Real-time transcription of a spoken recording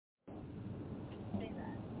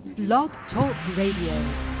Blog Talk Radio.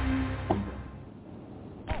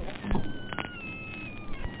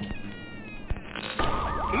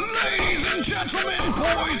 Ladies and gentlemen,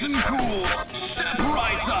 boys and ghouls, step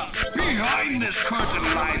right up. Behind this curtain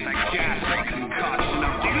lies a ghastly concoction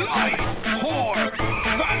of delight, horror,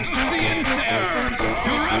 fantasy, and terror.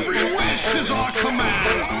 Your every wish is our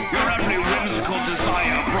command. Your every whimsical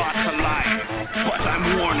desire brought to life. But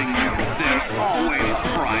I'm warning you, there's always a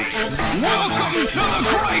price. Welcome to the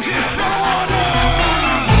greatest show on earth!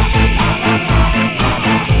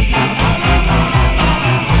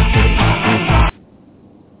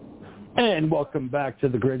 And welcome back to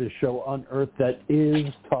the greatest show on earth that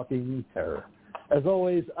is Talking Terror. As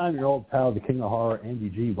always, I'm your old pal, the King of Horror, Andy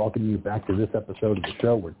G, welcoming you back to this episode of the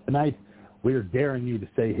show where tonight we are daring you to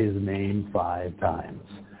say his name 5 times.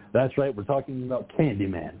 That's right, we're talking about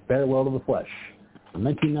Candyman, Farewell to the Flesh, from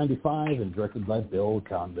 1995 and directed by Bill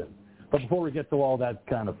Condon. But before we get to all that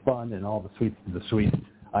kind of fun and all the sweets to the sweet,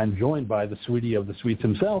 I'm joined by the sweetie of the sweets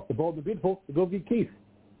himself, the bold and beautiful, the Go-Geek Keith.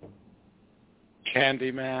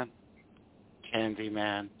 Candyman.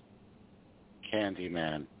 Candyman,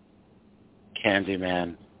 Candyman,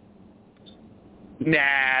 Candyman.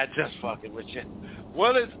 Nah, just fucking with you.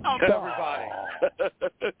 What is up, everybody?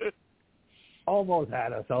 Almost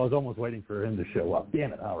had us. I was almost waiting for him to show up.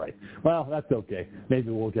 Damn it. All right. Well, that's okay.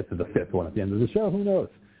 Maybe we'll get to the 5th one at the end of the show. Who knows?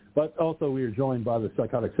 But also we are joined by the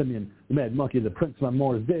psychotic simian, the mad monkey, the Prince of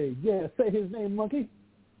Moore's Day. Yeah, say his name, monkey.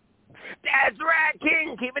 That's right,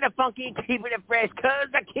 King. Keeping it funky, keeping it fresh, because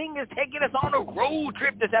the King is taking us on a road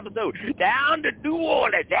trip this episode down to New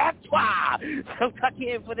Orleans. That's why. So tuck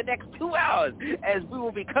in for the next 2 hours as we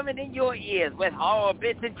will be coming in your ears with horror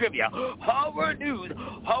bits and trivia, horror news,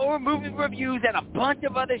 horror movie reviews, and a bunch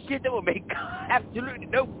of other shit that will make absolutely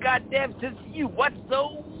no goddamn sense to you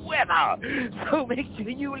whatsoever. So make sure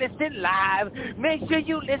you listen live. Make sure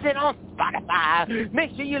you listen on Spotify.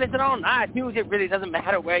 Make sure you listen on iTunes. It really doesn't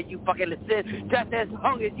matter where you fucking listen, just as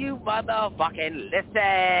long as you motherfucking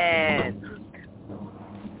listen.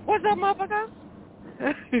 What's up, motherfucker?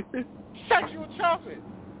 Sexual chocolate.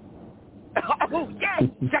 Oh, yes,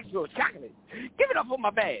 sexual chocolate. Give it up for my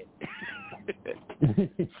band.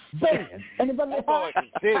 Band. Anybody? That's all I can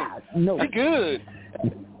see. No. Be good.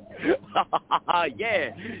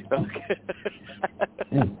 Yeah.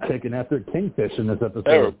 Taking after Kingfish in this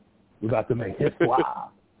episode. We're about to make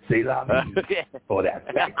histoire. C'est la vie. For that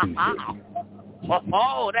sexy shit.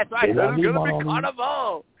 Oh, that's right. It's going to be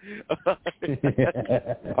carnival.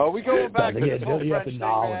 We going back to this whole French thing,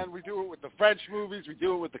 knowledge. man. We do it with the French movies. We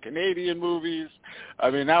do it with the Canadian movies. I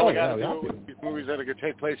mean, now we got to do it with these movies that are going to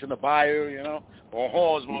take place in the bayou, you know.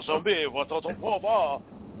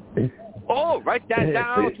 Oh, write that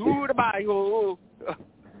down to the bayou.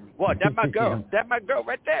 What? That my girl. That my girl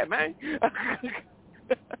right there, man.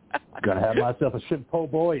 Gonna have myself a ship po'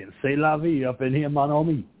 boy and say la vie up in here, mon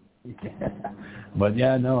ami. But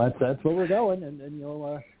yeah, no, that's where we're going, and you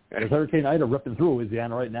know, there's Hurricane Ida ripping through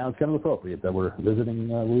Louisiana right now. It's kind of appropriate that we're visiting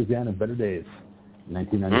Louisiana in better days.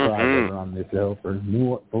 1995, over on this show for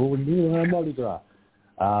New Mardi Gras.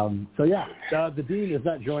 So yeah, the Dean is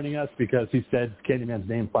not joining us because he said Candyman's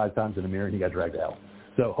name 5 times in the mirror and he got dragged out.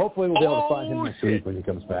 So hopefully we'll be able to find him next week when he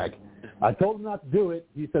comes back. I told him not to do it.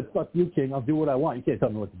 He said, fuck you, King. I'll do what I want. You can't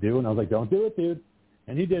tell me what to do. And I was like, don't do it, dude.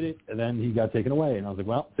 And he did it. And then he got taken away. And I was like,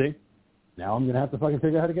 well, see, now I'm going to have to fucking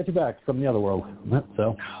figure out how to get you back from the other world.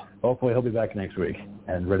 So hopefully he'll be back next week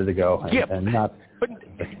and ready to go. And not... But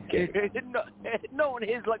knowing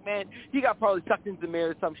his luck, man, he got probably sucked into the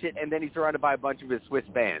mirror or some shit, and then he's surrounded by a bunch of his Swiss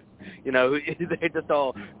fans. You know, they're just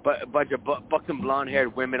all a bunch of buxom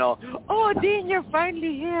blonde-haired women all, oh, Dean, you're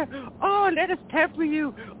finally here. Oh, let us pamper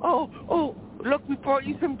you. Oh, look, we brought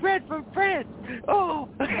you some bread from France. Oh.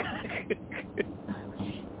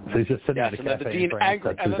 So he's just sitting at a and then cafe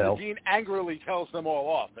the Dean angrily tells them all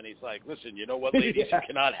off, and he's like, listen, you know what, ladies, you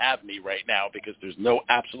cannot have me right now because there's no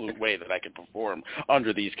absolute way that I can perform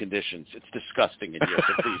under these conditions. It's disgusting in here,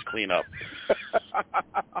 so please clean up.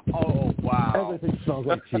 Oh, wow. Everything smells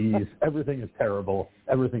like cheese. Everything is terrible.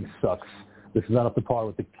 Everything sucks. This is not up to par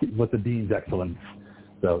with the Dean's excellence.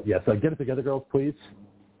 So, yes, get it together, girls, please.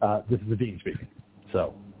 This is the Dean speaking.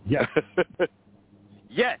 So, yes.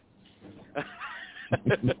 Yes.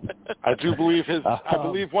 I do believe I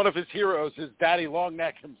believe one of his heroes is Daddy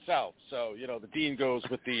Longneck himself. So, you know, the Dean goes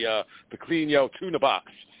with the clean yo tuna box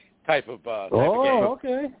type of game.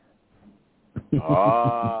 Okay.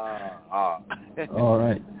 All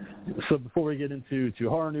right. So before we get into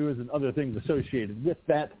horror news and other things associated with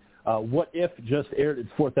that, What If just aired its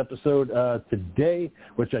 4th episode today,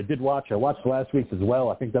 which I did watch. I watched last week's as well.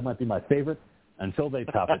 I think that might be my favorite. until they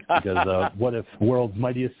top it. Because what if World's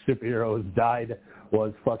Mightiest Superheroes died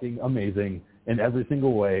was fucking amazing in every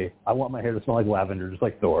single way. I want my hair to smell like lavender, just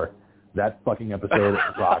like Thor. That fucking episode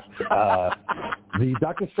rocked. The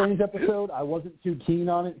Doctor Strange episode, I wasn't too keen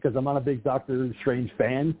on it because I'm not a big Doctor Strange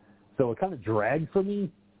fan, so it kind of dragged for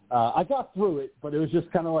me. I got through it, but it was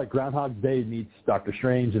just kind of like Groundhog Day meets Doctor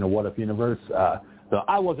Strange in a what-if universe. So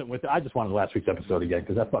I wasn't with it. I just wanted last week's episode again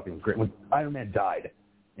because that fucking was great. When Iron Man died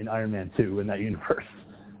in Iron Man 2 in that universe,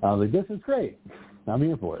 I was like, this is great. I'm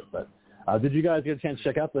here for it. But did you guys get a chance to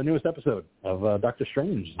check out the newest episode of Doctor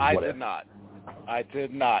Strange? I did not.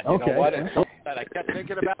 You know what? It's something that I kept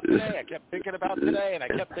thinking about today. And I kept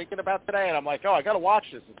thinking about today. And I'm like, I got to watch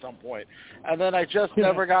this at some point. And then I just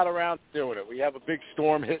never got around to doing it. We have a big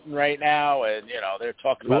storm hitting right now, and, they're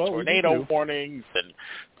talking about tornado warnings and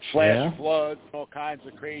flash floods and all kinds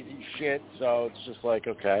of crazy shit. So it's just like,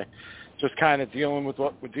 okay, just kind of dealing with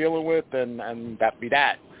what we're dealing with, and that be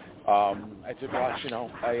that. I did watch,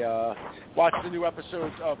 I watched the new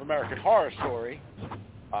episodes of American Horror Story.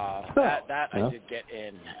 That I did get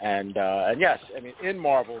in, and yes, I mean, in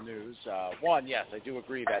Marvel news, yes, I do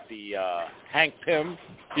agree that the Hank Pym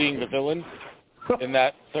being the villain in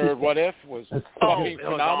that third What If was fucking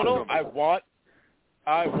phenomenal. I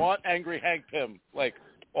want angry Hank Pym like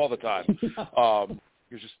all the time. He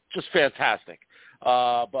was just fantastic.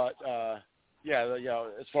 As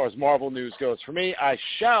far as Marvel news goes for me, I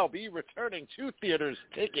shall be returning to theaters.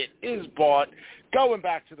 Ticket is bought. Going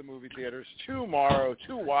back to the movie theaters tomorrow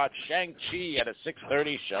to watch Shang-Chi at a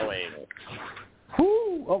 6:30 showing.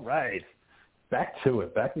 Woo! All right. Back to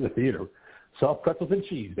it. Back to the theater. Soft pretzels and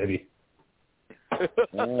cheese, baby.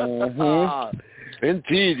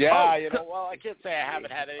 Indeed, yeah. I can't say I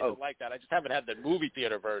haven't had anything like that. I just haven't had the movie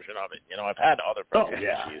theater version of it. I've had other pretzels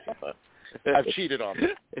and cheese, but I've cheated on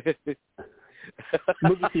it.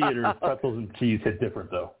 Movie theaters, pretzels and cheese hit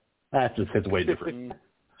different, though. That just hits way different.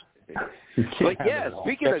 But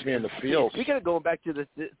speaking of going back to the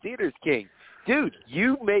theaters, King, dude,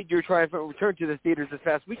 you made your triumphant return to the theaters this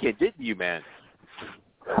past weekend, didn't you, man?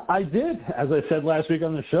 I did. As I said last week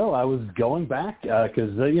on the show, I was going back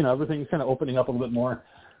because, everything's kind of opening up a little bit more,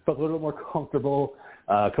 felt a little bit more comfortable.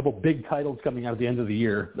 A couple big titles coming out at the end of the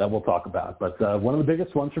year that we'll talk about. But one of the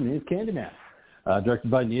biggest ones for me is Candyman. Directed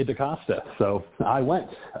by Nia DaCosta. So I went.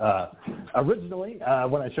 Originally,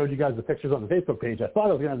 when I showed you guys the pictures on the Facebook page, I thought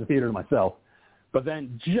I was going to the theater to myself. But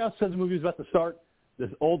then just as the movie was about to start, this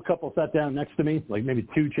old couple sat down next to me, like maybe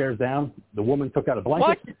 2 chairs down. The woman took out a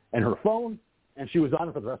blanket and her phone, and she was on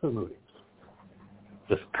it for the rest of the movie.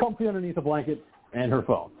 Just comfy underneath a blanket and her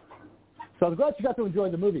phone. So I was glad she got to enjoy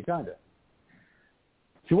the movie, kind of.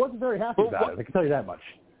 She wasn't very happy about it, I can tell you that much.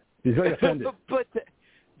 She's very offended.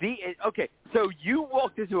 Okay, so you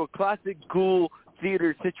walked into a classic Ghoul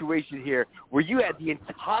theater situation here where you had the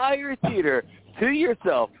entire theater to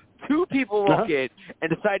yourself, 2 people walk in and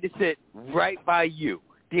decide to sit right by you.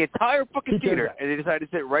 The entire fucking theater, and they decided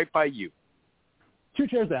to sit right by you. 2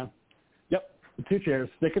 chairs down. Yep, 2 chairs.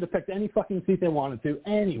 They could have picked any fucking seat they wanted to,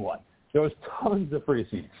 anyone. There was tons of free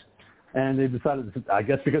seats. And they decided, I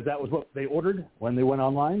guess because that was what they ordered when they went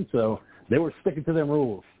online, so they were sticking to their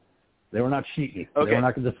rules. They were not cheating. Okay. They were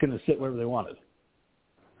not just going to sit wherever they wanted.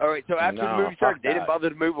 All right, so after the movie started, they didn't bother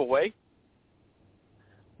to move away?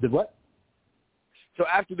 Did what? So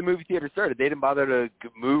after the movie theater started, they didn't bother to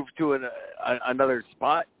move to another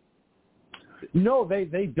spot? No,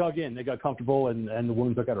 they dug in. They got comfortable, and the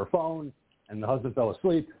woman took out her phone, and the husband fell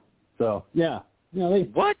asleep. So, yeah.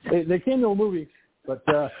 They came to a movie, but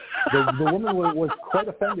the woman was quite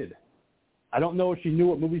offended. I don't know if she knew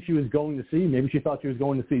what movie she was going to see. Maybe she thought she was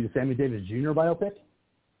going to see the Sammy Davis Jr. biopic,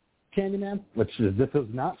 Candyman, which this is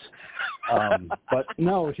not. But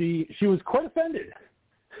no, she was quite offended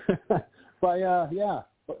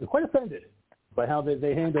quite offended by how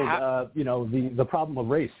they handled the problem of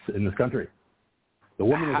race in this country. The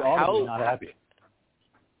woman was audibly not happy.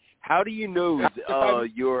 How do you know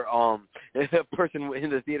your person in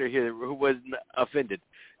the theater here who was offended?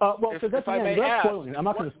 Because that's spoiling. I'm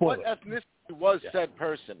not going to spoil it. What ethnicity was said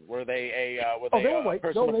person? Were they a white.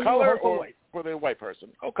 person of color, or were they a white person?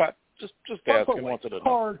 Okay, just asking.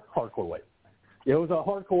 Hardcore white. It was a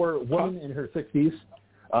hardcore woman in her 60s,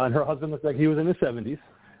 and her husband looked like he was in his 70s.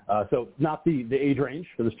 So not the age range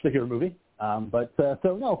for this particular movie. But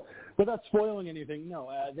without spoiling anything,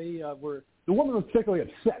 the woman was particularly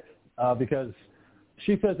upset because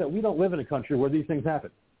she says that we don't live in a country where these things happen.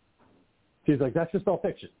 She's like, that's just all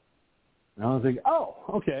fiction. And I was like, oh,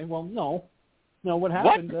 okay, well, no, what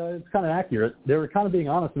happened, it's kind of accurate. They were kind of being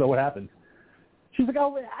honest about what happened. She's like,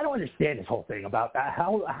 oh, I don't understand this whole thing about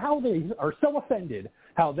how they are so offended,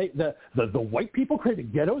 how the white people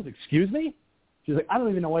created ghettos. Excuse me? She's like, I don't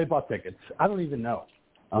even know why I bought tickets. I don't even know.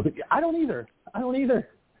 I was like, I don't either. I wanted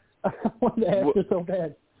to ask her so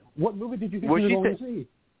bad. What movie did you think you were going to see?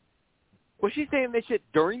 Was she saying this shit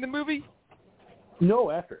during the movie?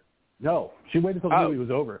 No, after. No, she waited until the movie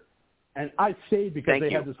was over. And I stayed because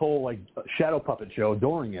they had this whole like shadow puppet show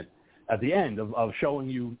during it. At the end of showing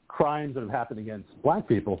you crimes that have happened against black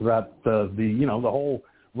people throughout the whole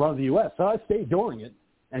run of the U.S. So I stayed during it,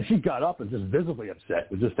 and she got up and just visibly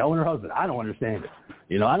upset, was just telling her husband, I don't understand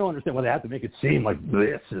it. I don't understand why they have to make it seem like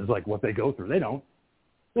this is like what they go through. They don't.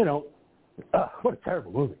 What a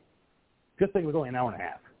terrible movie. Good thing it was only an hour and a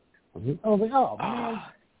half. I was like, oh, man.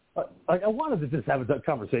 I wanted to just have a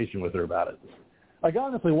conversation with her about it. I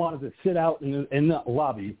honestly wanted to sit out in the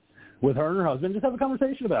lobby with her and her husband and just have a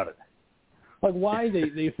conversation about it. Like why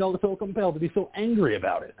they felt so compelled to be so angry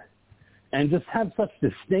about it and just have such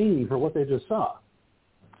disdain for what they just saw.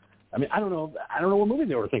 I mean, I don't know what movie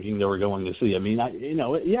they were thinking they were going to see. I mean,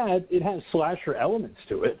 it has slasher elements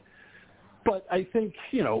to it. But I think,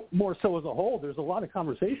 more so as a whole, there's a lot of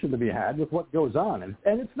conversation to be had with what goes on. And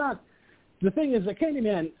it's not – the thing is that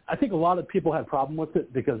Candyman, I think a lot of people had a problem with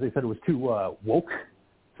it because they said it was too woke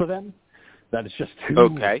for them, that it's just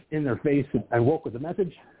too in their face and woke with the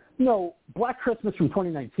message. No, Black Christmas from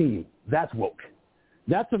 2019, that's woke.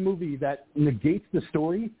 That's a movie that negates the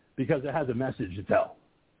story because it has a message to tell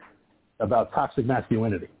about toxic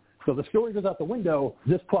masculinity. So the story goes out the window,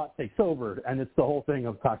 this plot takes over, and it's the whole thing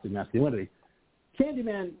of toxic masculinity.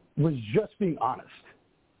 Candyman was just being honest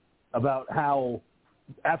about how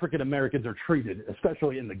African Americans are treated,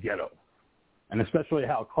 especially in the ghetto, and especially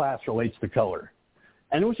how class relates to color.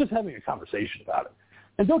 And it was just having a conversation about it.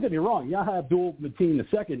 And don't get me wrong, Yahya Abdul-Mateen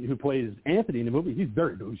II, who plays Anthony in the movie, he's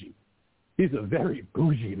very bougie. He's a very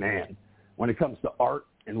bougie man when it comes to art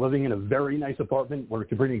and living in a very nice apartment where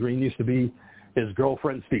Cabrini Green used to be. His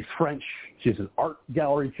girlfriend speaks French. She's an art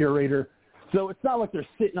gallery curator. So it's not like they're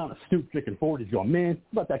sitting on a stoop drinking 40s going, man,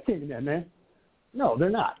 what about that Candyman, man? No, they're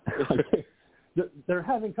not. They're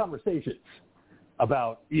having conversations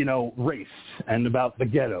about, race and about the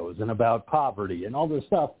ghettos and about poverty and all this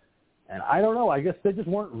stuff. And I don't know. I guess they just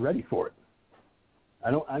weren't ready for it.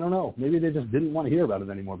 I don't know. Maybe they just didn't want to hear about it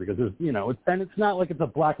anymore because there's, and it's not like it's a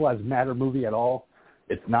Black Lives Matter movie at all.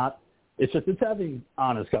 It's not. It's just it's having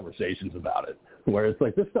honest conversations about it where it's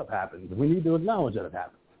like this stuff happens. We need to acknowledge that it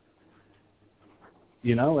happens.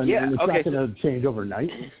 And it's not going to change overnight,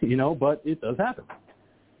 but it does happen.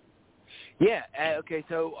 Yeah. Okay.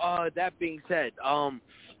 So that being said,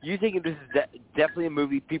 you think this is definitely a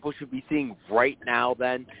movie people should be seeing right now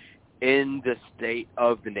then in the state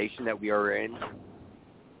of the nation that we are in?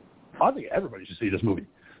 I think everybody should see this movie.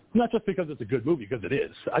 Not just because it's a good movie, because it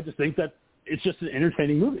is. I just think that it's just an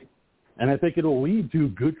entertaining movie. And I think it'll lead to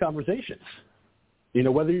good conversations,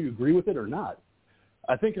 whether you agree with it or not.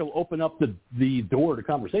 I think it'll open up the door to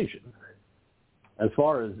conversation as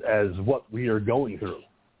far as what we are going through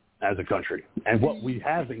as a country and what we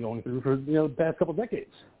have been going through for the past couple of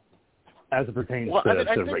decades as it pertains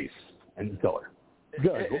to race and color.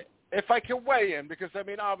 Good. If I can weigh in, because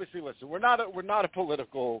obviously, listen, we're not a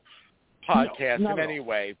political podcast in any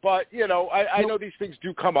way, but I know these things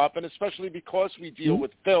do come up, and especially because we deal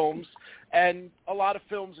with films, and a lot of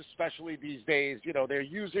films, especially these days, they're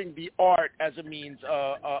using the art as a means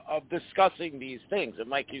of discussing these things, and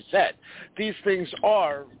like you said, these things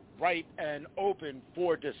are right and open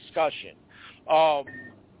for discussion.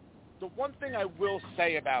 The one thing I will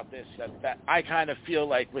say about this that I kind of feel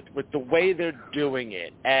like with the way they're doing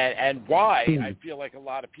it and why I feel like a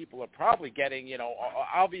lot of people are probably getting,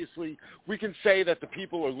 obviously we can say that the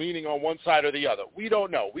people are leaning on one side or the other. We don't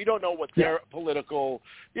know. We don't know what their political,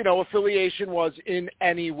 affiliation was in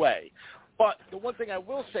any way. But the one thing I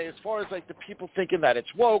will say, as far as like the people thinking that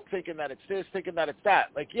it's woke, thinking that it's this, thinking that it's that,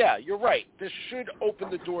 you're right. This should open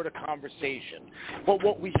the door to conversation. But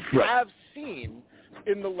what we have seen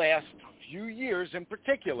in the last few years in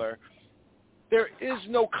particular, there is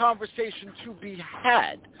no conversation to be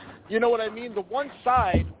had. You know what I mean? The one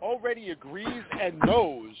side already agrees and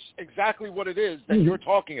knows exactly what it is that you're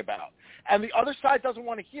talking about. And the other side doesn't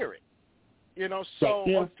want to hear it. So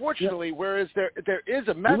unfortunately, whereas there is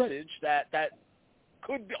a message that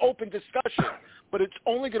could open discussion, but it's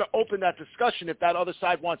only going to open that discussion if that other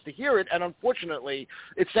side wants to hear it. And unfortunately,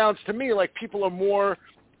 it sounds to me like people are more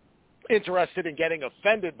interested in getting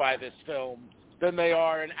offended by this film than they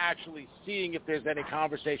are in actually seeing if there's any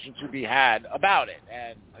conversation to be had about it.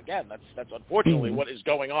 And again, that's unfortunately what is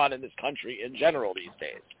going on in this country in general these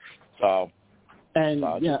days. So And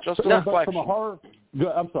just a but reflection. from a horror.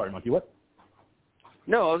 I'm sorry, Monkey. What?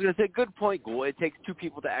 No, I was going to say, good point, Ghoul. It takes two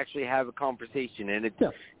people to actually have a conversation, and it's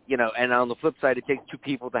and on the flip side, it takes two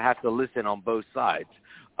people to have to listen on both sides.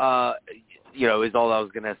 Is all I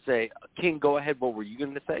was going to say. King, go ahead. What were you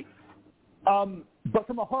going to say? But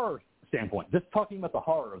from a horror standpoint, just talking about the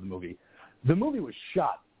horror of the movie was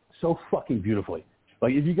shot so fucking beautifully.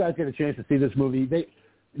 Like, if you guys get a chance to see this movie,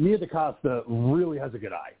 Nia DaCosta really has a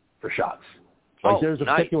good eye for shots. Like, there's a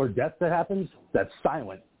particular death that happens that's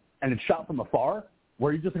silent, and it's shot from afar,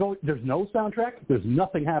 where you just go, there's no soundtrack, there's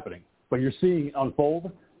nothing happening, but you're seeing it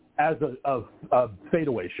unfold as a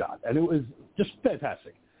fadeaway shot, and it was just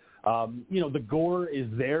fantastic. The gore is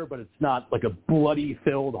there, but it's not like a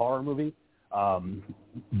bloody-filled horror movie.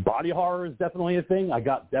 Body horror is definitely a thing. I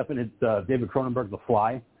got definite David Cronenberg The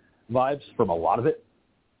Fly vibes from a lot of it.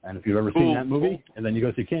 And if you've ever seen that movie, and then you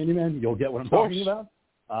go see Candyman, you'll get what I'm talking about.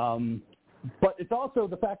 But it's also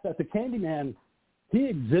the fact that the Candyman, he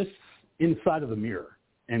exists inside of the mirror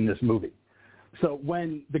in this movie. So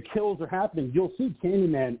when the kills are happening, you'll see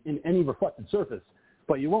Candyman in any reflected surface,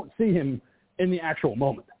 but you won't see him in the actual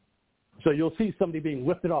moment. So you'll see somebody being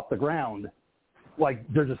lifted off the ground like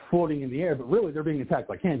they're just floating in the air, but really they're being attacked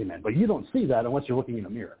by Candyman. But you don't see that unless you're looking in a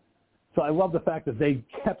mirror. So I love the fact that they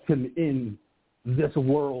kept him in this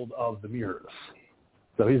world of the mirrors.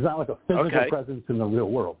 So he's not like a physical presence in the real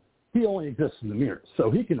world. He only exists in the mirrors. So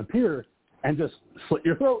he can appear and just slit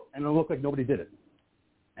your throat, and it'll look like nobody did it.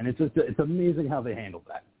 And it's amazing how they handled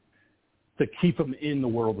that, to keep him in the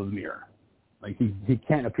world of the mirror. Like, he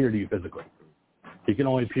can't appear to you physically. He can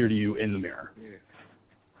only appear to you in the mirror.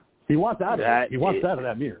 He wants out of it. He wants out of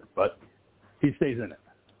that mirror, but he stays in it.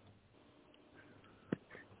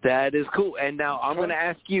 That is cool. And now I'm going to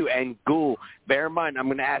ask you, and Ghoul, bear in mind, I'm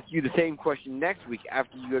going to ask you the same question next week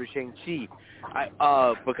after you go to Shang-Chi,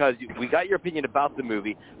 because we got your opinion about the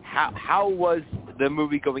movie. How was the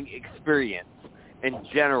movie-going experience in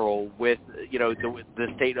general with, the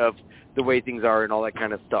state of the way things are and all that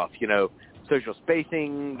kind of stuff, social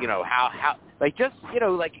spacing, how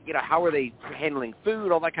how are they handling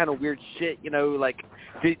food, all that kind of weird shit,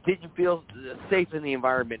 did you feel safe in the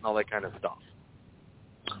environment and all that kind of stuff?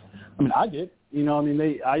 I mean, I did.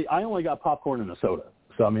 I only got popcorn and a soda.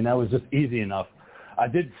 So, that was just easy enough. I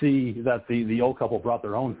did see that the old couple brought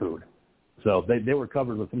their own food. So they were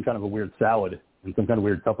covered with some kind of a weird salad and some kind of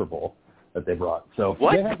weird Tupper bowl that they brought. So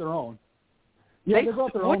they had their own. Yeah, they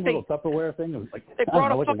brought their own little Tupperware thing. It was like, they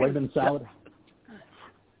brought like a Wegmans salad.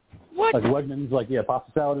 What? Like Wegmans,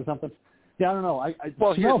 pasta salad or something. Yeah, I don't know. It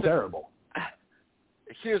smelled terrible.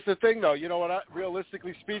 Here's the thing, though. You know what?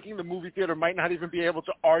 Realistically speaking, the movie theater might not even be able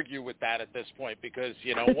to argue with that at this point, because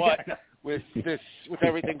you know what? with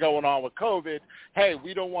everything going on with COVID, hey,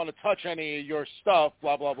 we don't want to touch any of your stuff,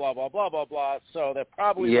 blah blah blah blah blah blah blah. So they're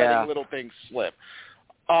probably letting little things slip.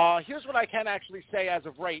 Here's what I can actually say as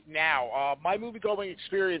of right now. My movie-going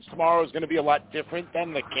experience tomorrow is going to be a lot different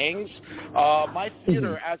than the King's. My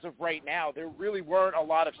theater, as of right now, there really weren't a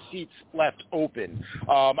lot of seats left open.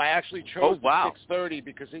 I actually chose the 6:30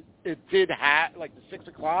 because it did have, the 6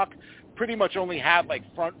 o'clock, pretty much only had,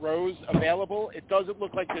 front rows available. It doesn't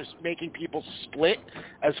look like they're making people split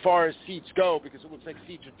as far as seats go, because it looks like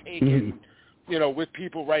seats are taken with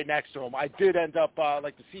people right next to them. I did end up,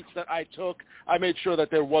 the seats that I took, I made sure that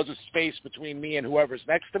there was a space between me and whoever's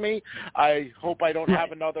next to me. I hope I don't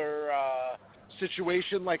have another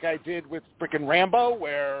situation like I did with frickin' Rambo,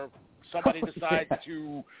 where somebody decides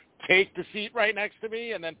to take the seat right next to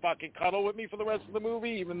me and then fucking cuddle with me for the rest of the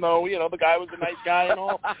movie, even though, the guy was a nice guy and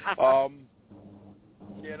all.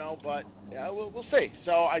 But yeah, we'll see.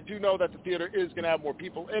 So I do know that the theater is going to have more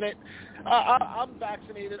people in it. I'm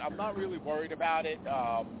vaccinated. I'm not really worried about it.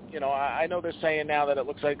 I know they're saying now that it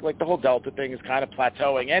looks like the whole Delta thing is kind of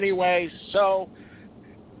plateauing anyway. So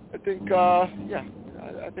I think,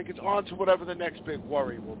 I think it's on to whatever the next big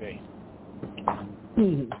worry will be.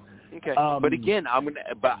 Okay, but again, I'm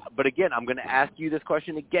gonna ask you this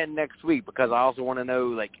question again next week, because I also want to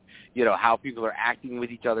know, how people are acting with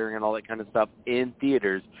each other and all that kind of stuff in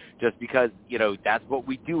theaters. Just because, that's what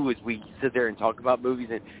we do, is we sit there and talk about movies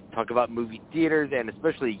and talk about movie theaters, and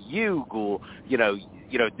especially you, Ghoul.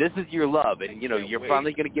 This is your love, and you're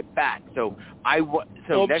finally gonna get back. So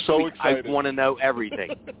next week I want to know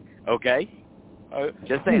everything. Okay.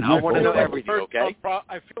 Just saying, I want to know everything, okay?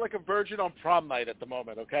 I feel like a virgin on prom night at the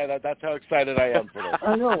moment, okay? That's how excited I am for this.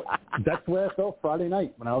 I know. That's where I felt Friday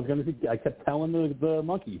night when I was going to see. I kept telling the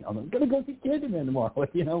monkey, I'm going to go see Candyman tomorrow.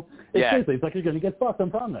 Seriously, it's like you're going to get fucked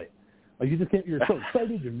on prom night. You just can't. You're so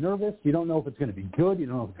excited. You're nervous. You don't know if it's going to be good. You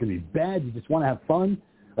don't know if it's going to be bad. You just want to have fun.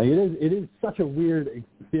 It is such a weird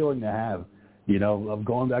feeling to have. of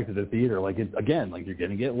going back to the theater. Like, again, like you're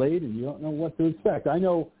going to get laid and you don't know what to expect. I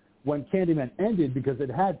know when Candyman ended, because it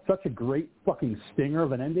had such a great fucking stinger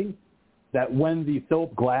of an ending, that when the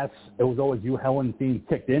Philip Glass, it was always you, Helen theme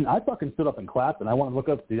kicked in, I fucking stood up and clapped, and I want to look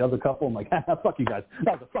up the other couple. I'm like, fuck you guys.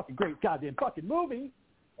 That was a fucking great goddamn fucking movie.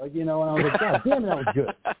 Like, and I was like, God damn, that was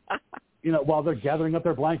good. While they're gathering up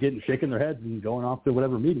their blanket and shaking their heads and going off to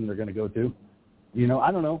whatever meeting they're going to go to.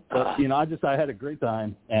 I don't know. But, I had a great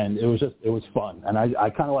time, and it was fun. And I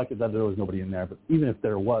kind of liked it that there was nobody in there. But even if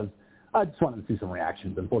there was, I just wanted to see some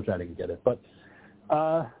reactions. Unfortunately, I didn't get it. But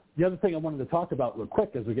the other thing I wanted to talk about real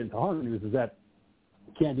quick as we get into horror news is that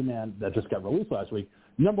Candyman that just got released last week,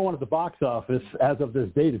 number one at the box office as of this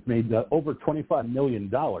date. It's made over $25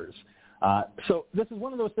 million. So this is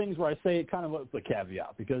one of those things where I say it kind of with a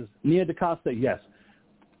caveat, because Nia DaCosta, yes,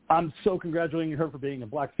 I'm so congratulating her for being a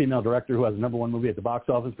black female director who has a number one movie at the box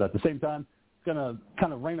office, but at the same time, it's going to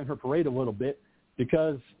kind of rain on her parade a little bit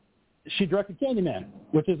because she directed Candyman,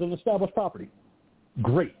 which is an established property.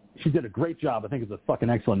 Great. She did a great job. I think it's a fucking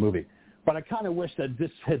excellent movie. But I kind of wish that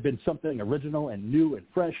this had been something original and new and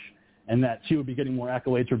fresh, and that she would be getting more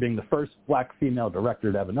accolades for being the first black female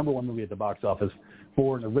director to have a number one movie at the box office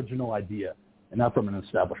for an original idea and not from an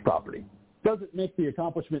established property. Doesn't make the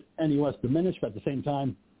accomplishment any less diminished, but at the same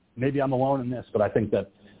time, maybe I'm alone in this, but I think that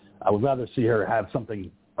I would rather see her have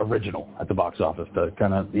something original at the box office to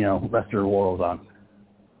kind of, rest her laurels on.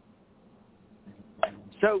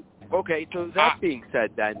 So that being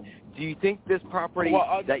said, then, do you think this property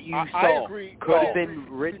that you saw could have been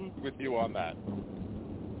written with you on that?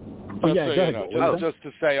 Just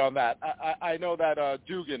to say on that, I know that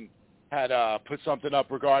Dugan had put something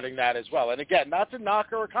up regarding that as well. And again, not to knock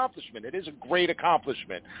her accomplishment. It is a great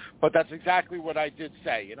accomplishment. But that's exactly what I did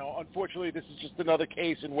say. Unfortunately, this is just another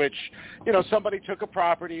case in which, somebody took a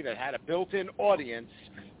property that had a built-in audience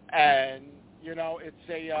and,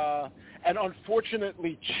 and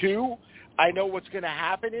unfortunately, too, I know what's going to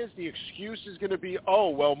happen is the excuse is going to be,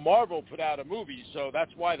 Marvel put out a movie, so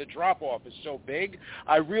that's why the drop-off is so big.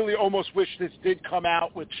 I really almost wish this did come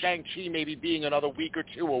out with Shang-Chi maybe being another week or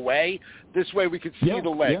two away. This way we could see the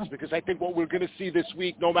legs, because I think what we're going to see this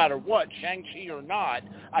week, no matter what, Shang-Chi or not,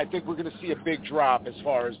 I think we're going to see a big drop as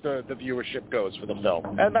far as the viewership goes for the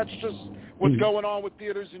film. And that's just what's going on with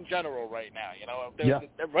theaters in general right now.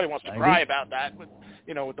 Everybody wants to cry about that with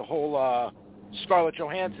the whole Scarlett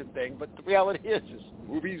Johansson thing, but the reality is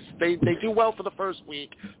movies, they do well for the first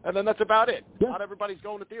week, and then that's about it. Yeah. Not everybody's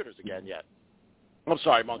going to theaters again yet. I'm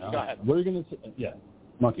sorry, Monkey, go ahead. What are you going to say? Yeah,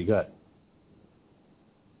 Monkey, go ahead.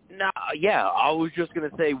 No, I was just going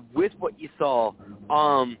to say, with what you saw,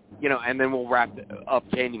 and then we'll wrap up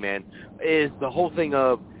Candyman, is the whole thing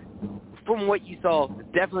of, from what you saw,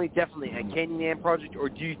 definitely a Candyman project, or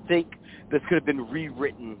do you think this could have been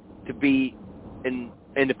rewritten to be an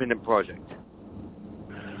independent project?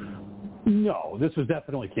 No, this was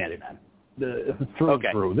definitely Candyman.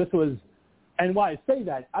 Through. This was, and why I say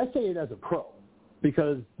that, I say it as a pro,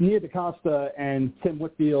 because Nia DaCosta and Tim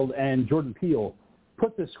Whitfield and Jordan Peele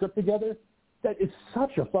put this script together that is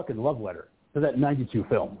such a fucking love letter to that 92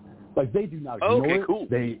 film. Like, they do not ignore it. Cool.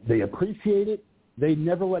 They appreciate it. They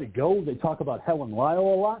never let it go. They talk about Helen Lyle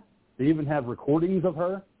a lot. They even have recordings of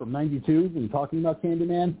her from 92 and talking about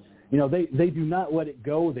Candyman. They do not let it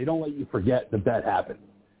go. They don't let you forget that happened.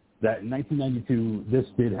 That in 1992, this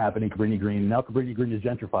did happen in Cabrini Green. Now Cabrini Green is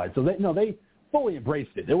gentrified. So they fully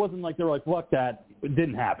embraced it. It wasn't like they were like, fuck that. It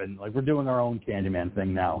didn't happen. Like, we're doing our own Candyman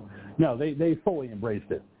thing now. No, they fully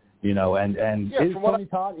embraced it. And is Tony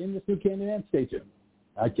Todd in this new Candyman? Stay tuned.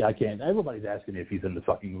 I can't. Everybody's asking me if he's in the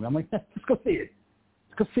fucking movie. I'm like, let's go see it.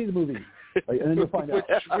 Let's go see the movie. And then you'll find out.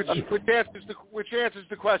 Which answers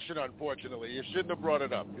the question, unfortunately. You shouldn't have brought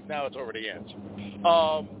it up, because now it's already answered.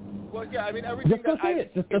 Everything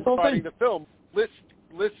that's regarding the film lists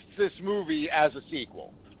this movie as a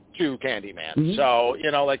sequel to Candyman. Mm-hmm. So,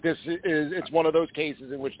 it's one of those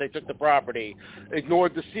cases in which they took the property,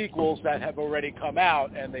 ignored the sequels that have already come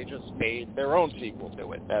out, and they just made their own sequel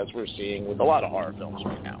to it, as we're seeing with a lot of horror films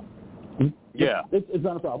right now. Mm-hmm. Yeah. It's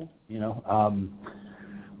not a problem,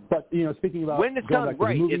 But, speaking about... When it's done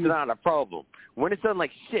right, it's not a problem. When it's done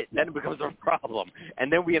like shit, then it becomes a problem.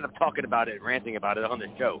 And then we end up talking about it, ranting about it on the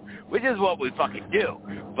show, which is what we fucking do.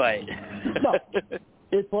 But... No,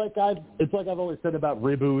 it's like I've always said about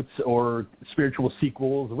reboots or spiritual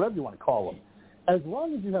sequels, or whatever you want to call them. As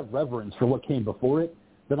long as you have reverence for what came before it,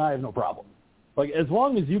 then I have no problem. Like, as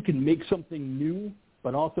long as you can make something new,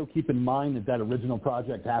 but also keep in mind that original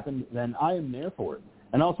project happened, then I am there for it.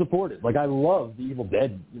 And I'll support it. Like, I love the Evil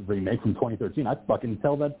Dead remake from 2013. I'd fucking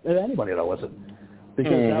tell that to anybody that'll listen.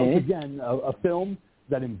 Because that was, again, a film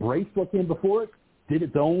that embraced what came before it, did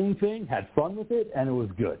its own thing, had fun with it, and it was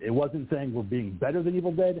good. It wasn't saying we're being better than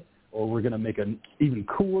Evil Dead or we're going to make an even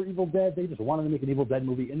cooler Evil Dead. They just wanted to make an Evil Dead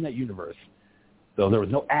movie in that universe. So there was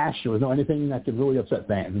no ash, there was no anything that could really upset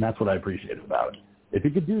fans, and that's what I appreciated about it. If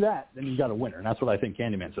you could do that, then you got a winner, and that's what I think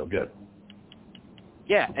Candyman's so good.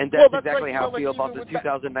 Yeah, and that's exactly like, how I feel about the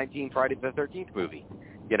 2019 Friday the 13th movie.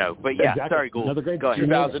 But yeah, exactly. Sorry, Gould. Another great Go ahead.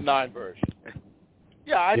 2009 version.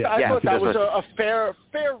 Yeah, I thought that was a fair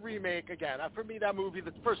remake. Again, for me, that movie,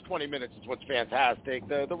 the first 20 minutes is what's fantastic.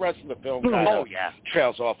 The rest of the film kind of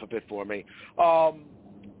trails off a bit for me.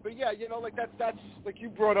 But yeah, like that's like you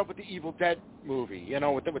brought up with the Evil Dead movie.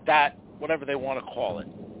 With that, whatever they want to call it.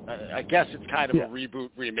 I guess it's kind of a reboot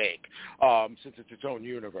remake, since it's its own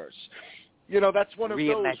universe. That's one of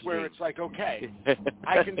those where it's like, okay,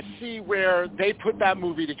 I can see where they put that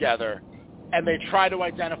movie together and they try to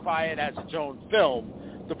identify it as its own film.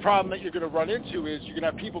 The problem that you're going to run into is you're going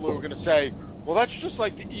to have people who are going to say, well, that's just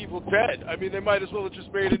like the Evil Dead. I mean, they might as well have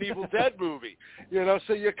just made an Evil Dead movie.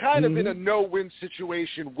 So you're kind of in a no-win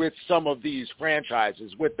situation with some of these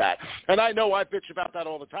franchises with that. And I know I bitch about that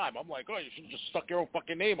all the time. I'm like, oh, you should have just stuck your own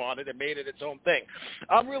fucking name on it and made it its own thing.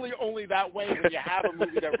 I'm really only that way when you have a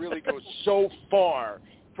movie that really goes so far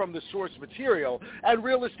from the source material. And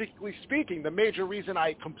realistically speaking, the major reason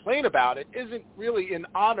I complain about it isn't really in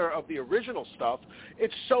honor of the original stuff.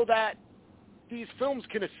 It's so that these films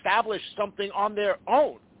can establish something on their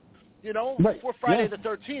own. Before Friday the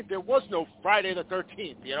 13th, there was no Friday the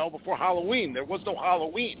 13th. Before Halloween, there was no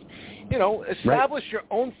Halloween. Establish your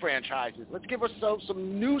own franchises. Let's give ourselves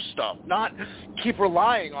some new stuff, not keep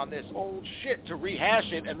relying on this old shit to rehash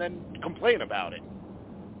it and then complain about it.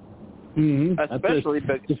 Mm-hmm. Especially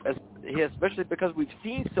because we've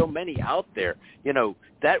seen so many out there,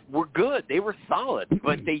 that were good. They were solid,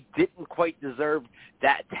 but they didn't quite deserve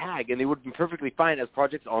that tag, and they would be perfectly fine as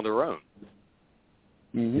projects on their own.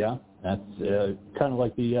 Mm-hmm. Yeah, that's kind of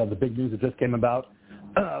like the big news that just came about.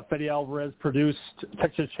 Fede Alvarez produced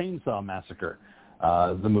Texas Chainsaw Massacre,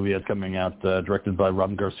 the movie that's coming out, directed by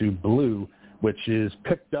Robin Garcia Blue, which is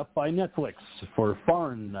picked up by Netflix for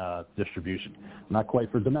foreign distribution, not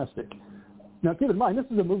quite for domestic. Now, keep in mind, this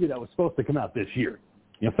is a movie that was supposed to come out this year.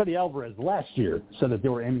 Fede Alvarez last year said that they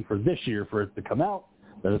were aiming for this year for it to come out,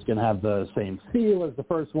 that it's going to have the same feel as the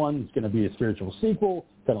first one. It's going to be a spiritual sequel,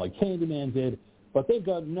 kind of like Candyman did, but they've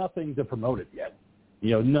got nothing to promote it yet.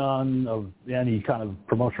 None of any kind of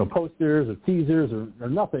promotional posters or teasers or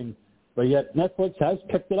nothing. But yet Netflix has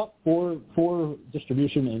picked it up for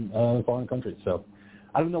distribution in foreign countries. So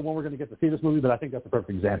I don't know when we're going to get to see this movie, but I think that's a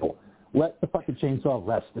perfect example. Let the fucking chainsaw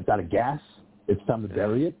rest. It's out of gas. It's time to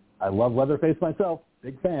bury it. I love Leatherface myself,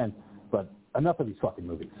 big fan, but enough of these fucking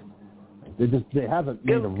movies. They haven't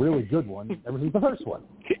made a really good one ever since the first one.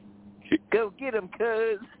 Go get him,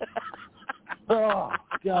 cuz. Oh,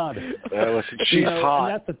 God. Listen, she's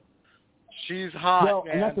hot. She's hot, well,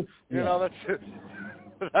 man.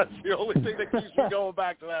 And that's the only thing that keeps me going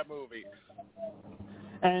back to that movie.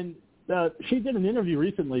 And she did an interview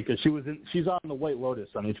recently because she's on The White Lotus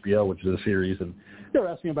on HBO, which is a series, and they were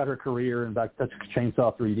asking about her career and about Texas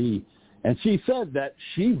Chainsaw 3D. And she said that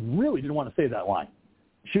she really didn't want to say that line.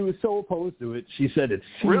 She was so opposed to it. She said it's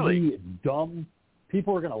cheesy, it's dumb.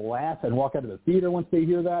 People are going to laugh and walk out of the theater once they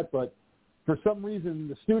hear that. But for some reason,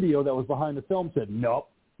 the studio that was behind the film said, no,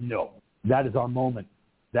 that is our moment.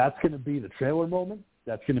 That's going to be the trailer moment.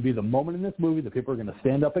 That's going to be the moment in this movie that people are going to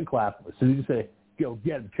stand up and clap as soon as you say, go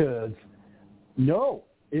get him, cuz. No,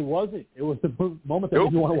 it wasn't. It was the moment that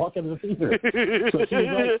made you want to walk out of the theater. So she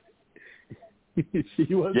was right.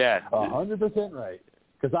 She was 100% right.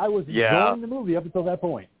 Because I was enjoying the movie up until that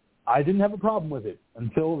point. I didn't have a problem with it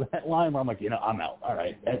until that line where I'm like, I'm out. All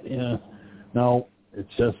right. No, it's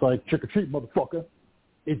just like trick or treat, motherfucker.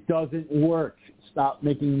 It doesn't work. Stop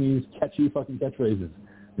making these catchy fucking catchphrases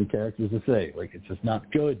and characters to say. Like, it's just not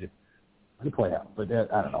good to play out. But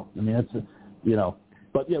I don't know. I mean, it's,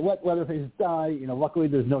 But, let Leatherface die. Luckily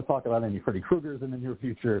there's no talk about any Freddy Kruegers in the near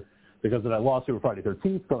future because of that lawsuit with Friday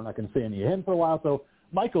 13th, so we're not going to say any of him for a while. So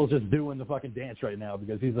Michael's just doing the fucking dance right now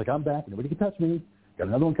because he's like, I'm back. Nobody can touch me. Got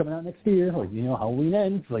another one coming out next year. Like, Halloween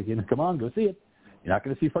ends. Like, come on, go see it. You're not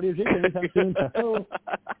going to see Freddy or Jason anytime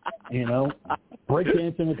soon. Break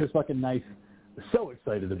dancing with this fucking knife. So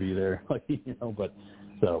excited to be there.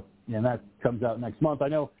 And that comes out next month. I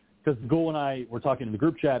know because Ghoul and I were talking in the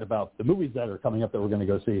group chat about the movies that are coming up that we're going to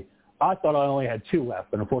go see. I thought I only had 2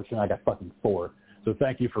 left, but unfortunately I got fucking 4. So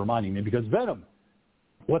thank you for reminding me because Venom,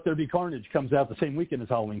 Let There Be Carnage comes out the same weekend as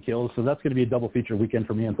Halloween Kills, so that's going to be a double feature weekend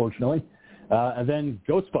for me, unfortunately. And then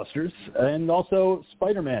Ghostbusters and also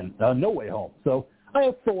Spider-Man, No Way Home. So I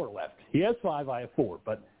have 4 left. He has 5, I have 4.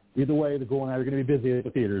 But either way, the Ghoul and I are going to be busy at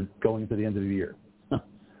the theater going into the end of the year.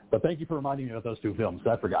 But thank you for reminding me about those 2 films.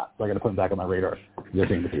 I forgot. So I got to put them back on my radar. You're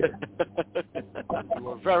seeing the theater. You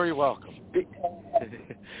are very welcome.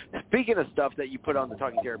 Speaking of stuff that you put on the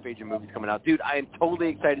Talking Terror page and movies coming out, dude, I am totally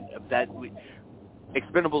excited that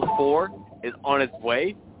Expendables 4 is on its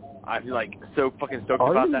way. I'm like so fucking stoked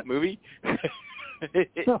about that movie.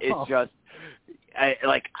 It's just,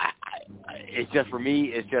 it's just for me.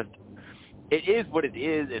 It's just, it is what it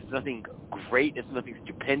is. It's nothing great. It's nothing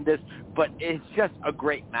stupendous, but it's just a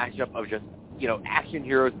great mashup of just, action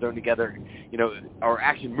heroes thrown together, or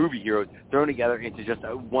action movie heroes thrown together into just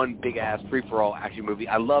one big ass free for all action movie.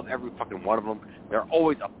 I love every fucking one of them. They're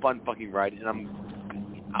always a fun fucking ride, and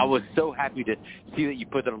I was so happy to see that you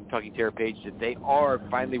put that on the Talking Terror page that they are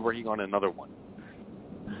finally working on another one.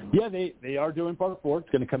 Yeah, they are doing part 4. It's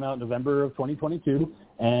going to come out in November of 2022,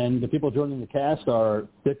 and the people joining the cast are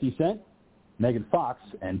 50 Cent, Megan Fox,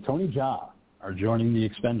 and Tony Jaa are joining the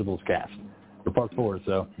Expendables cast for part 4.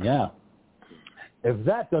 So, yeah. If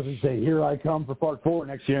that doesn't say, here I come for part 4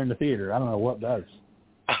 next year in the theater, I don't know what does.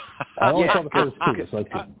 I only saw the first 2, so it's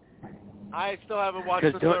good. I still haven't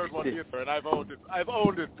watched the third one either, and I've owned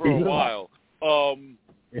it for a while. You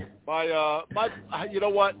know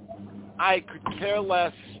what? I could care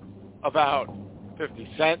less about 50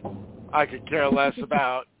 Cent. I could care less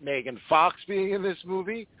about Megan Fox being in this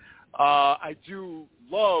movie. I do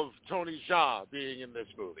love Tony Jaa being in this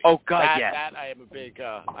movie. Oh God, yeah. That I am a big.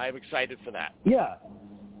 I am excited for that. Yeah.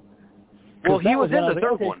 Well, he was in the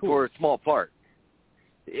third one for a small part.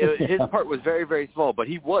 His part was very, very small, but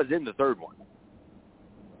he was in the third one.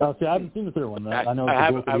 Oh, see, I haven't seen the third one. I know I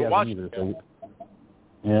haven't watched either. it. So,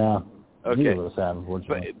 yeah. Okay. Neither of us have,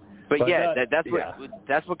 unfortunately. But yeah,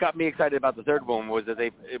 that's what got me excited about the third one was that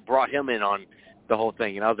they brought him in on the whole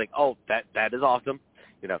thing, and I was like, oh, that is awesome,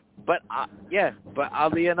 But but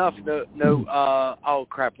oddly enough, oh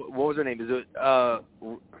crap, what was her name? Is it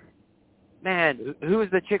man? Who is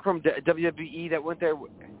the chick from WWE that went there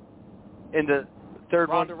in the third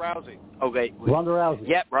one? Ronda Rousey. Okay. Ronda Rousey.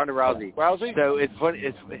 Yep, Ronda Rousey. Rousey. So it's funny.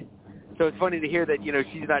 It's funny to hear that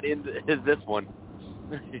she's not in this one.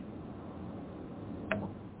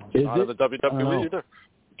 Is not in the WWE either.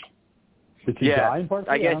 Did she die in part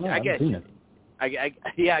 3? I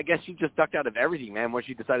guess she just ducked out of everything, man. Once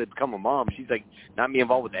she decided to become a mom, she's like not be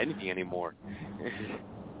involved with anything anymore.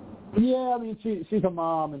 Yeah, I mean she's a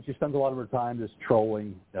mom and she spends a lot of her time just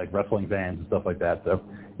trolling like wrestling fans and stuff like that. So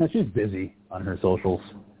she's busy on her socials,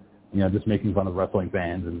 just making fun of wrestling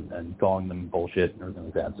fans and calling them bullshit and everything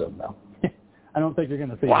like that. So no, I don't think you're going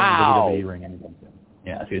to see her in the WWE ring anytime soon.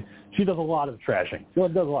 Yeah, she does a lot of trashing. She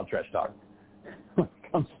does a lot of trash talk when it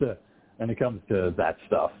comes to that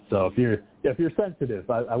stuff. So if you're sensitive,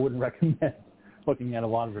 I wouldn't recommend looking at a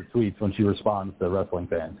lot of her tweets when she responds to wrestling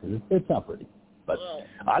fans. It's not pretty. But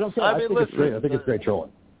I don't care. I think it's great. I think it's great trolling.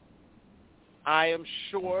 I am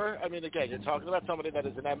sure. I mean, again, you're talking about somebody that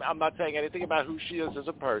is I'm not saying anything about who she is as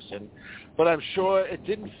a person, but I'm sure it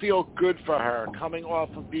didn't feel good for her coming off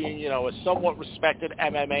of being, a somewhat respected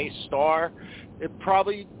MMA star. It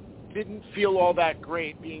probably didn't feel all that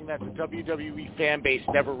great, being that the WWE fan base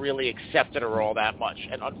never really accepted her all that much.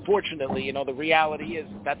 And unfortunately, the reality is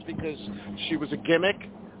that's because she was a gimmick.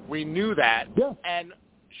 We knew that, and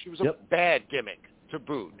she was a bad gimmick to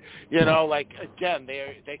boot. Again,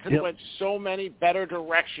 they could have went so many better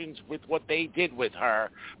directions with what they did with her,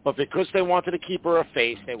 but because they wanted to keep her a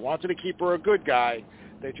face, they wanted to keep her a good guy,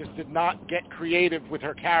 they just did not get creative with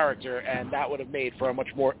her character, and that would have made for a much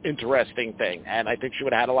more interesting thing. And I think she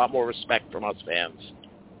would have had a lot more respect from us fans.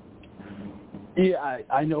 Yeah,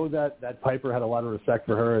 I know that Piper had a lot of respect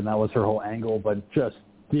for her, and that was her whole angle, but it just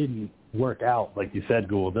didn't work out, like you said,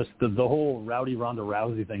 Gould. The whole Rowdy Ronda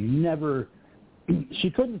Rousey thing never... She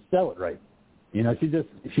couldn't sell it right.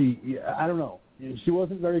 I don't know. She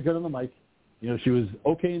wasn't very good on the mic. She was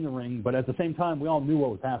okay in the ring, but at the same time, we all knew what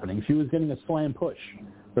was happening. She was getting a slam push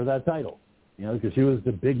for that title, because she was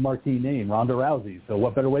the big marquee name, Ronda Rousey. So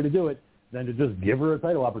what better way to do it than to just give her a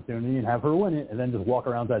title opportunity and have her win it and then just walk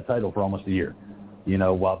around that title for almost a year,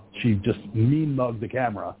 while she just mean-mugged the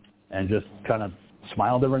camera and just kind of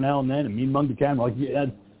smiled every now and then and mean-mugged the camera.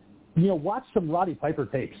 Watch some Roddy Piper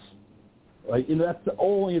tapes. That's the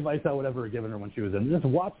only advice I would ever have given her when she was in. Just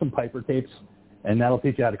watch some Piper tapes, and that'll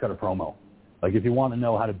teach you how to cut a promo. If you want to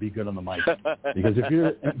know how to be good on the mic, because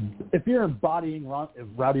if you're embodying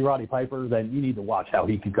Roddy Piper, then you need to watch how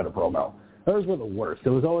he can cut a promo. Those were the worst. It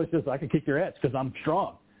was always just, I can kick your ass because I'm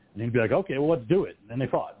strong, and he'd be like, okay, well, let's do it. And then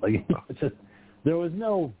they fought. It's just there was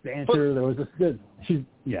no banter. There was just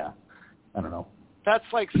I don't know. That's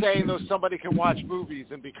like saying, though, somebody can watch movies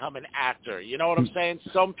and become an actor. You know what I'm saying?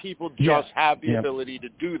 Some people just have the ability to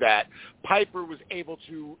do that. Piper was able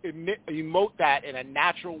to emote that in a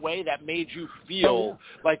natural way that made you feel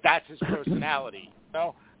like that's his personality. You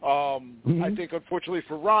know? I think, unfortunately,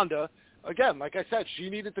 for Rhonda, again, like I said,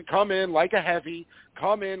 she needed to come in like a heavy,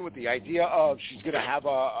 come in with the idea of she's going to have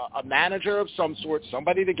a manager of some sort,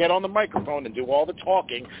 somebody to get on the microphone and do all the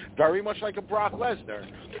talking, very much like a Brock Lesnar.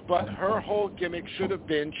 But her whole gimmick should have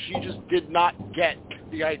been she just did not get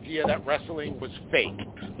the idea that wrestling was fake.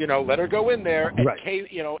 You know, let her go in there and,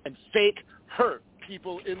 and fake hurt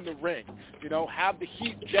people in the ring. You know, have the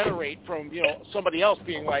heat generate from, you know, somebody else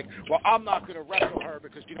being like, well, I'm not going to wrestle her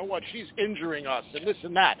because, you know what, she's injuring us and this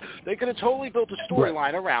and that. They could have totally built a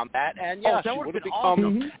storyline around that, and, she would have become...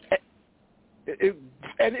 Awesome.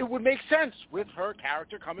 And it would make sense with her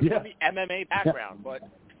character coming from the MMA background. But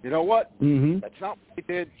you know what? That's not what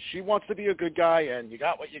they did. She wants to be a good guy, and you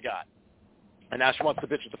got what you got. And now she wants to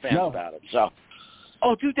bitch at the fans about it. So,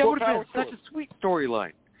 dude, that would have been such a sweet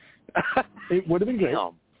storyline. It would have been great.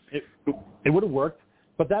 It would have worked,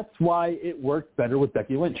 but that's why it worked better with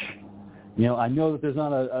Becky Lynch. You know, I know that there's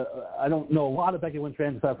not I don't know a lot of Becky Lynch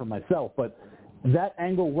fans aside from myself, but that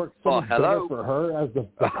angle worked so much better for her as the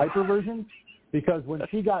Piper version, because when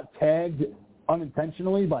she got tagged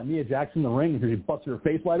unintentionally by Nia Jackson in the ring and she busted her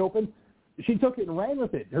face wide open, she took it and ran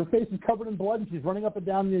with it. Her face is covered in blood and she's running up and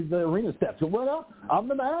down the arena steps. So, what up? I'm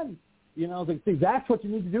the man. You know, I was like, see, that's what you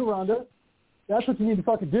need to do, Rhonda. That's what you need to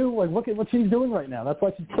fucking do. Like, look at what she's doing right now. That's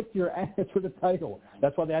why she kicked your ass for the title.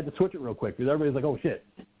 That's why they had to switch it real quick, because everybody's like, oh, shit.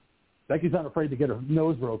 Becky's not afraid to get her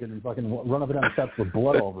nose broken and fucking run up and down the steps with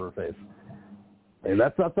blood all over her face. And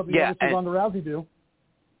that's not something you want to see Ronda Rousey do.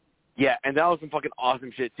 Yeah, and that was some fucking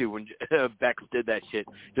awesome shit, too, when Bex did that shit.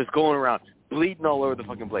 Just going around, bleeding all over the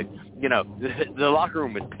fucking place. You know, the locker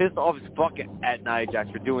room was pissed off as fuck at Nia Jax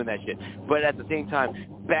for doing that shit. But at the same time,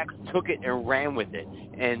 Bex took it and ran with it.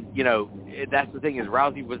 And, you know, that's the thing, is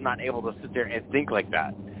Rousey was not able to sit there and think like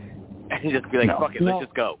that. And just be like, fuck it, let's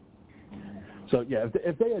just go. So, yeah,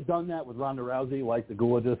 if they had done that with Ronda Rousey, like the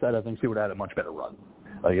Gula just said, I think she would have had a much better run.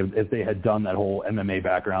 Like, if they had done that whole MMA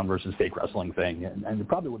background versus fake wrestling thing, and it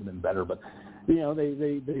probably would have been better. But, you know,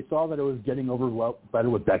 they saw that it was getting over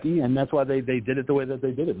better with Becky, and that's why they did it the way that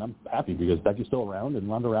they did it. And I'm happy because Becky's still around, and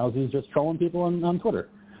Ronda Rousey is just trolling people on Twitter.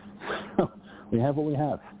 We have what we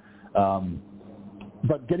have.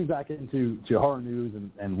 But getting back into horror news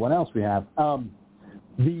and what else we have,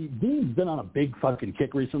 the Dean's been on a big fucking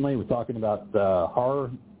kick recently. We're talking about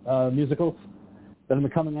horror musicals that have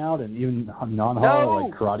been coming out, and even non-horror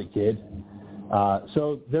like Karate Kid.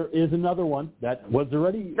 So there is another one that was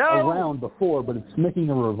already around before, but it's making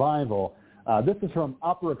a revival. This is from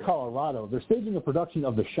Opera, Colorado. They're staging a production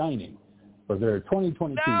of The Shining for their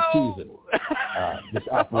 2022 season. This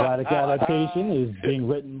operatic adaptation is being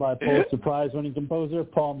written by Pulitzer Prize-winning composer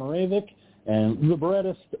Paul Moravec and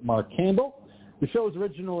librettist Mark Campbell. The show was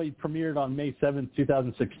originally premiered on May 7th,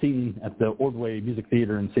 2016 at the Ordway Music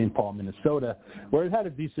Theater in St. Paul, Minnesota, where it had a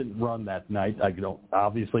decent run that night.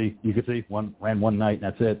 Obviously, you could see ran one night and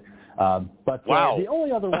that's it. But the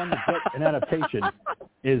only other one that got an adaptation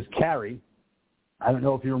is Carrie. I don't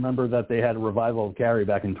know if you remember that they had a revival of Carrie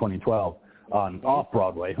back in 2012 on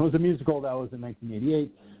Off-Broadway. It was a musical that was in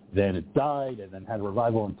 1988. Then it died, and then had a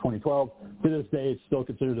revival in 2012. To this day, it's still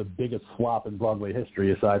considered the biggest flop in Broadway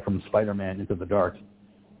history, aside from Spider-Man Into the Dark.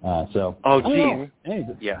 Hey,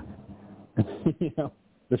 yeah. You know,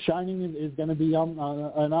 The Shining is going to be on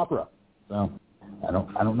an opera. So I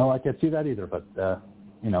don't know I can see that either. But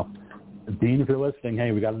you know, Dean, if you're listening,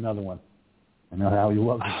 hey, we got another one. I know how you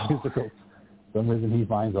love the musicals. For some reason, he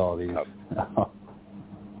finds all of these.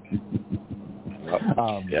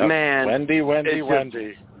 Man, Wendy.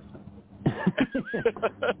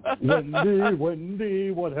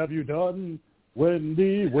 Wendy, what have you done?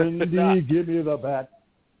 Wendy, give me the bat.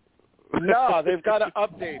 No, they've got to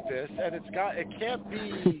update this, and it can't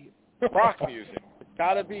be rock music. It's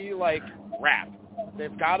got to be like rap.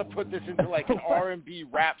 They've got to put this into like an R&B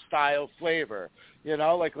rap style flavor. You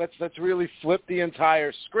know, like let's really flip the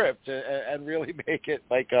entire script and really make it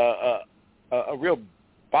like a real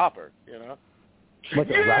bopper. You know.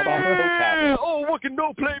 Like a rap opera? Oh, what can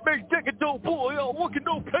no play make second door boy? Oh, what can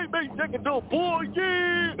no play make second door boy?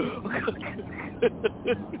 Yeah.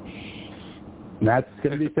 And that's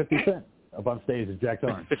going to be 50 Cent up on stage at Jack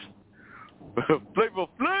Torrance. Flavor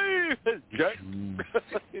Flav, Jack.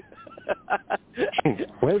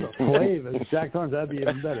 Flavor Flav as Jack Torrance, that'd be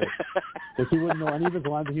even better. Because he wouldn't know any of his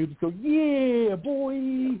lines, and he would just go, yeah,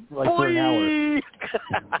 boy, for an hour.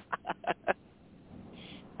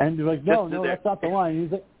 And you're like, no, that's not the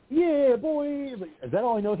line. yeah, boy. Like, is that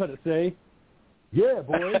all he knows how to say? Yeah,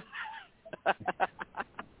 boy.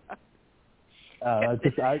 I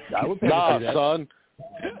would say that. Son.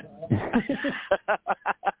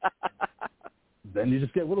 Then you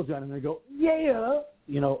just get Little John and they go, yeah,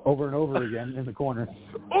 over and over again in the corner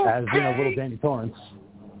as, little Danny Torrance.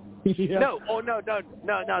 Yeah. No.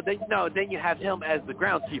 Then you have him as the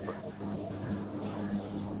groundskeeper.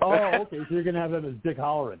 Oh, okay. So you're going to have him as Dick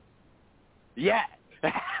Halloran. Yeah.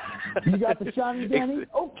 You got the shiny Danny?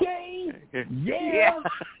 Okay. Yeah.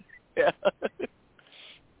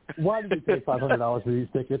 Why did you pay $500 for these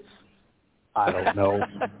tickets? I don't know.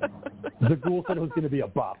 The ghoul said it was going to be a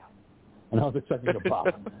bop, and I was expecting a bop.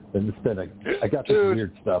 And instead, I got this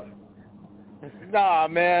weird stuff. Nah,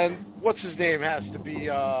 man. What's his name has to be,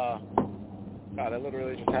 God, I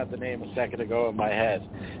literally just had the name a second ago in my head.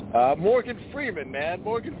 Morgan Freeman, man.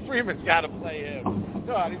 Morgan Freeman's got to play him.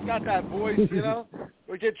 God, he's got that voice,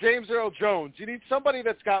 We get James Earl Jones. You need somebody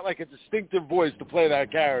that's got, like, a distinctive voice to play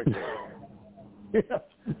that character. Yeah.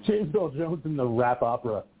 James Earl Jones in the rap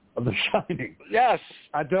opera of The Shining. Yes.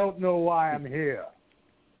 I don't know why I'm here.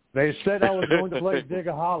 They said I was going to play Dick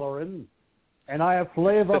Halloran, and I have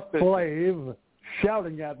Flavor Flav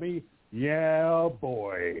shouting at me, yeah,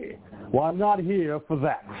 boy. Well, I'm not here for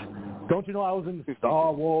that. Don't you know I was in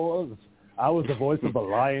Star Wars? I was the voice of the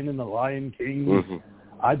Lion in the Lion King. Mm-hmm.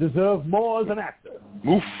 I deserve more as an actor.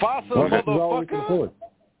 Mufasa, motherfucker.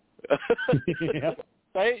 Yeah.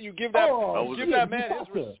 Hey, you give that, man his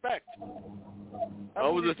respect. I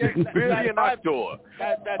was a civilian actor.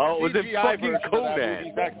 That was it fucking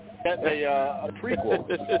Conan? That's a prequel.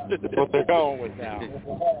 That's what they're going with now.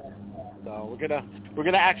 So we're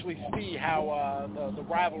gonna actually see how the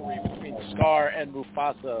rivalry between Scar and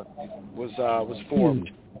Mufasa was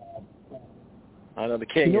formed. I know the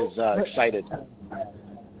king is excited.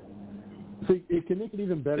 So it can make it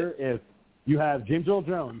even better if you have James Earl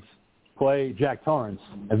Jones play Jack Torrance,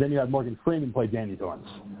 and then you have Morgan Freeman play Danny Torrance.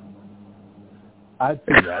 I'd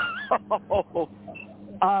see that.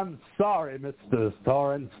 I'm sorry, Mr.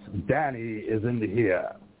 Torrance. Danny isn't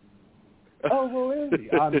here. Oh, well, is he?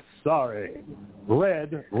 I'm sorry.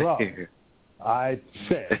 Red rum. I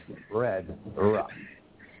said red rum.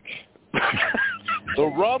 The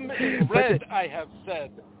rum is red, I have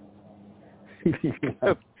said.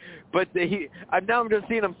 Yeah. But I'm just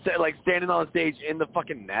seeing him standing on stage in the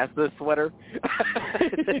fucking NASA sweater,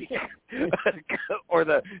 or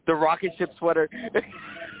the rocket ship sweater.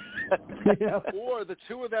 Yeah. Or the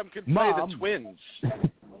two of them could play the twins.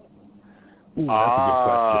 Ooh, that's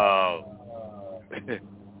a good question.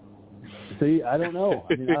 See, I don't know.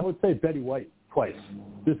 I mean, I would say Betty White twice.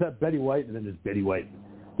 Just have Betty White and then just Betty White.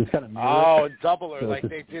 Just kind of and double her like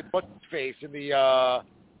they did what's his face in the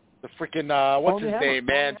freaking what's his name,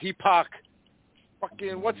 man? Deepak.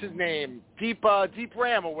 Fucking what's his name? Deep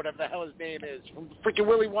Ram or whatever the hell his name is from freaking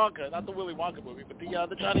Willy Wonka. Not the Willy Wonka movie, but the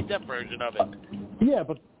Johnny Depp version of it. Yeah,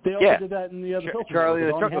 but they also did that in the other Charlie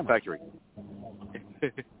and the Chocolate Factory.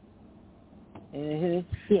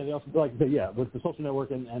 Mm-hmm. Yeah, they also with the Social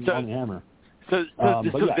Network and On the Hammer. So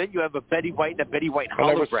then you have a Betty White and a Betty White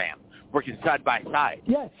hologram working side by side.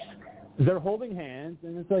 Yes, they're holding hands,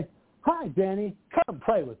 and it's like, "Hi, Danny, come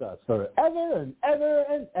play with us forever and ever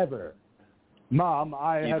and ever." Mom,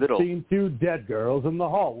 I have seen two dead girls in the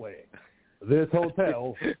hallway. This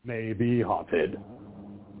hotel may be haunted.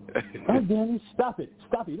 Oh, Danny, stop it.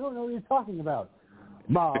 Stop it. You don't know what you're talking about.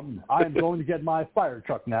 Mom, I'm going to get my fire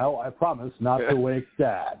truck now. I promise not to wake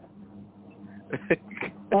Dad.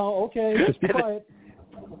 Oh, okay. Just be quiet.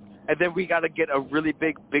 And then we got to get a really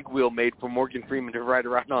big wheel made for Morgan Freeman to ride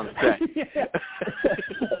around on set. Yeah.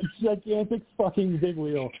 Gigantic fucking big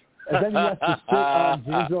wheel. And then he has to sit on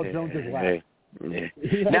James Earl Jones' lap.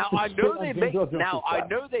 Now I know they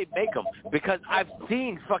make them because I've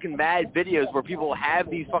seen fucking mad videos where people have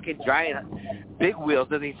these fucking giant big wheels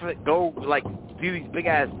that they go like do these big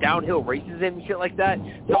ass downhill races in and shit like that.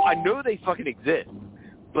 So I know they fucking exist,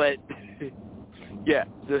 but yeah,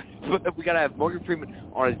 but we gotta have Morgan Freeman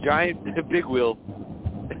on a giant big wheel.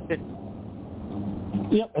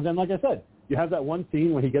 Yep, and then like I said, you have that one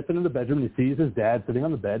scene when he gets into the bedroom and he sees his dad sitting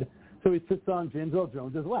on the bed, so he sits on James Earl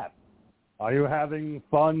Jones' lap. Are you having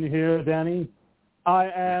fun here, Danny? I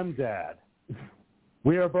am, Dad.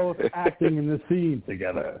 We are both acting in the scene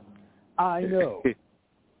together. I know.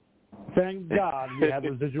 Thank God we have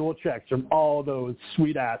residual checks from all those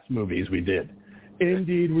sweet-ass movies we did.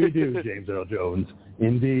 Indeed we do, James Earl Jones.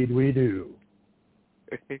 Indeed we do.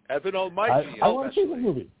 Heaven almighty. I want to see the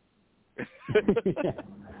movie.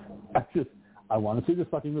 I want to see this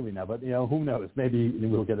fucking movie now, but, who knows? Maybe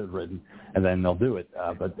we'll get it written, and then they'll do it.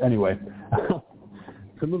 But anyway,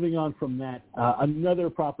 so moving on from that, another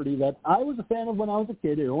property that I was a fan of when I was a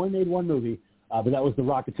kid. It only made one movie, but that was The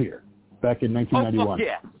Rocketeer back in 1991. Oh,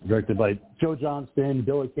 yeah. Directed by Joe Johnston,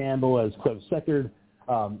 Billy Campbell as Cleve Seckard.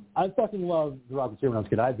 I fucking loved The Rocketeer when I was a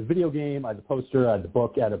kid. I had the video game, I had the poster, I had the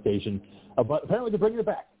book adaptation. But apparently they're bringing it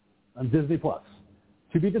back on Disney+.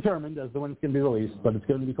 To be determined as to when it's going to be released, but it's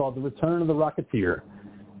going to be called The Return of the Rocketeer.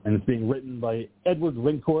 And it's being written by Edward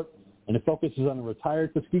Lincourt, and it focuses on a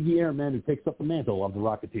retired Tuskegee Airman who takes up the mantle of the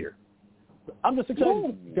Rocketeer. I'm just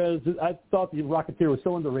excited because I thought the Rocketeer was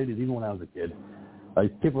so underrated even when I was a kid.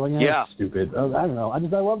 Like, people were like, it's stupid. I don't know. I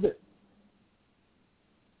loved it.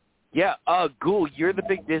 Yeah, Ghoul, you're the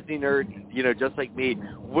big Disney nerd, just like me.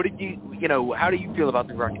 What did how do you feel about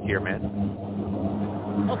The Rocketeer, man?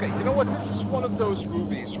 Okay, you know what? This is one of those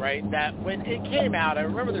movies, right, that when it came out, I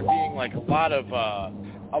remember there being like a lot of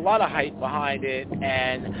hype behind it,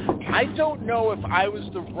 and I don't know if I was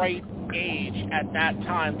the right age at that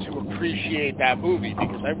time to appreciate that movie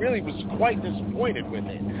because I really was quite disappointed with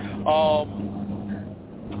it.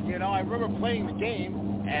 I remember playing the game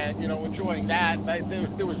and, enjoying that.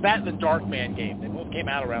 There was that and the Darkman game. They both came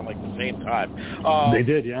out around, like, the same time. They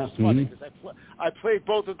did, yeah. It's funny because I played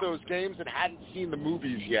both of those games and hadn't seen the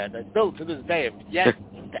movies yet. I still, to this day, have yet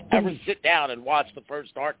to ever sit down and watch the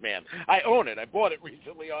first Darkman. I own it. I bought it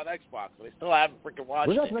recently on Xbox, but I still haven't freaking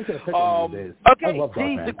watched it. We're not making a pick on these days.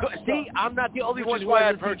 Okay, see, I'm not the only one who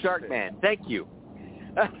hasn't seen Darkman. Thank you.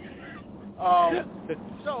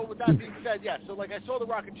 So with that being said, so like I saw The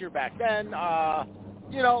Rocketeer back then.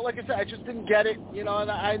 Like I said, I just didn't get it. And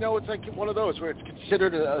I know it's like one of those where it's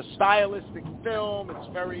considered a stylistic film.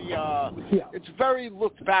 It's very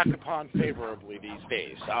looked back upon favorably these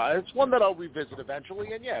days. It's one that I'll revisit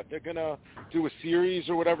eventually. And if they're gonna do a series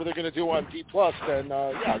or whatever they're gonna do on D+, then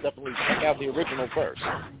I'll definitely check out the original first.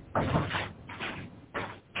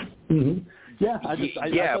 Mm-hmm. Yeah, I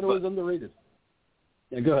thought it was underrated.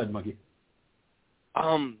 Yeah, go ahead, Monkey.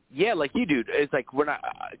 Like you do. It's like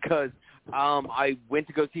because I went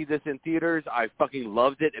to go see this in theaters. I fucking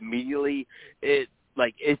loved it immediately. It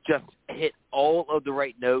just hit all of the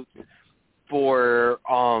right notes for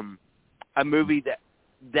a movie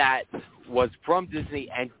that was from Disney,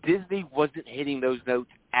 and Disney wasn't hitting those notes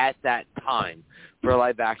at that time for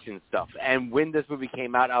live action stuff. And when this movie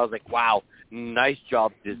came out, I was like, wow, nice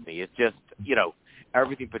job, Disney. It's just,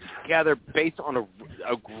 everything put together based on a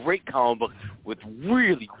great comic book with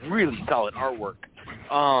really, really solid artwork.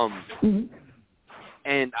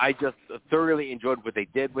 And I just thoroughly enjoyed what they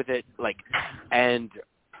did with it. And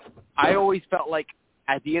I always felt like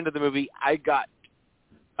at the end of the movie, I got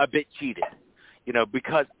a bit cheated,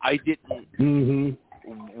 because I didn't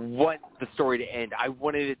want the story to end. I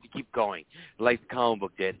wanted it to keep going like the comic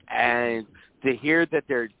book did. And to hear that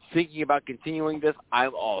they're thinking about continuing this,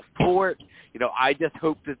 I'm all for it. I just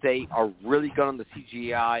hope that they are really good on the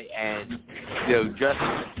CGI and, just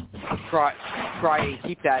try and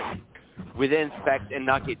keep that within specs and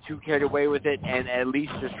not get too carried away with it, and at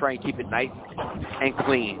least just try and keep it nice and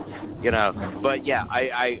clean, But yeah,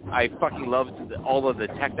 I fucking loved all of the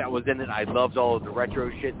tech that was in it. I loved all of the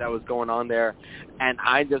retro shit that was going on there, and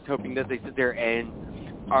I'm just hoping that they sit there and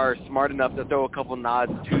are smart enough to throw a couple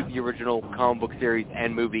nods to the original comic book series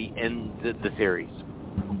and movie in the series.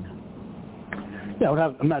 Yeah, I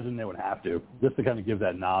would imagine they would have to, just to kind of give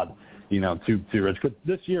that nod, to Rich. Because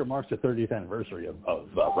this year marks the 30th anniversary of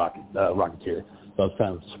Rocketeer. So I was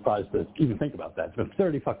kind of surprised to even think about that. It's been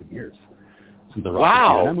 30 fucking years since the Rocketeer.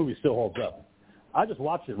 Wow. And that movie still holds up. I just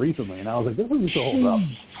watched it recently, and I was like, this movie still holds up.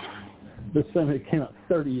 This time it came out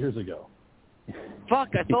 30 years ago. Fuck,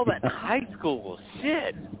 I saw that in high school.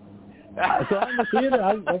 Shit. So I'm in the theater.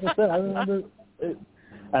 Like I said, I remember it.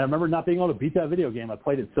 I remember not being able to beat that video game. I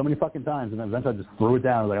played it so many fucking times, and then eventually I just threw it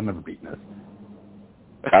down. I was like, I'm never beating this.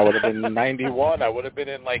 I would have been 91. I would have been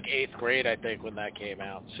in like 8th grade, I think, when that came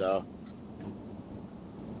out. So.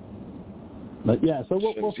 But yeah, so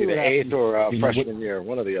we'll see the what 8th or happens. freshman year,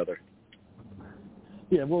 one or the other.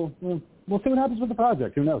 Yeah, we'll see what happens with the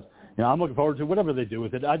project. Who knows? I'm looking forward to whatever they do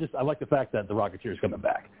with it. I like the fact that the Rocketeer is coming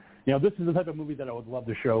back. This is the type of movie that I would love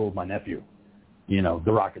to show my nephew. The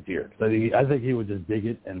Rocketeer. I think he would just dig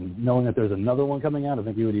it, and knowing that there's another one coming out, I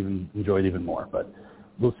think he would even enjoy it even more. But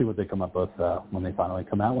we'll see what they come up with when they finally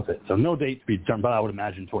come out with it. So no date to be determined, but I would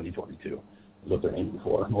imagine 2022 is what they're aiming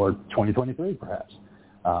for, or 2023 perhaps.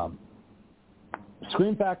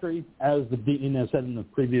 Scream Factory, as the Dean said in the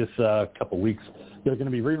previous couple weeks, they're going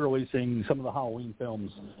to be re-releasing some of the Halloween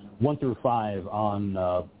films 1 through 5 on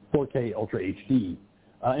 4K Ultra HD.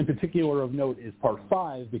 In particular of note is Part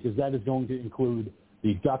 5, because that is going to include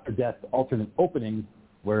the Dr. Death alternate opening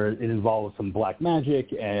where it involves some black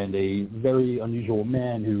magic and a very unusual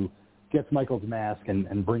man who gets Michael's mask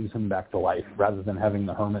and brings him back to life rather than having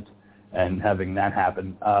the hermit and having that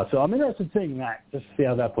happen. So I'm interested in seeing that, just to see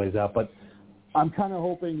how that plays out. But I'm kind of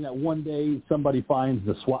hoping that one day somebody finds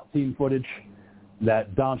the SWAT team footage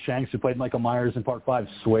that Don Shanks, who played Michael Myers in Part 5,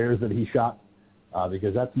 swears that he shot,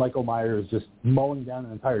 because that's Michael Myers just mowing down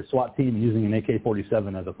an entire SWAT team using an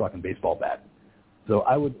AK-47 as a fucking baseball bat. So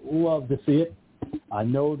I would love to see it. I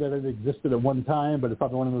know that it existed at one time, but it's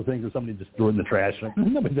probably one of those things where somebody just threw it in the trash. Like,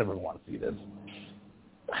 nobody's ever going to want to see this.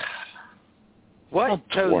 What?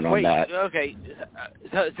 So wait, okay.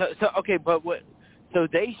 So okay, but what? So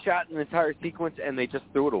they shot an entire sequence and they just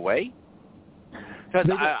threw it away? Because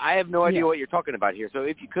I have no idea what you're talking about here. So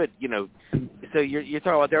if you could, so you're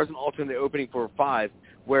talking about there was an alternate opening for 5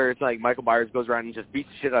 where it's like Michael Myers goes around and just beats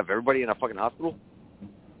the shit out of everybody in a fucking hospital?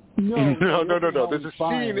 No. There's a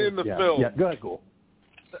scene in the film. Yeah, go ahead, cool.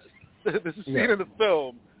 There's a scene in the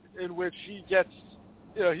film in which he gets,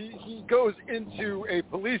 he goes into a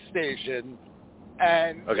police station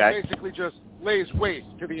and he basically just lays waste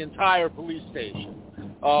to the entire police station.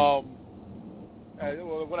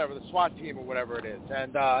 Whatever, the SWAT team or whatever it is.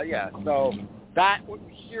 And, so that, what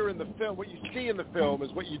you hear in the film, what you see in the film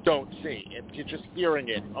is what you don't see. You're just hearing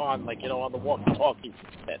it on, on the walkie-talkie.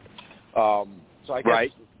 So I guess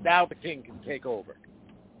now the King can take over.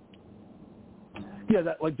 Yeah,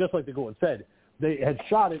 just like the Ghoul had said, they had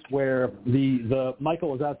shot it where the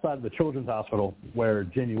Michael was outside of the children's hospital where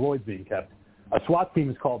Jamie Lloyd's being kept. A SWAT team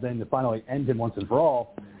is called in to finally end him once and for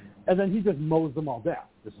all, and then he just mows them all down,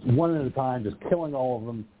 just one at a time, just killing all of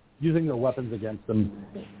them, using their weapons against them.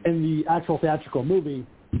 In the actual theatrical movie,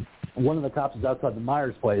 one of the cops is outside the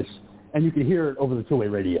Myers place, and you can hear it over the two-way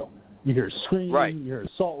radio. You hear screaming, you hear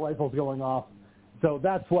assault rifles going off. So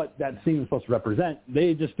that's what that scene was supposed to represent.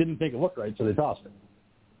 They just didn't think it looked right, so they tossed it.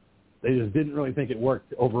 They just didn't really think it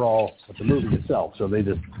worked overall with the movie itself, so they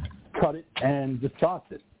just cut it and just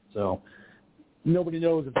tossed it. So nobody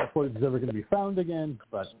knows if that footage is ever going to be found again,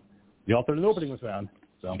 but the alternate opening was found,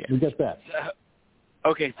 so we get that.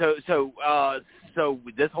 Okay, so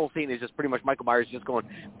this whole scene is just pretty much Michael Myers just going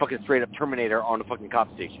fucking straight up Terminator on a fucking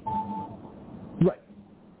cop station. Right.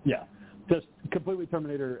 Yeah. Just completely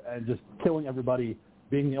Terminator and just killing everybody,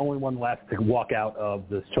 being the only one left to walk out of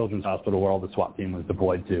this children's hospital where all the SWAT team was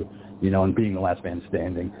deployed to, and being the last man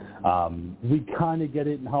standing. We kind of get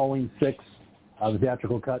it in Halloween 6, the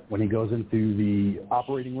theatrical cut, when he goes into the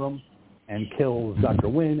operating room and kills Dr.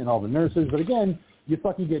 Wynn and all the nurses. But again, you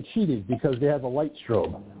fucking get cheated because they have a light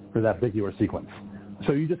strobe for that particular sequence.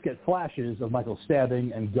 So you just get flashes of Michael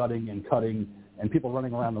stabbing and gutting and cutting and people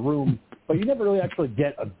running around the room, but you never really actually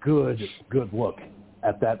get a good look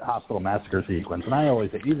at that hospital massacre sequence. And I always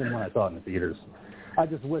say, even when I saw it in the theaters, I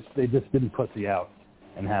just wish they just didn't pussy out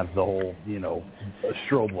and have the whole,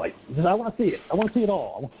 strobe light. Because I want to see it. I want to see it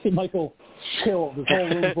all. I want to see Michael kill this whole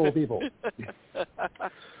room full of people.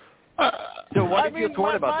 So what did you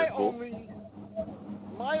report about this, Bull?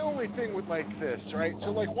 My only thing with this, right?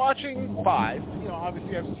 So watching 5,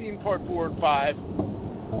 obviously I've seen Part 4 and 5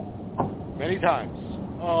 many times.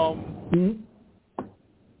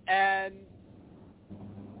 And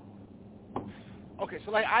okay,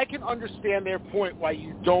 so I can understand their point why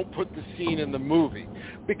you don't put the scene in the movie,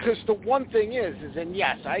 because the one thing is, and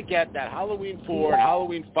yes, I get that Halloween 4 and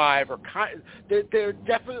Halloween 5 are they're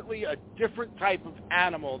definitely a different type of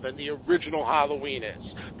animal than the original Halloween is.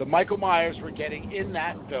 The Michael Myers we're getting in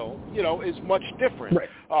that film, is much different. Right.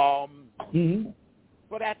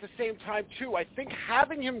 But at the same time, too, I think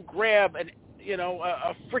having him grab a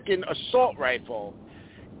freaking assault rifle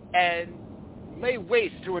and lay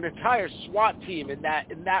waste to an entire SWAT team in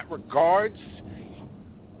that regards,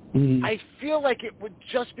 I feel like it would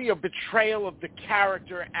just be a betrayal of the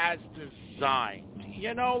character as designed.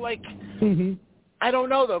 I don't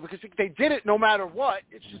know, though, because they did it no matter what.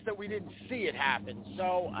 It's just that we didn't see it happen.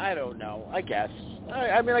 So I don't know. I guess.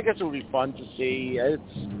 I guess it would be fun to see.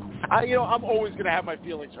 I'm always going to have my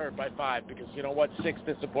feelings hurt by 5 because 6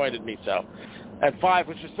 disappointed me so, and 5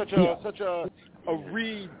 was just such a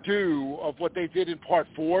redo of what they did in Part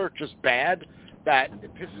 4, just bad, that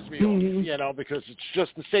it pisses me off, because it's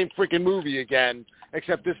just the same freaking movie again,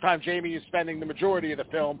 except this time Jamie is spending the majority of the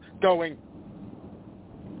film going,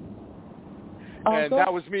 and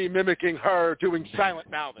that was me mimicking her doing silent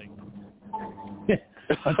mouthing.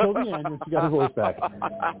 Until the end, when she got her voice back.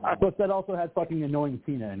 But that also had fucking annoying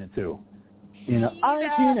Tina in it, too. I'm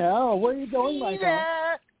Tina. Oh, where are you going, Michael?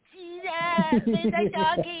 Tina, where's my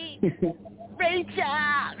doggy? Rachel.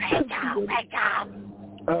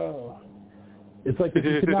 Oh. It's like if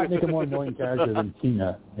you could not make a more annoying character than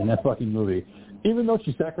Tina in that fucking movie. even though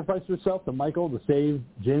she sacrificed herself to Michael to save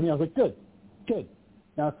Jamie, I was like, good.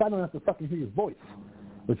 Now if I don't have to fucking hear his voice,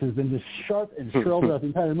 which has been just sharp and shrill throughout the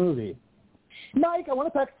entire movie. Mike, I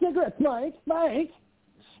want to pack cigarettes, Mike.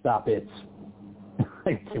 Stop it.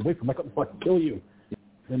 I can't wait for Michael to fucking kill you.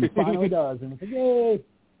 And he finally does, and it's like, yay.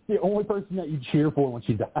 The only person that you cheer for when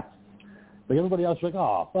she dies. Like everybody else is like,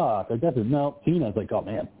 oh, fuck. Like, that's it. No, Tina's like, oh,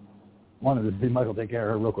 man. Wanted to see Michael take care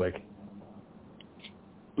of her real quick.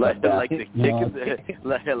 Like the chick in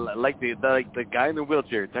like the guy in the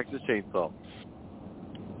wheelchair, Texas Chainsaw.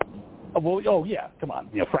 Yeah, come on.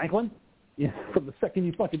 Franklin? Yeah, from the second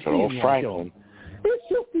you fucking see him, Franklin. It's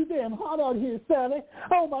just too damn hot out here, Sally.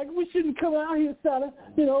 Oh, my, we shouldn't come out here, Sally.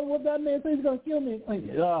 What that man says he's going to kill me. Like,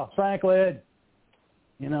 Franklin.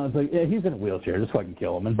 It's like, yeah, he's in a wheelchair. Just fucking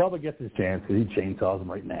kill him. And Bubba gets his chance because he chainsaws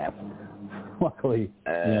him right in half. Luckily,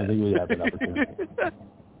 I think we have an opportunity.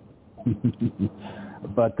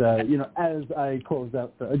 But, as I closed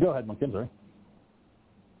out, go ahead, Monk, I'm sorry.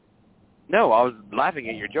 No, I was laughing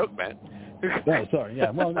at your joke, man. Oh, sorry,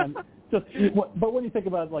 yeah. Well, but when you think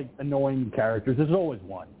about, like, annoying characters, there's always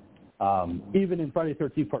one. Even in Friday the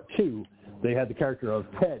 13th Part 2, they had the character of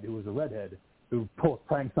Ted, who was a redhead, who pulls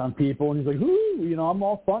pranks on people, and he's like, ooh, I'm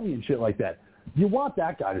all funny and shit like that. You want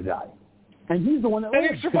that guy to die. And he's the one that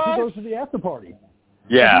lives because he goes to the after party.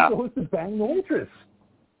 Yeah. And he goes to bang the waitress.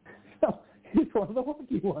 So he's one of the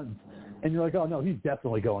lucky ones. And you're like, oh, no, he's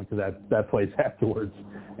definitely going to that place afterwards,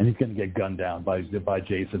 and he's going to get gunned down by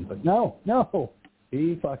Jason. But no,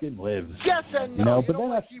 he fucking lives. Yes and no. But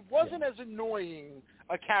then he wasn't as annoying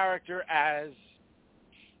a character as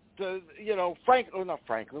not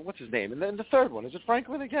Franklin. What's his name? And then the third one. Is it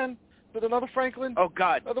Franklin again? Is it another Franklin? Oh,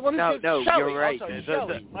 God. The one no, Shelley. you're right. Oh,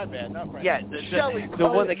 Shelley. My bad, not Franklin. Yeah, the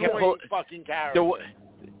one that kept pulling fucking character.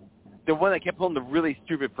 The one that kept pulling the really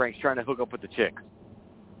stupid pranks trying to hook up with the chicks.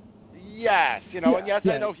 Yes, and yes,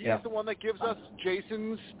 I know he's the one that gives us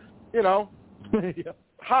Jason's,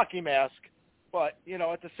 hockey mask. But,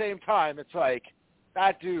 at the same time, it's like,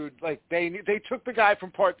 that dude, like, they took the guy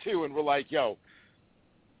from Part 2 and were like, yo,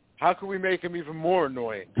 how can we make him even more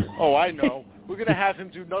annoying? Oh, I know. We're going to have him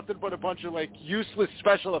do nothing but a bunch of, like, useless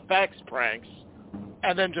special effects pranks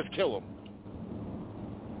and then just kill him.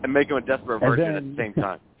 And make him a desperate virgin at the same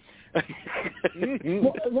time.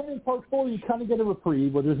 Well, then in Part 4, you kind of get a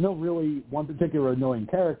reprieve where there's no really one particular annoying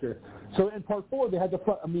character. So in Part 4, they had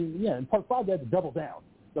in Part 5, they had to double down.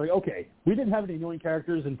 They're like, okay, we didn't have any annoying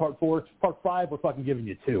characters in Part 4. Part 5, we're fucking giving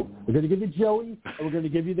you 2. We're going to give you Joey, and we're going to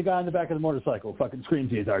give you the guy in the back of the motorcycle who fucking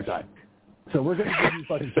screams the entire time. So we're going to give you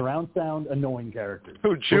fucking surround sound annoying characters.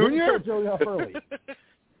 Who, Junior? We're going to Joey off early.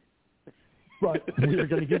 But we're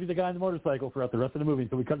going to give you the guy in the motorcycle throughout the rest of the movie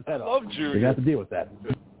until we cut his head off. I love Junior. You're going to have to deal with that.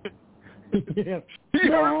 Yeah. He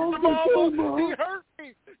hurt me, Mama. He hurt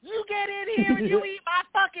me. You get in here and you eat my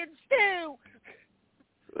fucking stew.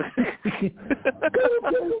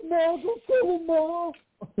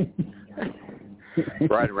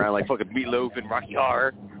 Riding around like fucking Meatloaf and Rocky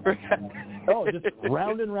Horror. Just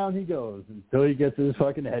round and round he goes until he gets his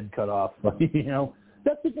fucking head cut off.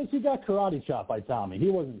 That's because he got karate chopped by Tommy. He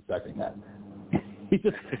wasn't expecting that. He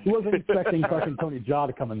wasn't expecting fucking Tony Jaa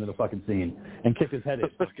to come into the fucking scene and kick his head in.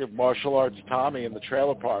 Let's give martial arts Tommy in the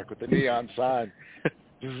trailer park with the neon sign.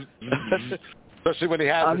 Especially when he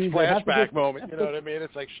has his flashback moment, you know what I mean?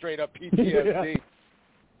 It's like straight up PTSD.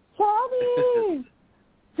 Tommy!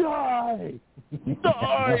 Die!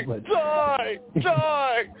 Die!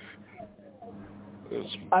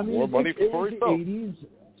 There's more money for his 80s.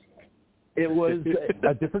 It was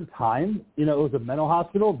a different time. It was a mental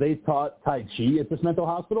hospital. They taught Tai Chi at this mental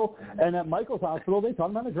hospital. And at Michael's hospital, they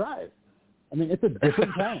taught him how to drive. I mean, it's a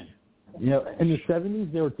different time. In the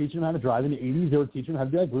 70s, they were teaching him how to drive. In the 80s, they were teaching him how to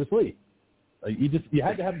be like Bruce Lee. You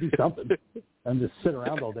had to have to do something and just sit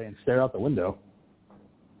around all day and stare out the window.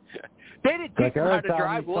 They didn't teach him how to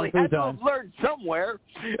drive. Well, he had to have learned somewhere.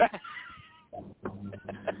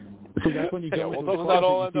 So that's when you go doesn't that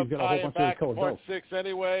all end up tying back to Part 6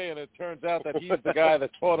 anyway? And it turns out that he's the guy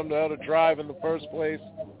that taught him how to drive in the first place.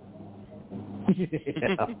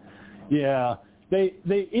 Yeah. They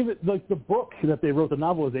even, like, the book that they wrote, the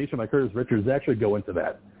novelization by Curtis Richards, they actually go into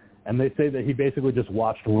that. And they say that he basically just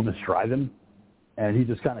watched Loomis drive him, and he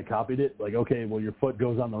just kind of copied it. Like, okay, well, your foot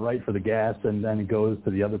goes on the right for the gas, and then it goes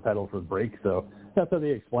to the other pedal for the brake. So that's how they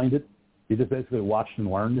explained it. He just basically watched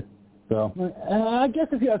and learned. So I guess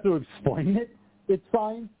if you have to explain it, it's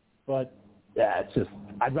fine. But, yeah, it's just,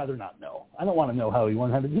 I'd rather not know. I don't want to know how he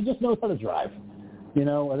learned how to, he just knows how to drive. And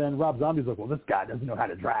then Rob Zombie's like, well, this guy doesn't know how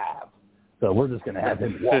to drive. So we're just going to have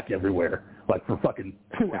him walk everywhere, like for fucking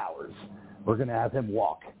 2 hours. We're going to have him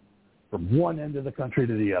walk from one end of the country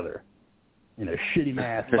to the other. in a shitty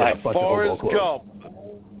mask. Like Forrest Gump.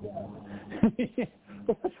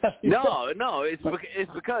 No, it's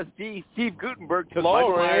because Steve Guttenberg took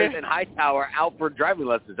Michael Myers and Hightower out for driving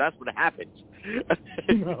lessons. That's what happened.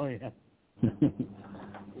 Oh, yeah.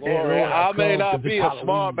 Lori, I may not be a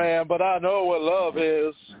smart man, but I know what love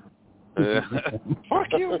is. Fuck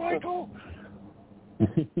you, Michael.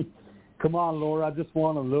 Come on, Laura, I just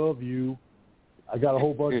want to love you. I got a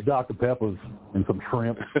whole bunch of Dr. Peppers and some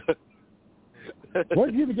shrimp. Where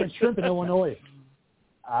did you even get shrimp in Illinois?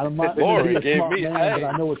 I might be a smart man, but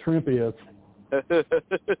I know what shrimp is.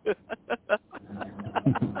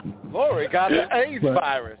 Lori got the AIDS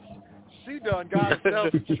virus. She done got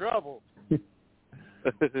herself in trouble.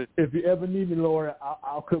 If you ever need me, Laura,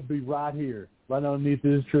 I could be right here, right underneath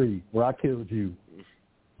this tree where I killed you,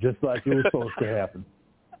 just like it was supposed to happen.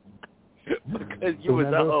 Because you was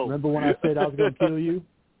remember when I said I was going to kill you?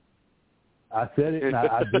 I said it, and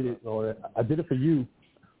I did it, Laura. I did it for you.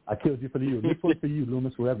 I killed you for you. This one's for you,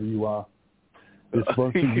 Loomis, wherever you are. This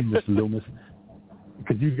one's for you, Mr. Loomis.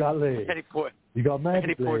 Because you got legs. You got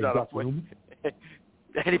magic legs, Dr. Loomis.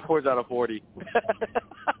 And he pours out a 40.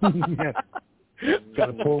 Yeah. Got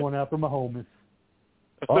to pour one out for my homies.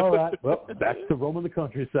 All right, well, back to roaming the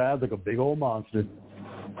countryside like a big old monster.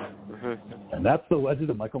 And that's the legend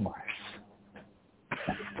of Michael Myers.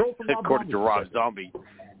 According to Rob Zombie.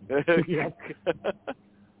 Yep.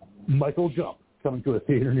 Michael Jump, coming to a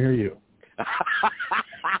theater near you.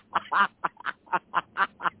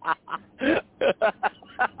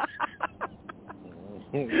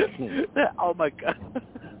 Oh, my God.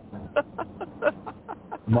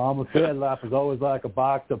 Mama said life is always like a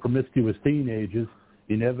box of promiscuous teenagers.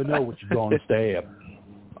 You never know what you're going to stab.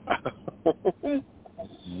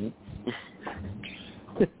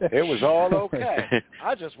 It was all okay.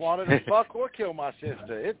 I just wanted to fuck or kill my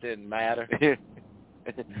sister. It didn't matter.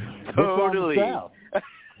 Totally.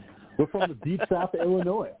 We're from the deep south of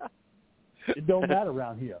Illinois. It don't matter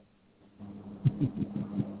around here.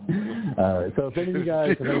 All right, so if any of you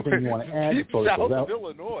guys have anything you want to add, deep south of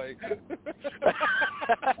Illinois.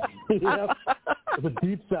 Yep. The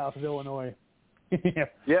deep south of Illinois.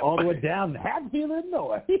 Yep. All the way down to Hatfield,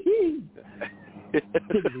 Illinois.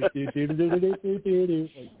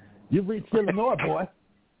 You've reached Illinois, boy.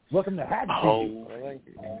 Welcome to Hatfield.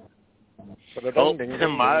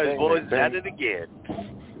 Myers boys at it again.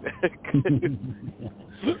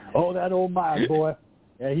 Oh, that old Myers boy.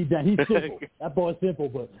 Yeah, he's simple. That boy's simple,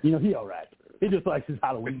 but, he all right. He just likes his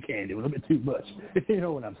Halloween candy a little bit too much. You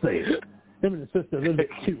know what I'm saying? Him and his sister a little bit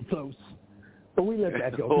too close. But we let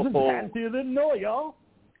that go. This is Hatfield, Illinois, y'all.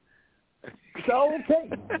 It's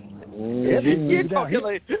okay. You're talking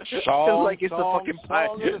like it's a fucking pie.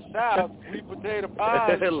 Song of the South, sweet potato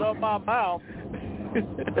pie, shut my mouth.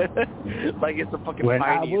 Like it's a fucking when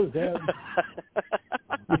pie. I was there.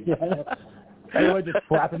 Yeah. Everyone just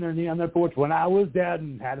clapping their knee on their porch. When I was down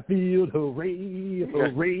in Hatfield, hooray,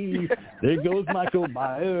 hooray. There goes Michael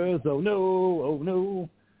Myers, oh no.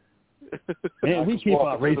 Man, we keep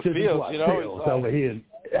our racism to ourselves over here.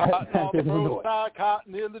 Cotton on the roadside,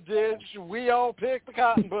 cotton in the ditch. We all picked the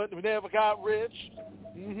cotton, but we never got rich.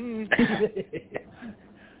 Mm-hmm.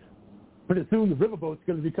 Pretty soon the riverboat's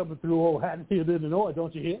going to be coming through old Hatfield, Illinois,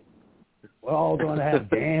 don't you hear? We're all going to have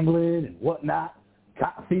gambling and whatnot.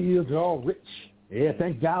 Cotton fields are all rich. Yeah,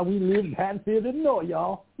 thank God we live in Hatfield, Illinois,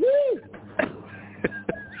 y'all. Woo!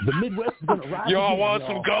 The Midwest is going to rise. Y'all want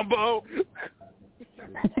some gumbo?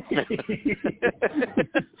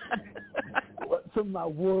 Some of my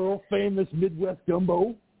world-famous Midwest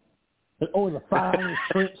gumbo. And only the finest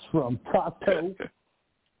shrimps from Costco.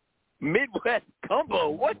 Midwest gumbo?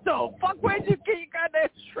 What the fuck? Where'd you get your goddamn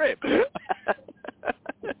shrimp?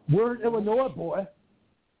 We're in Illinois, boy.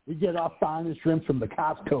 We get our finest shrimps from the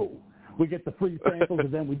Costco. We get the free samples,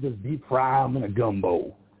 and then we just deep fry them in a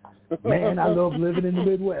gumbo. Man, I love living in the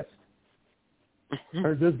Midwest.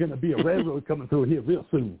 Heard there's going to be a railroad coming through here real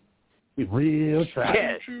soon. Be real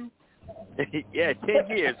tight. Yeah, 10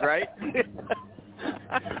 years, right? 10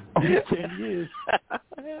 years.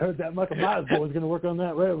 Heard that Michael Myers boy is going to work on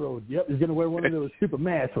that railroad. Yep, he's going to wear one of those super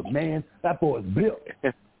masks. But, man, that boy's built.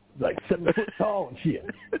 Like 7 foot tall and shit.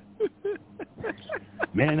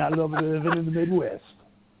 Man, I love living in the Midwest.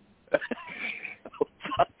 Oh,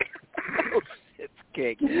 fuck. Oh, shit's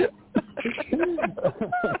cake.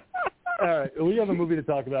 All right, we have a movie to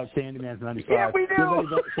talk about, Candyman from 95. Yeah, we do.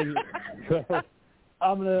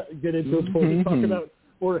 I'm going to get into it before we talk about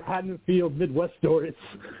or Haddonfield Midwest stories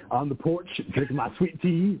on the porch, drinking my sweet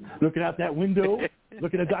tea, looking out that window,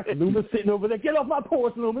 looking at Dr. Loomis sitting over there. Get off my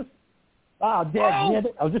porch, Loomis. Ah, damn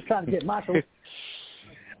it. I was just trying to get Michael.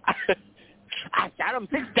 I shot him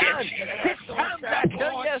 6 times. 6 times I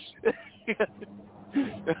tell you.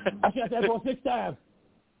 I shot that boy 6 times.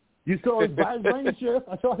 You saw his brain, Sheriff.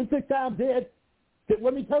 I saw him 6 times dead.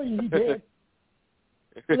 Let me tell you, he did.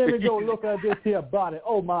 And then we go look at this here body.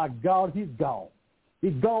 Oh, my God, he's gone.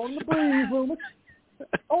 He's gone in the breeze, Loomis.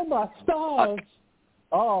 Oh, my stars.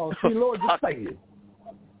 Oh, see, Lord, just say it.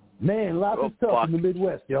 Man, life is tough in the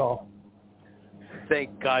Midwest, y'all.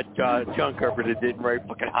 Thank God John Carpenter didn't write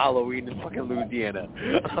fucking Halloween in fucking Louisiana.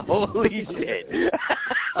 Holy shit. He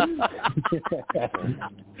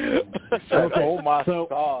said, oh, my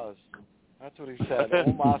stars. That's what he said.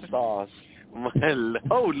 Oh, my stars.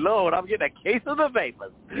 Oh, Lord, I'm getting a case of the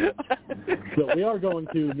vapors. So we are going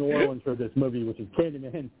to New Orleans for this movie, which is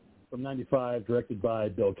Candyman from 95, directed by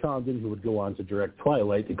Bill Condon, who would go on to direct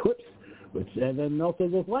Twilight Eclipse, and then also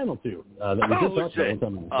the final two that we just talked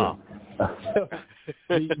about one time. So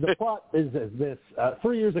the plot is as this.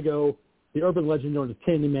 3 years ago, the urban legend known as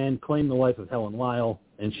Candyman claimed the life of Helen Lyle,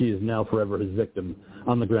 and she is now forever his victim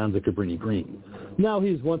on the grounds of Cabrini Green. Now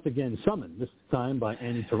he's once again summoned, this time by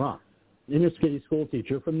Annie Tarrant, inner-city school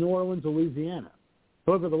teacher from New Orleans, Louisiana.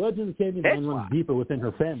 However, the legend of Candyman runs deeper within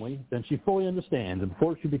her family than she fully understands, and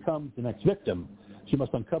before she becomes the next victim, she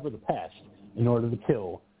must uncover the past in order to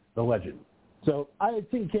kill the legend. So I had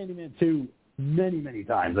seen Candyman 2 many, many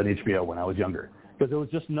times on HBO when I was younger, because it was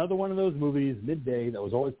just another one of those movies, midday, that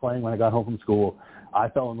was always playing when I got home from school. I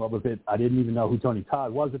fell in love with it. I didn't even know who Tony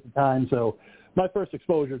Todd was at the time, so my first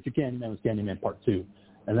exposure to Candyman was Candyman Part 2.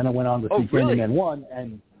 And then I went on to see Candyman 1,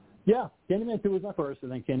 and yeah, Candyman 2 was my first,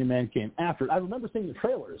 and then Candyman came after. I remember seeing the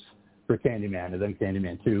trailers for Candyman and then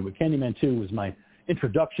Candyman 2, but Candyman 2 was my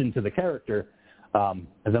introduction to the character. And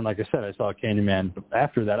then, like I said, I saw Candyman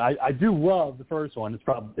after that. I do love the first one.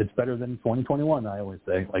 It's better than 2021, I always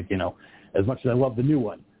say, as much as I love the new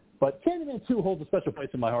one. But Candyman 2 holds a special place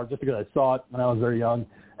in my heart just because I saw it when I was very young.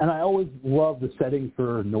 And I always loved the setting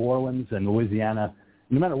for New Orleans and Louisiana.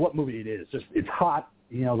 No matter what movie it is, it's hot.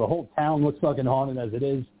 The whole town looks fucking haunted as it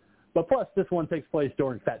is. But plus, this one takes place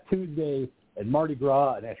during Fat Tuesday and Mardi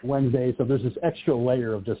Gras and Ash Wednesday, so there's this extra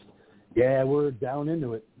layer of just, we're down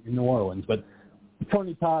into it in New Orleans. But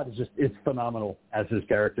Tony Todd it's phenomenal as his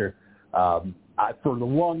character. For the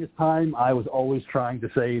longest time, I was always trying to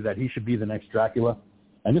say that he should be the next Dracula.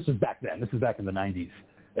 And this is back then. This is back in the 90s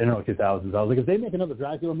and early 2000s. I was like, if they make another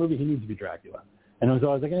Dracula movie, he needs to be Dracula. And I was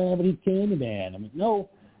always like, but he's Candyman. I'm like, no,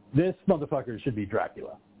 this motherfucker should be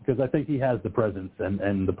Dracula, because I think he has the presence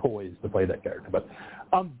and the poise to play that character. But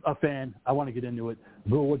I'm a fan. I want to get into it.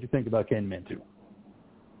 Bill, what do you think about Candyman 2?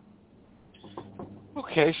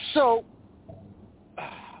 Okay, so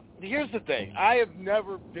here's the thing. I have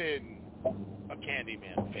never been a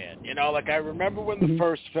Candyman fan. I remember when the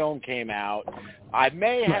first film came out. I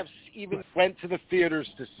may have even went to the theaters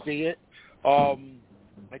to see it. I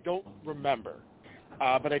don't remember.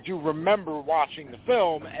 But I do remember watching the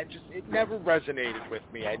film, and it never resonated with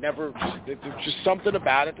me. There's just something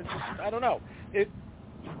about it that I don't know.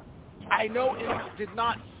 I know it did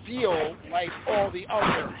not feel like all the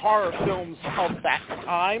other horror films of that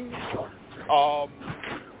time,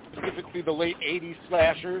 specifically the late 80s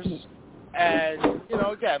slashers. And,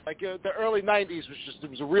 again, the early 90s it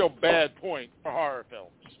was a real bad point for horror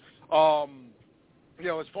films.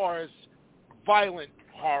 As far as violent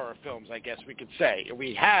horror films, I guess we could say.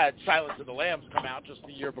 We had Silence of the Lambs come out just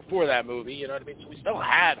the year before that movie, you know what I mean? So we still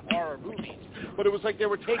had horror movies, but it was like they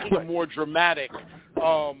were taking a more dramatic,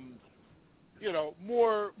 more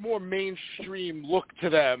mainstream look to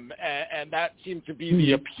them, and that seemed to be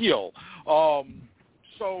the appeal.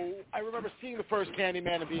 So I remember seeing the first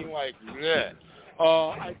Candyman and being like, bleh.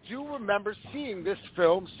 I do remember seeing this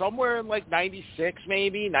film somewhere in 96,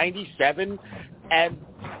 maybe 97, and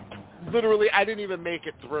literally I didn't even make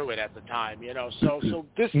it through it at the time, So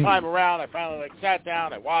this time around, I finally sat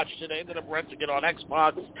down, I watched it, I ended up renting it on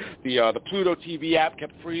Xbox. The Pluto TV app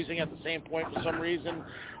kept freezing at the same point for some reason.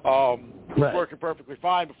 It was working perfectly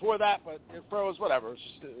fine before that, but it froze. Whatever. It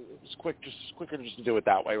was quicker just to do it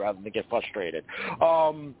that way rather than to get frustrated.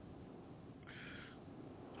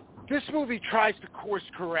 This movie tries to course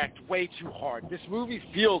correct way too hard. This movie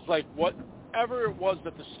feels like whatever it was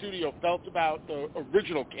that the studio felt about the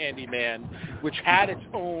original Candyman, which had its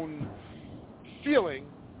own feeling.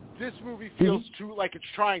 This movie feels like it's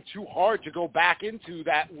trying too hard to go back into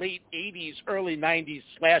that late 80s, early 90s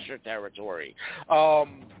slasher territory,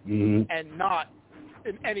 and not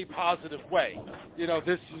in any positive way.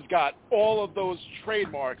 This has got all of those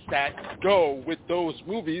trademarks that go with those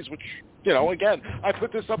movies, which again, I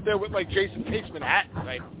put this up there with like Jason Takes Manhattan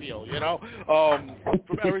type feel,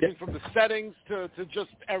 from everything from the settings to just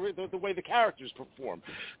the way the characters perform.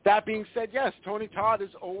 That being said, yes, Tony Todd is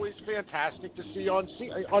always fantastic to see on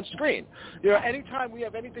screen. Anytime we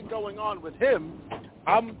have anything going on with him,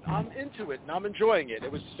 I'm into it and I'm enjoying it.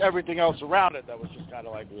 It was just everything else around it that was just kind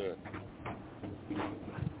of like, ugh.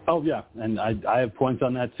 Oh yeah, and I have points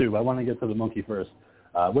on that too. I want to get to the monkey first.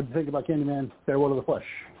 What do you think about Candyman? Farewell to the Flesh.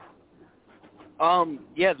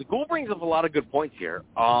 Yeah, the Ghoul brings up a lot of good points here.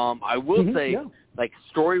 I will say, like,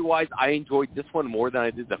 story-wise, I enjoyed this one more than I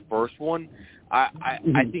did the first one. I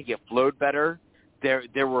think it flowed better.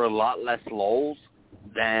 There were a lot less lulls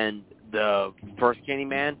than the first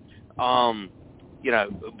Candyman. But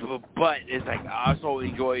it's like, I also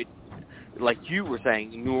enjoyed, like you were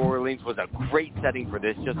saying, New Orleans was a great setting for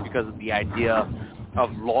this just because of the idea of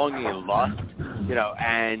longing and lust,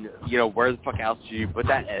 and, where the fuck else do you put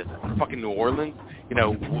that as fucking New Orleans,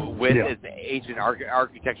 with its ancient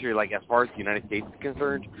architecture, like, as far as the United States is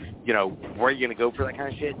concerned, where are you going to go for that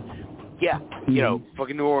kind of shit? Yeah,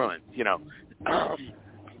 fucking New Orleans, I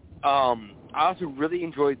also really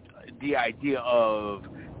enjoyed the idea of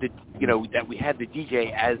that we had the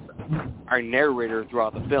DJ as our narrator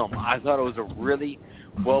throughout the film. I thought it was a really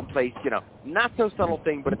well-placed, not so subtle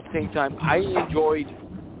thing, but at the same time, I enjoyed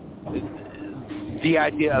the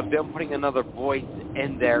idea of them putting another voice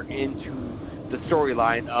in there into the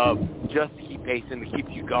storyline of just to keep pace and to keep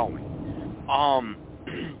you going.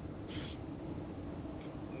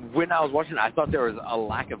 When I was watching it, I thought there was a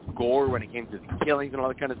lack of gore when it came to the killings and all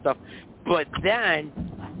that kind of stuff, but then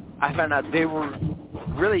I found out they were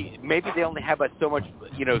really, maybe they only had so much,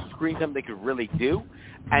 screen time they could really do.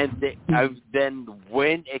 And then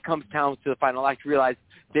when it comes down to the final act, realize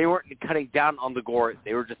they weren't cutting down on the gore.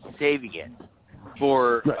 They were just saving it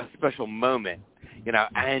for a special moment,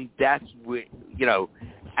 and that's what,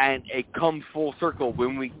 and it comes full circle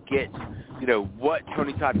when we get, what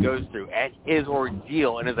Tony Todd goes through and his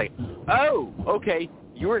ordeal. And it's like, oh, okay,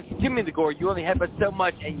 you were skimming the gore. You only had but so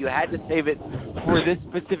much, and you had to save it for this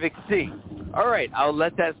specific scene. All right, I'll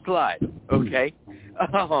let that slide. Okay.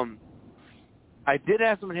 I did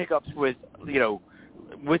have some hiccups with,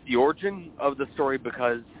 with the origin of the story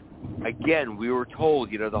because, again, we were told,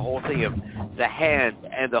 the whole thing of the hand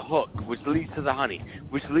and the hook, which leads to the honey,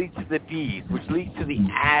 which leads to the bees, which leads to the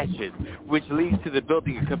ashes, which leads to the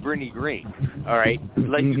building of Cabrini Green. All right?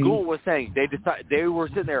 Like the Ghoul was saying, they were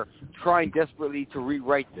sitting there trying desperately to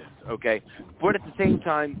rewrite this, okay? But at the same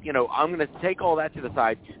time, I'm going to take all that to the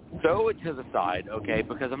side, throw it to the side, okay,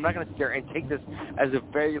 because I'm not going to sit there and take this as a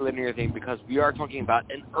very linear thing because we are talking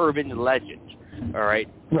about an urban legend, all right?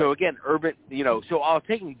 So again, urban, so I was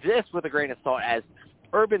taking this with a grain of salt as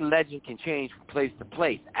urban legend can change from place to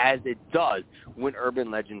place as it does when urban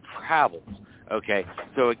legend travels, okay?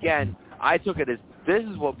 So again, I took it as this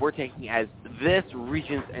is what we're taking as this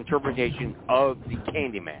region's interpretation of the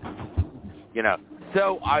Candyman,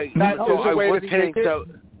 So I wasn't getting so.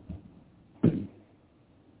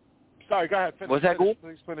 Sorry, go ahead. Was that cool?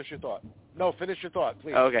 Please finish your thought. No, finish your thought,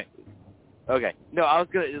 please. Okay. No, I was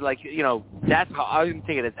going to, that's how I was going to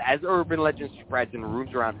take it as urban legend spreads and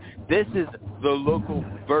rooms around. This is the local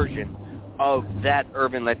version of that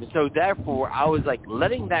urban legend. So therefore, I was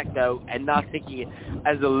letting that go and not taking it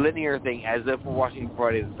as a linear thing as if we're watching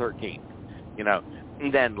Friday the 13th,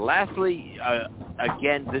 And then lastly,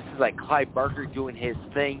 again, this is Clive Barker doing his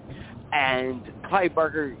thing. And Clive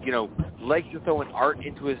Barker, likes to throw in art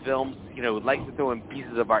into his films, likes to throw in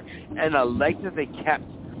pieces of art. And I like that they kept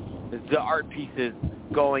the art pieces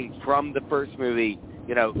going from the first movie,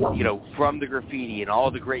 from the graffiti and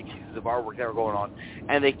all the great pieces of artwork that were going on.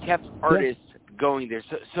 And they kept artists going there.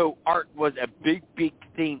 So art was a big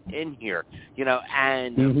theme in here,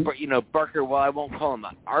 and, Barker, well, I won't call him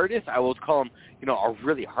an artist. I will call him, a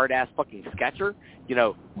really hard-ass fucking sketcher,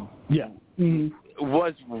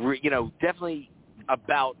 was, definitely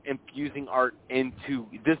about infusing art into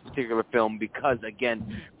this particular film because,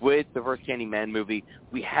 again, with the first Candyman movie,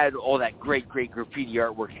 we had all that great graffiti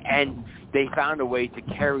artwork, and they found a way to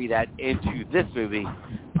carry that into this movie,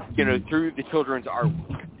 through the children's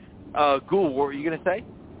artwork. Ghoul, what were you going to say?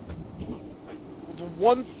 The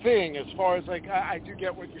one thing, as far as I do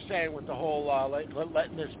get what you're saying with the whole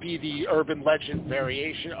letting this be the urban legend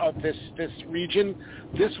variation of this region.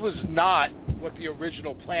 This was not what the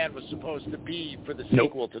original plan was supposed to be for the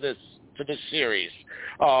sequel to this series.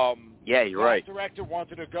 Yeah, you're right. The director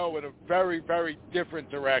wanted to go in a very, very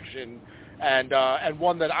different direction, and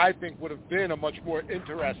one that I think would have been a much more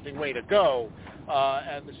interesting way to go.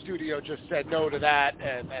 And the studio just said no to that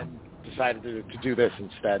and decided to do this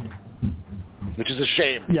instead. which is a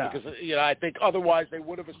shame. Yeah. Because, I think otherwise they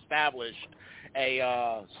would have established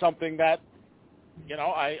something that,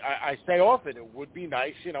 I say often, it would be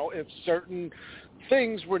nice, if certain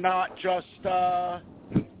things were not just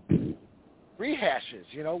rehashes.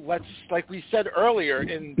 Let's, like we said earlier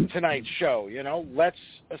in tonight's show, let's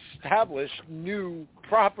establish new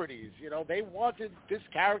properties. They wanted this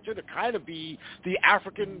character to kind of be the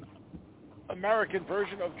African American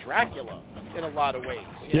version of Dracula in a lot of ways,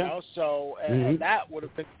 you know. So and that would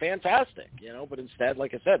have been fantastic, But instead,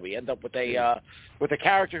 like I said, we end up with a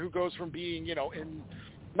character who goes from being,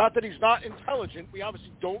 not that he's not intelligent. We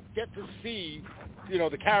obviously don't get to see,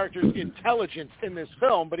 the character's intelligence in this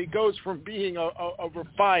film, but he goes from being a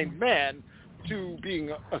refined man to being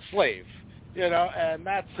a slave, and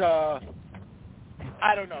that's,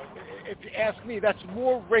 I don't know. If you ask me, that's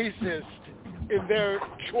more racist in their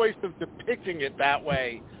choice of depicting it that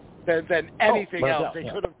way than anything else they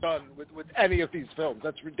could have done with any of these films.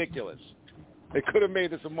 That's ridiculous. They could have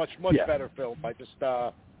made this a much better film by just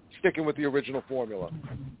sticking with the original formula.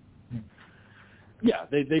 Yeah,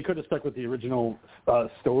 they could have stuck with the original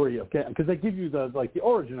story of because they give you the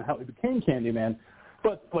origin of how he became Candyman,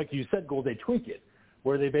 but like you said, Gold, they tweak it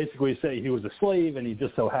where they basically say he was a slave and he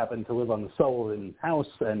just so happened to live on the Sullivan house,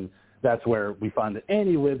 and that's where we find that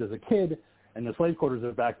Annie lived as a kid, and the slave quarters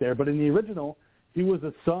are back there. But in the original, he was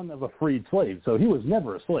a son of a freed slave, so he was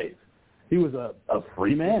never a slave. He was a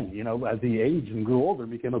free man, as he aged and grew older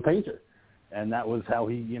and became a painter, and that was how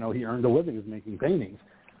he earned a living, is making paintings.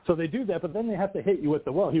 So they do that, but then they have to hit you with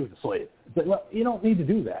he was a slave. It's like, well, you don't need to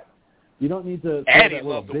do that. You don't need to throw that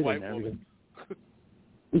little bit in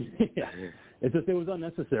there. It's just, it was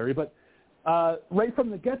unnecessary. But right from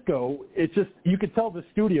the get-go, it's just, you could tell the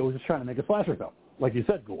studio was just trying to make a slasher film. Like you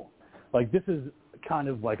said, Ghoul. Like, this is kind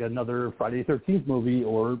of like another Friday the 13th movie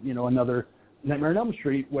or, another Nightmare on Elm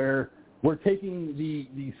Street, where we're taking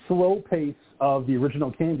the slow pace of the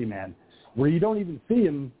original Candyman, where you don't even see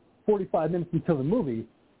him 45 minutes into the movie.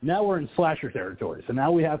 Now we're in slasher territory. So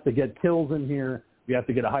now we have to get kills in here. We have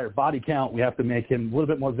to get a higher body count. We have to make him a little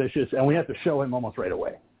bit more vicious, and we have to show him almost right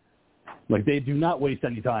away. Like, they do not waste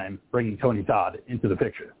any time bringing Tony Todd into the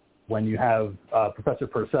picture when you have Professor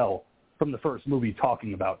Purcell from the first movie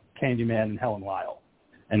talking about Candyman and Helen Lyle,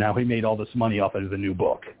 and how he made all this money off of the new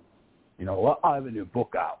book. I have a new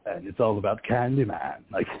book out, and it's all about Candyman.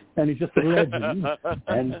 And he's just a legend,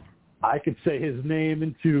 and I could say his name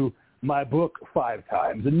into my book 5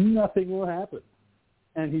 times, and nothing will happen.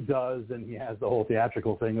 And he does, and he has the whole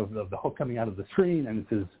theatrical thing of the hook coming out of the screen, and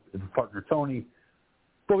it's his partner, Tony.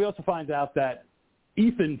 But we also find out that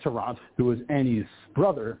Ethan Tarrant, who was Annie's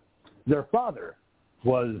brother, their father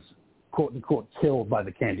was, quote-unquote, killed by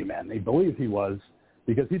the Candyman. They believed he was,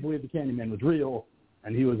 because he believed the Candyman was real,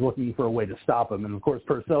 and he was looking for a way to stop him. And, of course,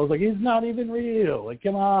 Purcell was like, he's not even real.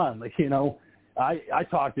 Come on. I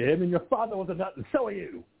talked to him, and your father was a nut, and so are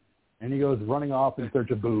you. And he goes running off in search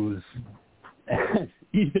of booze. And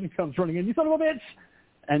Ethan comes running in, you son of a bitch,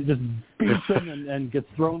 and just beats him and gets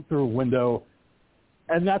thrown through a window.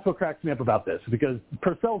 And that's what cracks me up about this, because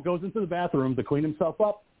Purcell goes into the bathroom to clean himself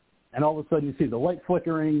up, and all of a sudden you see the light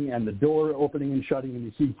flickering and the door opening and shutting, and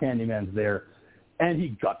you see Candyman's there, and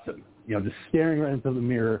he guts him, just staring right into the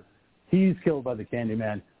mirror. He's killed by the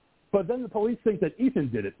Candyman. But then the police think that Ethan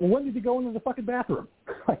did it. Well, when did he go into the fucking bathroom?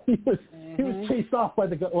 he was chased off by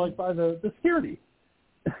the security.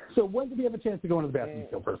 So when did he have a chance to go into the bathroom and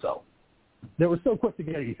kill Purcell? They were so quick to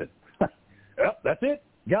get Ethan. Yep, that's it.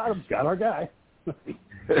 Got him. Got our guy.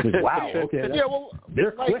 Wow. Okay.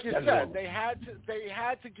 Like you said, they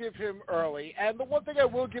had to give him early. And the one thing I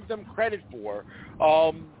will give them credit for,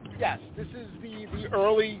 yes, this is the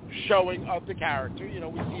early showing of the character.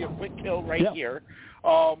 We see a quick kill right here.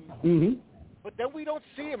 But then we don't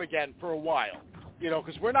see him again for a while.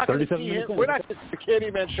 Because we're not going to see him. We're not going to see the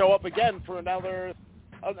Candyman show up again for another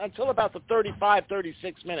until about the 35,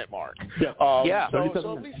 36 minute mark. So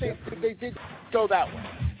at least they did go that way.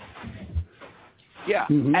 Yeah,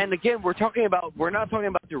 and again, we're not talking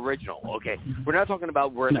about the original, okay? We're not talking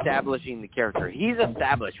about establishing the character. He's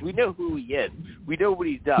established. We know who he is. We know what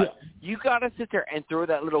he's done. Yeah. You got to sit there and throw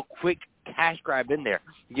that little quick cash grab in there.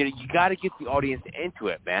 You got to get the audience into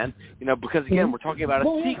it, man. Because again, we're talking about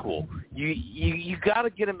a sequel. You got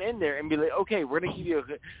to get them in there and be like, okay, we're going to give you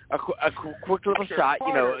a quick little shot.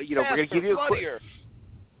 We're going to give you a quick.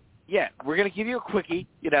 Yeah, we're going to give you a quickie.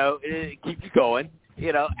 Keep you going.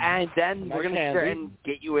 And then we're going to sit there and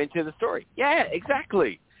get you into the story. Yeah,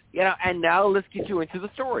 exactly. And now let's get you into the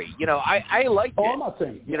story. I like it. I'm not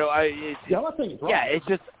saying. I'm not saying it's wrong. Yeah, it's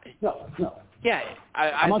just. No. Yeah,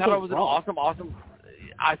 I thought it was an awesome.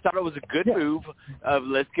 I thought it was a good move of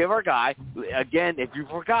let's give our guy, again, if you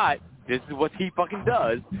forgot, this is what he fucking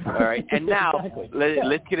does, all right? And now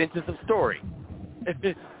let's get into some story. I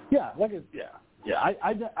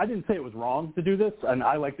didn't say it was wrong to do this, and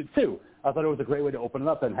I liked it too. I thought it was a great way to open it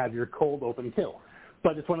up and have your cold open kill.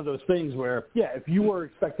 But it's one of those things where, if you were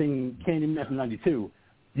expecting Candyman from 92,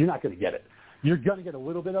 you're not going to get it. You're going to get a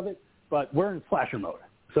little bit of it, but we're in slasher mode.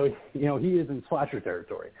 So, he is in slasher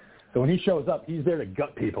territory. So when he shows up, he's there to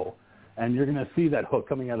gut people, and you're going to see that hook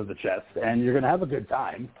coming out of the chest, and you're going to have a good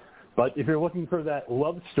time. But if you're looking for that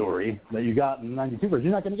love story that you got in the 92 version,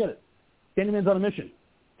 you're not going to get it. Candyman's on a mission.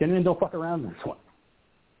 Candyman don't fuck around in this one.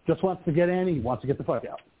 Just wants to get Annie. He wants to get the fuck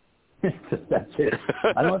out. That's it.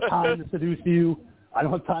 I don't have time to seduce you. I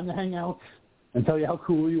don't have time to hang out and tell you how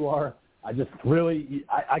cool you are. I just really,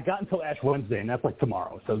 I got until Ash Wednesday, and that's like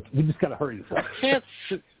tomorrow. So we just got to hurry this up.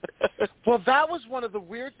 Well, that was one of the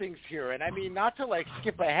weird things here. And I mean, not to like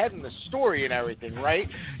skip ahead in the story and everything, right?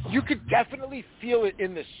 You could definitely feel it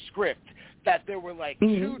in the script that there were like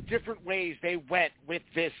two different ways they went with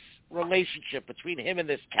this relationship between him and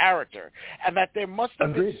this character, and that there must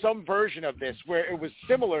have been some version of this where it was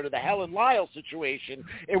similar to the Helen Lyle situation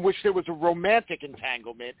in which there was a romantic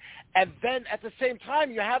entanglement, and then at the same time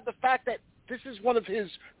you have the fact that this is one of his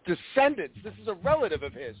descendants, this is a relative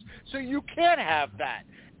of his, so you can't have that.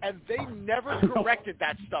 And they never corrected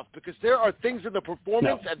that stuff because there are things in the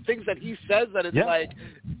performance and things that he says that it's like,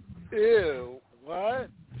 ew, what are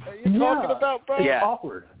you talking about, bro? It's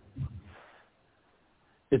awkward.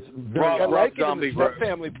 It's very Rob Zombie wrote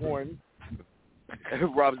family porn.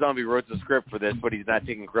 Rob Zombie wrote the script for this, but he's not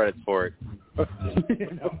taking credits for it. I'm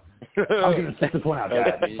going to sit this one out,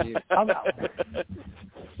 guys. I'm out.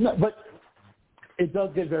 No, but it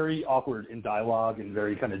does get very awkward in dialogue and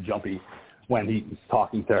very kind of jumpy when he's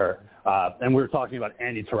talking to her. And we were talking about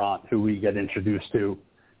Annie Tarrant, who we get introduced to.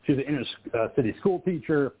 She's an inner city school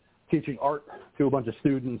teacher teaching art to a bunch of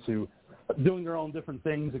students who are doing their own different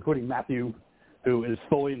things, including Matthew, who is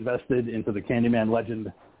fully invested into the Candyman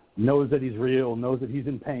legend, knows that he's real, knows that he's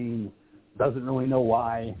in pain, doesn't really know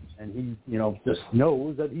why, and he, just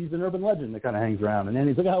knows that he's an urban legend that kind of hangs around. And then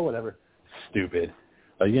he's like, oh, whatever, stupid.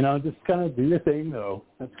 Just kind of do your thing, though.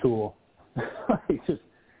 That's cool. He just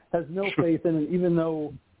has no faith in it, even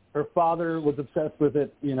though her father was obsessed with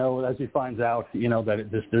it, as he finds out,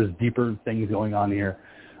 that there's deeper things going on here.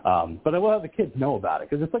 But I will have the kids know about it,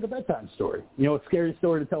 because it's like a bedtime story. A scary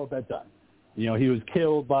story to tell at bedtime. He was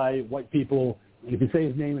killed by white people, and if you say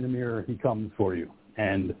his name in the mirror, he comes for you.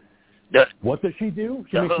 And what does she do?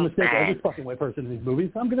 She makes a mistake every fucking white person in these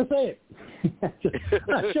movies. I'm going to say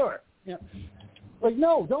it. Sure. Like,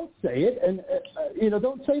 no, don't say it. And,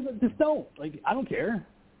 don't say that. Just don't. Like, I don't care.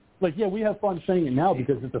 Like, we have fun saying it now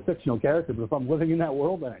because it's a fictional character, but if I'm living in that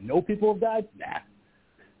world and I know people have died, nah.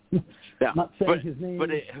 I'm not saying his name.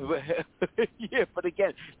 But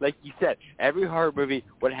again, like you said, every horror movie,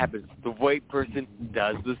 what happens? The white person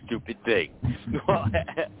does the stupid thing.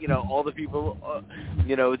 All the people,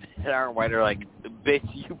 that aren't white are like, bitch,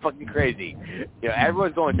 you fucking crazy.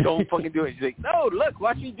 Everyone's going, don't fucking do it. She's like, no, look,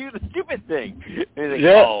 watch me do the stupid thing. And he's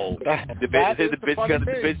like, oh, the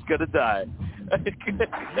bitch gonna die.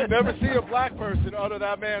 You never see a black person utter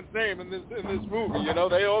that man's name in this movie.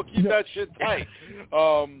 They all keep that shit tight.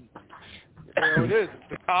 It is. It's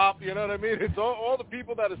the top. You know what I mean? It's all the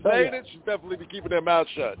people that are saying it should definitely be keeping their mouths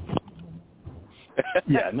shut.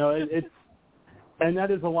 It's and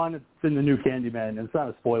that is a line that's in the new Candyman. And it's not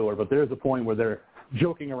a spoiler, but there's a point where they're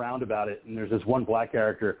joking around about it, and there's this one black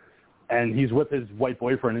character, and he's with his white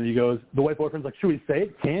boyfriend, and the white boyfriend's like, should we say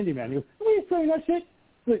it? Candyman. He goes, are you saying that shit?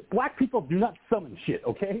 Like, black people do not summon shit,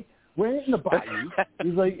 okay? We're in the bayou.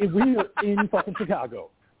 He's like, we are in fucking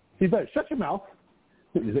Chicago. He's like, shut your mouth.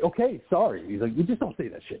 He's like, okay, sorry. He's like, you just don't say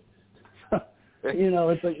that shit.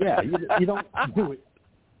 It's like, you don't do it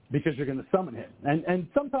because you're going to summon him. And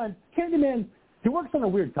sometimes Candyman, he works on a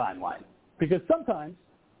weird timeline because sometimes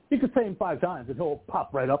you could say him 5 times and he'll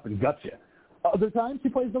pop right up and gut you. Other times he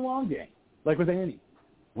plays the long game, like with Annie.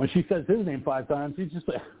 When she says his name 5 times, he's just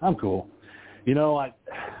like, I'm cool. I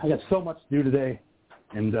got so much to do today,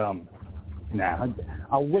 and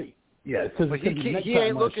I'll wait. Yeah, it says but he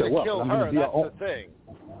ain't looking to kill her. That's the thing.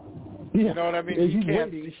 Yeah. You know what I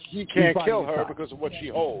mean? He can't kill her because of what she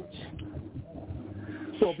holds.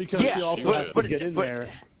 So because he also has to get in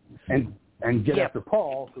there and get after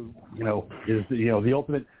Paul, who is the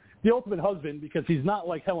ultimate husband, because he's not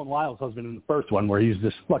like Helen Lyle's husband in the first one, where he's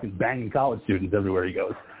just fucking banging college students everywhere he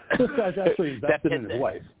goes. This guy's actually invested in his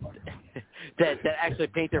wife. That actually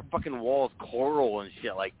paint their fucking walls coral and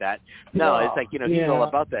shit like that. No, it's like, he's all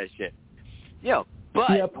about that shit.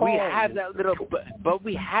 But Paul, we have that little, but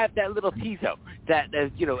we have that little teaser that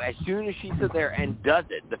you know, as soon as she sits there and does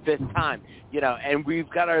it the 5th time, you know, and we've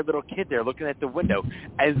got our little kid there looking at the window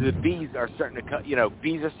as the bees are starting to,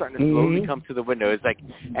 bees are starting to slowly come to the window. It's like,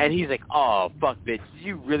 and he's like, oh fuck, bitch, did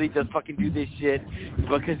you really just fucking do this shit?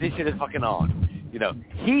 Because this shit is fucking on. You know,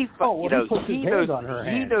 he knows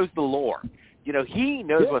the lore. You know, he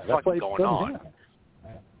knows what's fucking going on.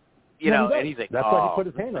 You know, and he's like, that's why he put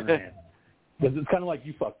his hand on her hand. Because it's kind of like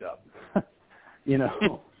you fucked up. You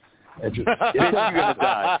know? It's just, you're going to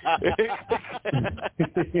die.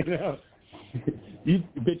 You know?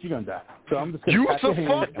 Bitch, you're going to die. So I'm just going to pat your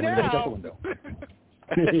hand and we're going to get the window.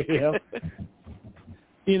 You know?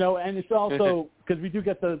 You know, and it's also, because we do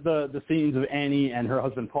get the scenes of Annie and her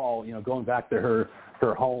husband Paul, you know, going back to her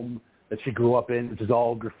home that she grew up in, which is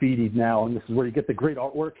all graffitied now, and this is where you get the great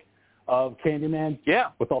artwork of Candyman,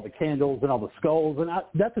 with all the candles and all the skulls, and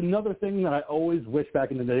that's another thing that I always wish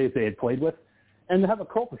back in the days they had played with, and to have a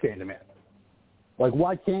cult of Candyman. Like,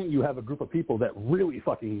 why can't you have a group of people that really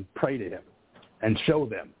fucking pray to him and show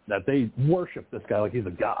them that they worship this guy like he's a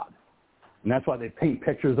god? And that's why they paint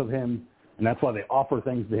pictures of him, and that's why they offer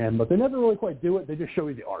things to him, but they never really quite do it. They just show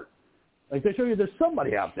you the art. Like, they show you there's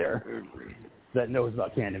somebody out there that knows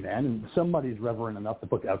about Candyman, and somebody's reverent enough to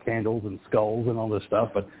put out candles and skulls and all this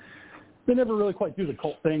stuff, but they never really quite do the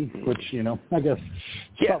cult thing, which, you know, I guess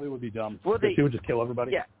probably would be dumb. Well, they would just kill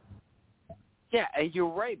everybody. Yeah, and you're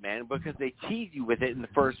right, man, because they tease you with it in the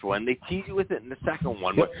first one. They tease you with it in the second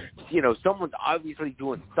one. But, you know, someone's obviously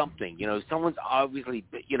doing something. You know, someone's obviously,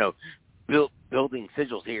 you know, building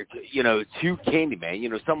sigils here, to Candyman. You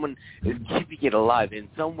know, someone is keeping it alive in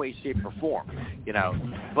some way, shape, or form. You know,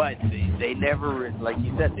 but they never, like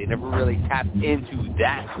you said, they never really tapped into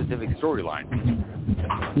that specific storyline.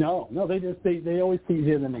 No, they always tease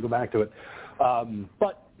you and then they go back to it.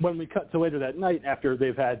 But when we cut to later that night, after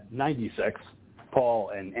they've had 96, Paul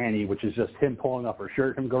and Annie, which is just him pulling off her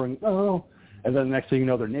shirt, him going, oh, and then the next thing you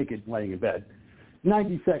know, they're naked laying in bed.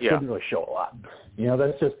 96 doesn't really show a lot. You know,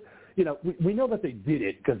 that's just, you know, we know that they did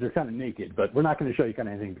it because they're kind of naked, but we're not going to show you kind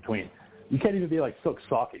of anything in between. You can't even be like silk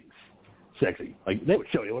stockings sexy. Like, they would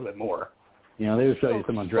show you a little bit more. You know, they would show you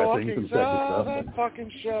some undressing, some sexy stuff. That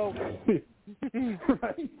fucking show.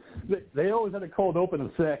 Right? They always had a cold open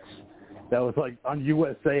of 6 that was like on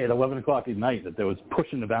USA at 11 o'clock at night that was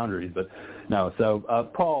pushing the boundaries. But no, so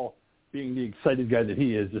Paul, being the excited guy that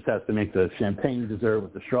he is, just has to make the champagne dessert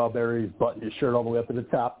with the strawberries, button his shirt all the way up to the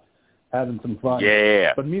top, having some fun.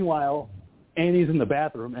 Yeah. But meanwhile, Annie's in the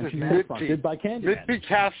bathroom and she's confronted by Candyman. Mitzi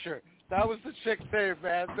Capture. That was the chick's name,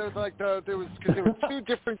 man. There were 2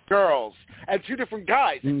 different girls and 2 different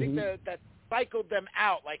guys. I think that cycled them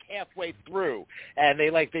out like halfway through, and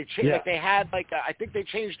they had I think they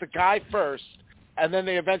changed the guy first, and then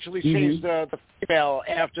they eventually changed the female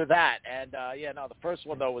after that. And the first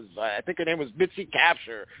one though was I think her name was Mitzi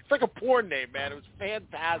Capture. It's like a porn name, man. It was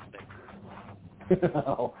fantastic.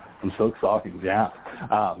 Some silk stockings, yeah.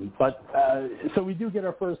 So we do get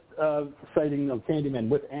our first sighting of Candyman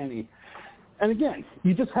with Annie. And again,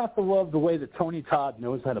 you just have to love the way that Tony Todd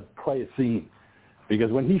knows how to play a scene.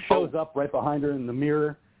 Because when he shows up right behind her in the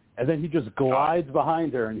mirror, and then he just glides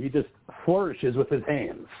behind her and he just flourishes with his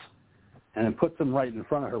hands and then puts them right in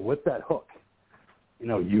front of her with that hook. You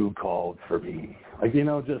know, you called for me. Like, you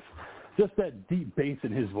know, just that deep bass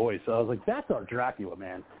in his voice. So I was like, that's our Dracula,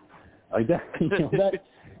 man. Like that, you know,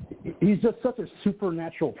 he's just such a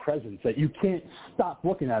supernatural presence that you can't stop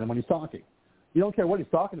looking at him when he's talking. You don't care what he's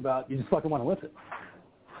talking about. You just fucking want to listen.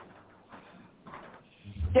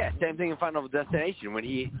 Yeah, same thing in Final Destination when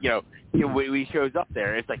he when he shows up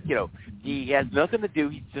there. It's like, you know, he has nothing to do.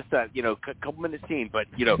 He's just a, couple minute scene, but,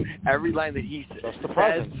 you know, every line that he says,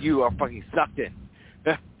 you are fucking sucked in.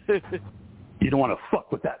 You don't want to fuck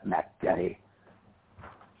with that Mac Daddy.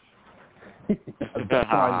 That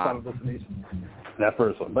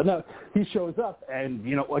first one. But no, he shows up and,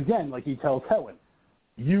 you know, again, like he tells Helen,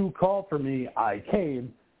 you called for me, I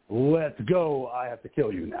came, let's go, I have to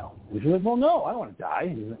kill you now. And she's like, well, no, I don't want to die.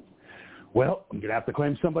 And he's like, well, I'm going to have to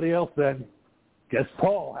claim somebody else then. Guess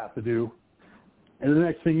Paul will have to do. And the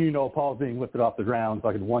next thing you know, Paul's being lifted off the ground,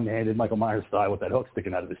 fucking one-handed Michael Myers style with that hook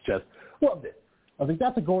sticking out of his chest. Loved it. I think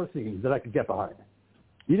that's a gore scene that I could get behind.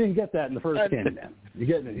 You didn't get that in the first Candyman. You're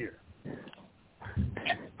getting it here.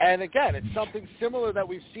 And again, it's something similar that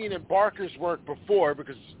we've seen in Barker's work before,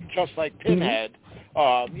 because just like Pinhead,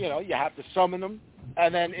 you have to summon him,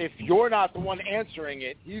 and then if you're not the one answering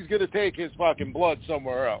it, he's going to take his fucking blood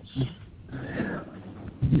somewhere else.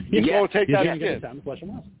 He's going to take that skin.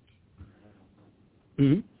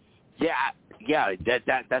 Yeah, Yeah,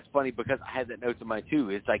 that's funny because I had that note in mine too.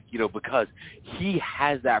 It's like, because he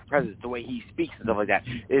has that presence, the way he speaks and stuff like that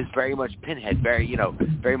is very much Pinhead, very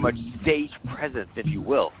much stage presence, if you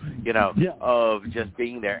will, of just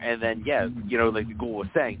being there. And then, like the ghoul was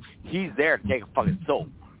saying, he's there to take a fucking soul.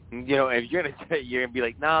 If you're gonna be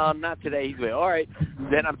like, no, not today. He's like, all right,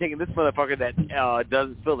 then I'm taking this motherfucker that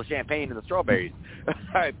doesn't spill the champagne and the strawberries. All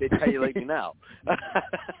right, bitch, how you like me now?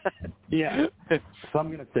 Yeah. So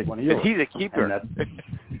I'm gonna take one of yours. He's a keeper.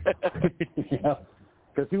 Yeah.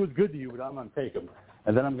 Because he was good to you, but I'm gonna take him,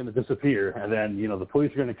 and then I'm gonna disappear, and then the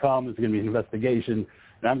police are gonna come. There's gonna be an investigation,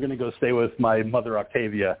 and I'm gonna go stay with my mother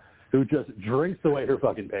Octavia, who just drinks away her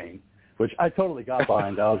fucking pain, which I totally got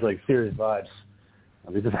behind. I was like, serious vibes.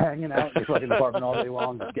 I'll be just hanging out in the fucking apartment all day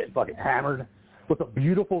long, just getting fucking hammered with a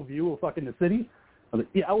beautiful view of fucking the city. I was like,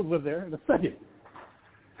 yeah, I would live there in a second.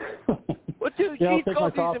 Well, dude, I'll she's take my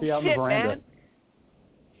going through coffee some out on the shit, veranda. man.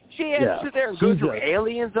 She has to sit there and go through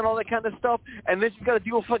aliens and all that kind of stuff, and then she's got to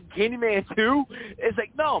deal with fucking Candyman too. It's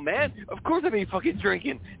like, no, man. Of course I'd be fucking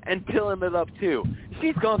drinking and pilling it up too.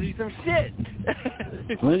 She's gone through some shit.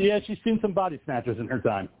 Well, yeah, she's seen some body snatchers in her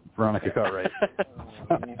time, Veronica Cartwright.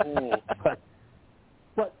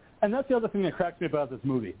 And that's the other thing that cracks me about this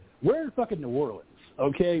movie. We're in fucking New Orleans,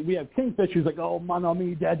 okay? We have Kingfish who's like, oh, mon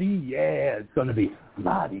ami, daddy, yeah, it's going to be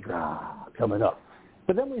Mardi Gras coming up.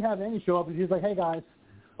 But then we have Annie show up, and she's like, hey, guys,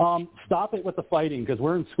 stop it with the fighting because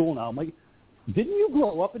we're in school now. I'm like, didn't you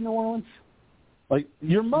grow up in New Orleans? Like,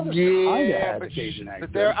 your mother kind of had a Cajun accent.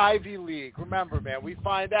 But they're Ivy League. Remember, man, we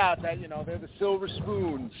find out that, they're the Silver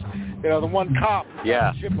Spoons. The one cop with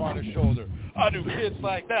a chip on his shoulder. I knew kids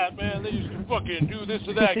like that, man. They used to fucking do this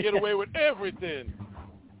or that, get away with everything.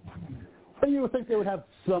 But you would think they would have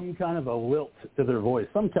some kind of a lilt to their voice,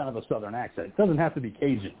 some kind of a Southern accent. It doesn't have to be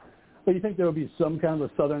Cajun. But you think there would be some kind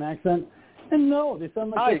of a Southern accent? And no, they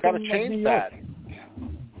sound like you got to change that.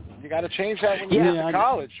 You got to change that when you get to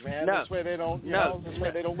college, man. No. This way they don't, this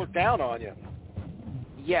way they don't look down on you.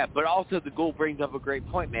 Yeah, but also the ghoul brings up a great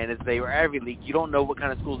point, man. Is they were Ivy League. You don't know what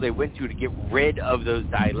kind of schools they went to get rid of those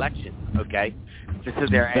dialections, okay? Just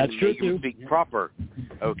sit there and make them speak proper,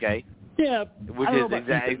 okay? Yeah. Which is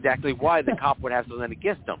exactly why the cop would have something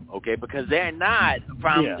against them, okay? Because they're not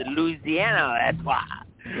from Louisiana, that's why.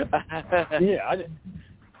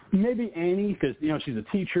 Maybe Annie, because, she's a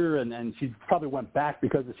teacher, and she probably went back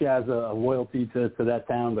because she has a loyalty to that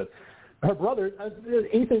town. But her brother,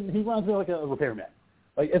 Ethan, he runs like a repairman.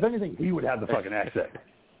 Like, if anything, he would have the fucking accent.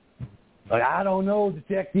 Like, I don't know,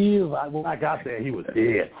 detective. When I got there, he was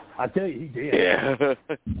dead. I tell you, he did. Yeah.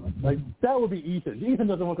 Like, that would be Ethan. Ethan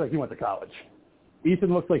doesn't look like he went to college.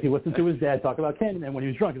 Ethan looks like he listened to his dad talk about Candyman when he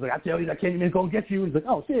was drunk. He's like, I tell you, that Candyman's going to get you. He's like,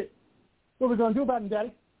 oh, shit. What are we going to do about him,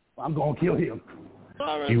 Daddy? Well, I'm going to kill him.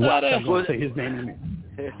 He watched him going to say his name to me.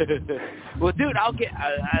 Well, dude, I'll get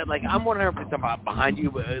I'm 100% behind you,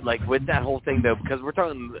 with that whole thing though, because we're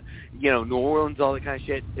talking, New Orleans, all that kind of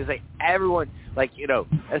shit. It's like everyone,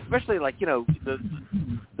 especially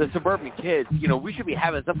the suburban kids. We should be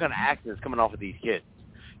having some kind of accents coming off of these kids.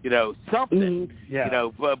 Something.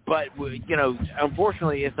 But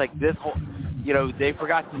unfortunately, it's like this whole. They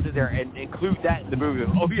forgot to sit there and include that in the movie.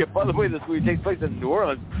 Oh, yeah, by the way, this movie takes place in New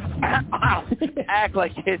Orleans. Act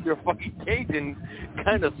like you're fucking Cajun,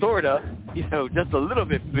 kind of, sort of. Just a little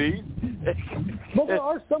bit, please. Well, there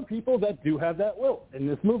are some people that do have that will in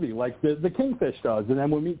this movie, like the Kingfish does. And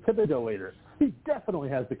then we meet Thibodeau later. He definitely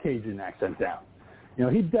has the Cajun accent down.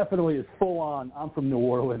 He definitely is full on, I'm from New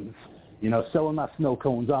Orleans, selling my snow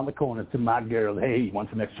cones on the corner to my girl. Hey, you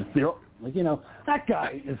want some extra syrup? Like, that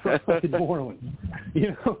guy is from fucking New Orleans. He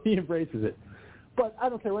embraces it. But I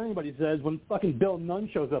don't care what anybody says. When fucking Bill Nunn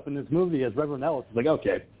shows up in this movie as Reverend Ellis, it's like,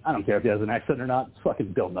 okay, I don't care if he has an accent or not. It's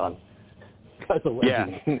fucking Bill Nunn. That's a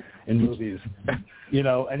legend in movies.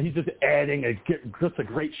 And he's just adding just a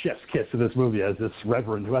great chef's kiss to this movie as this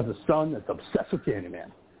Reverend who has a son that's obsessed with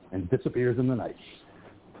Candyman and disappears in the night.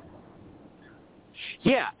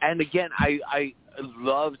 Yeah, and again, I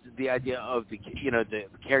loved the idea of the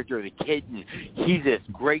character of the kid, and he's this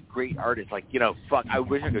great artist. Like, fuck, I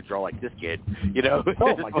wish I could draw like this kid. Oh this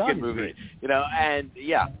my fucking God, movie.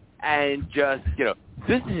 And just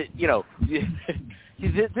this is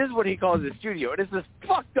this is what he calls the studio, and it's this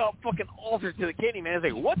fucked up fucking altar to the Candyman. It's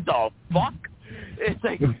like, what the fuck? It's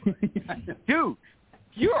like, dude.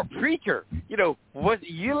 You're a preacher.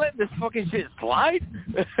 You let this fucking shit slide?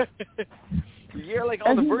 You're like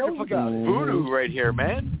on the verge of fucking voodoo right here,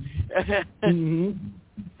 man. Mm-hmm.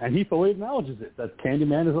 And he fully acknowledges it, that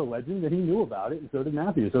Candyman is a legend, that he knew about it, and so did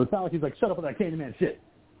Matthew. So it's not like he's like, shut up with that Candyman shit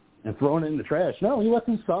and throwing it in the trash. No, he let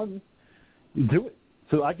his son do it.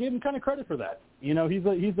 So I gave him kind of credit for that. You know, he's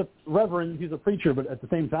a reverend, he's a preacher, but at the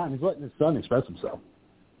same time, he's letting his son express himself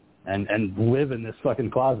and live in this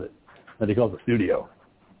fucking closet that he calls a studio.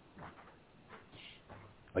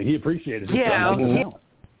 Like, he appreciated his son.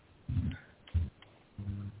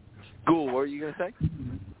 Cool. What were you gonna say?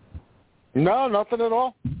 No, nothing at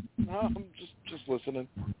all. No, I'm just listening.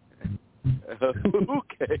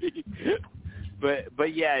 Okay.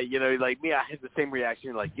 But yeah, you know, like me, I had the same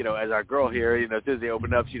reaction. Like, you know, as our girl here, you know, as soon as they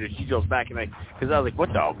open up, she goes back and because I was like,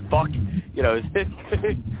 what the fuck, you know?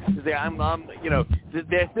 I'm, you know,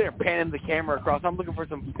 they're panning the camera across. I'm looking for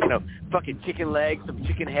some, you know, fucking chicken legs, some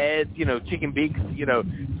chicken heads, you know, chicken beaks, you know,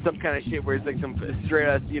 some kind of shit where it's like some straight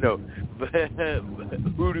ass, you know,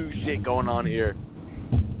 voodoo shit going on here.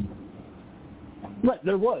 Right,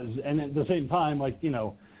 there was, and at the same time, like, you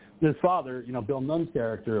know, his father, you know, Bill Nunn's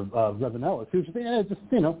character of Reverend Ellis, who's just,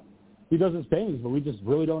 you know, he does his paintings, but we just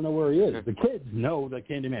really don't know where he is. The kids know that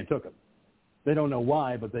Candyman took him. They don't know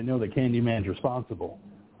why, but they know that Candyman's responsible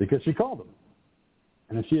because she called him.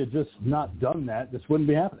 And if she had just not done that, this wouldn't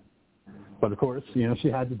be happening. But, of course, you know, she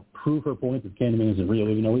had to prove her point that Candyman isn't real,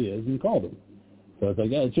 even though he is, and called him. So it's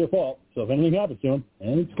like, yeah, it's your fault. So if anything happens to him,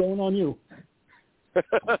 and it's going on you.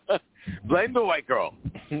 Blame the white girl.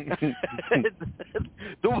 The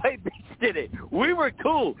white bitch did it. We were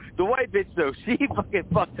cool. The white bitch, though, she fucking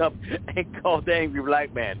fucked up and called the angry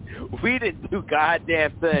black man. We didn't do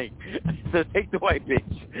goddamn thing. So take the white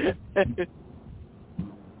bitch.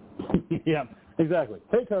 Yeah, exactly.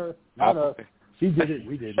 Take her, not us. She did it.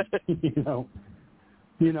 We didn't. You know.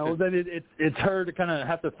 Then it's her to kind of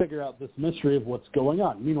have to figure out this mystery of what's going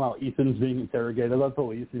on. Meanwhile, Ethan's being interrogated by the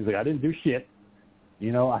police. He's like, I didn't do shit.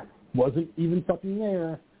 You know, I wasn't even fucking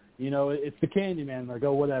there. You know, it's the Candyman. Like,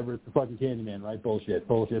 oh, whatever, it's the fucking Candyman, right? Bullshit.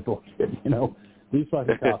 You know, these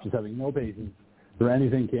fucking cops just having no patience for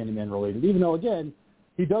anything Candyman related. Even though, again,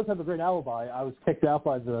 he does have a great alibi. I was kicked out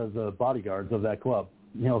by the bodyguards of that club,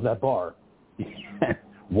 you know, of that bar.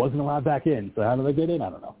 Wasn't allowed back in. So how did they get in? I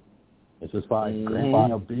don't know. It's just fine. Grandpa, you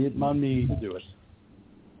know, be it on me to do it.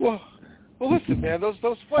 Well, listen, man, those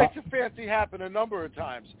flights of fancy happen a number of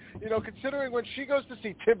times. You know, considering when she goes to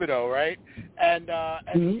see Thibodeau, right, and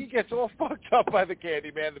he gets all fucked up by the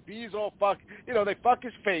Candyman, the bees all they fuck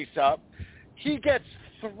his face up. He gets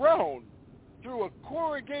thrown through a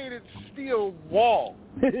corrugated steel wall.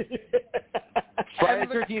 Friday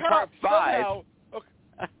the 13th Part 5.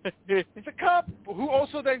 It's a cop who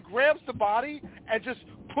also then grabs the body and just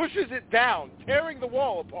pushes it down, tearing the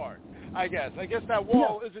wall apart. I guess that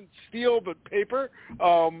wall isn't steel but paper.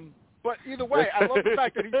 But either way, I love the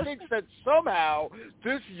fact that he thinks that somehow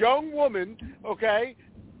this young woman, okay,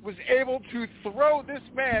 was able to throw this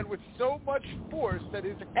man with so much force that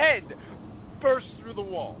his head burst through the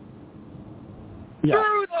wall. Yeah.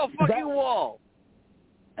 Through the fucking wall.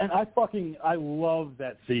 And I love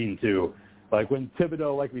that scene too. Like when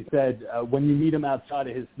Thibodeau, like we said, when you meet him outside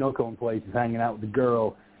of his snow cone place, he's hanging out with the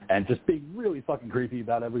girl and just being really fucking creepy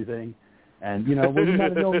about everything. And, you know, well, you might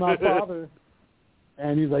have known my father.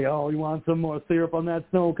 And he's like, oh, you want some more syrup on that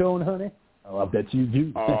snow cone, honey? Oh, I bet you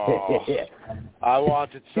do. Oh, I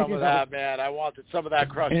wanted some of that, man. I wanted some of that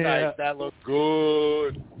crushed ice. That looked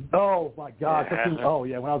good. Oh, my God. Yeah. Oh,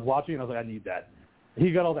 yeah, when I was watching it, I was like, I need that.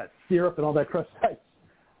 He got all that syrup and all that crushed ice.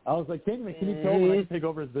 I was like, Candyman, can you tell him I can take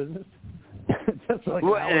over his business? Just like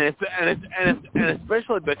well, and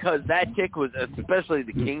especially because that chick was especially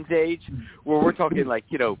the King's age, where we're talking like,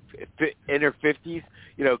 you know, in her 50s.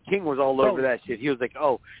 You know, King was all over that shit. He was like,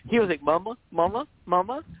 mama,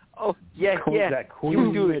 oh yeah, that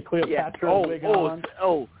queen, you Cleopatra wig on.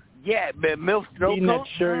 Oh yeah, MILF snow cone, that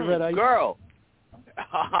cherry red ice. Girl.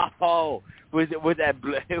 Oh, was that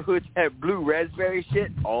blue raspberry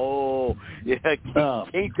shit? Oh, yeah,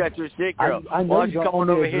 King's got your shit, girl. I Why don't you come on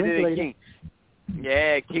over here to the King?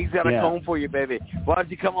 Yeah, King's got a comb for you, baby. Why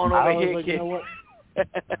don't you come on over here, like, kid? You know what?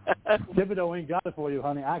 Thibodeau ain't got it for you,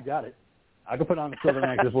 honey. I got it. I can put on a Southern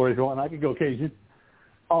accent for you if you want. I can go Cajun.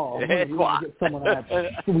 Oh, honey, you want to get some of that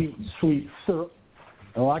sweet syrup?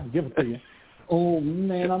 Oh, I can give it to you. Oh,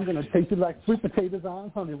 man, I'm going to taste it like sweet potatoes on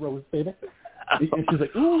honey roast, baby. And she's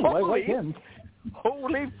like, ooh, I like him.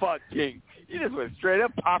 Holy fuck, King. You just went straight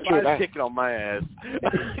up Popeye's chicken on my ass.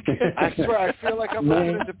 I swear, I feel like I'm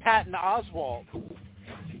listening to Patton Oswalt.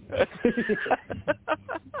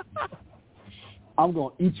 I'm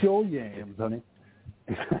going to eat your yams, honey.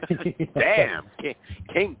 Damn.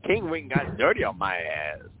 King went and got dirty on my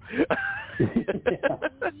ass.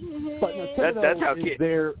 But no, that's how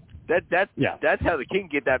King... That's how the King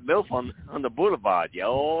get that MILF on the boulevard.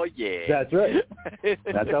 Oh, yeah. That's right.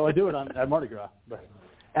 That's how I do it at Mardi Gras. But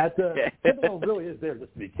Thibodeau really is there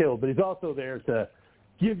just to be killed, but he's also there to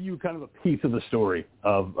give you kind of a piece of the story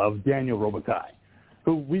of Daniel Robitaille,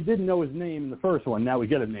 who we didn't know his name in the first one. Now we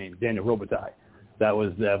get a name, Daniel Robitaille. That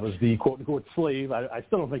was the quote-unquote slave. I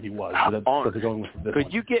still don't think he was. But that's what they're going with this Could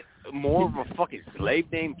one. you get more of a fucking slave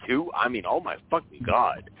name, too? I mean, oh, my fucking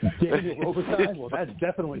God. Daniel Robitaille? Well, that's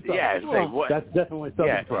definitely something. Yeah, it's like, what? That's definitely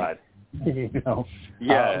something pride. You know?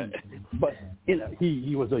 Yeah. But, you know,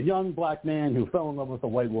 he was a young black man who fell in love with a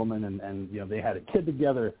white woman, and you know, they had a kid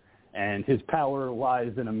together, and his power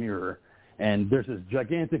lies in a mirror. And there's this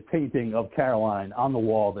gigantic painting of Caroline on the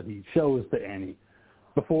wall that he shows to Annie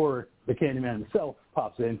before the Candyman himself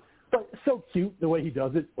pops in. But it's so cute the way he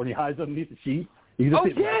does it when he hides underneath the sheet. You just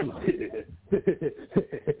see him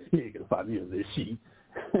you ain't going to find me on this sheet.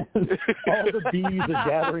 All the bees are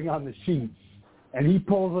gathering on the sheet. And he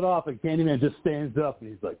pulls it off, and Candyman just stands up, and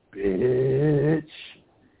he's like, bitch.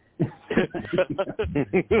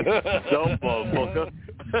 So, motherfucker.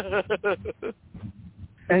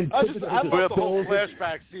 And I love the whole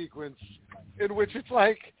flashback sequence in which it's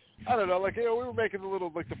like, I don't know, like, you know, we were making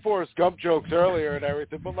the Forrest Gump jokes earlier and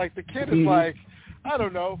everything, but like the kid is like, I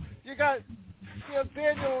don't know,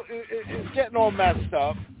 Daniel is getting all messed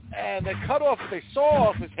up, and they saw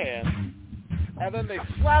off his hand, and then they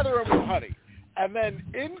slather him with honey, and then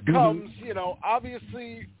in comes, you know,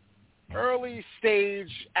 obviously early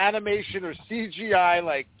stage animation or CGI,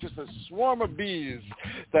 like just a swarm of bees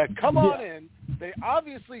that come on in. They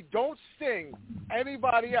obviously don't sting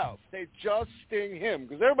anybody else. They just sting him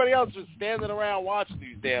because everybody else is standing around watching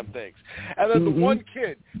these damn things. And then the one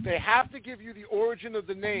kid, they have to give you the origin of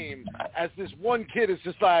the name, as this one kid is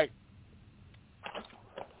just like,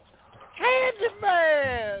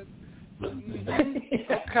 Candyman!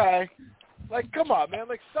 Okay. Like, come on, man.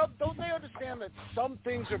 Like, don't they understand that some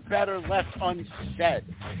things are better left unsaid?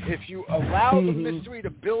 If you allow the mystery to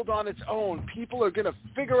build on its own, people are going to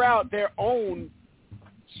figure out their own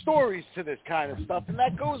stories to this kind of stuff, and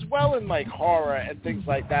that goes well in, like, horror and things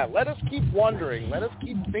like that. Let us keep wondering. Let us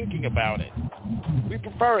keep thinking about it. We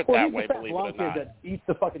prefer it that way, believe it or not. That eats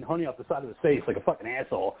the fucking honey off the side of his face like a fucking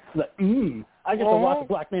asshole. Like, I get to watch a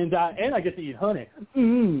black man die, and I get to eat honey.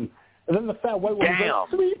 And then the fat white woman's like,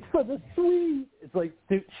 sweet for the sweet. It's like,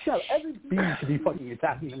 dude, shut up. Every bee should be fucking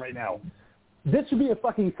attacking him right now. This should be a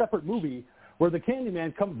fucking separate movie where the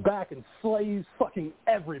Candyman comes back and slays fucking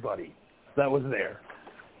everybody that was there.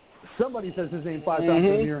 Somebody says his name 5 times in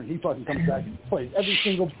the mirror, and he fucking comes back and slays every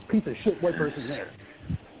single piece of shit white person there.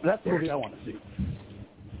 That's the movie I want to see.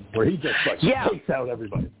 Where he just, like, takes out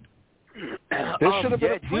everybody. This should have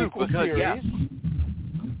been a prequel series.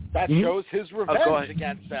 That shows his revenge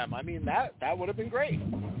against them. I mean, that would have been great.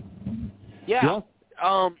 Yeah.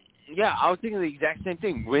 I was thinking the exact same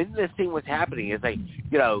thing. When this thing was happening, it's like,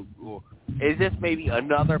 you know, is this maybe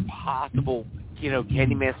another possible, you know,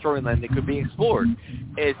 Candyman storyline that could be explored?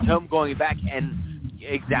 Is him going back and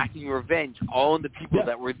exacting revenge on the people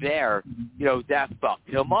that were there, you know, that fucked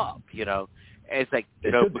him up, you know? And it's like,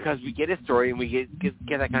 you know, because we get a story and we get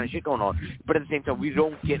that kind of shit going on, but at the same time, we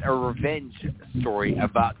don't get a revenge story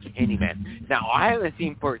about Candyman. Now, I haven't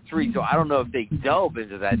seen part 3, so I don't know if they delve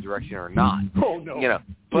into that direction or not. Oh, no. You know,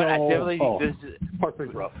 but I definitely think this is... Part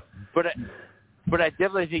 3's rough. But I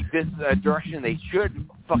definitely think this is a direction they should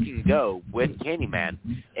fucking go with Candyman.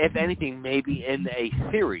 If anything, maybe in a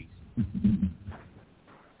series.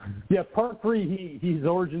 Yeah, part 3, his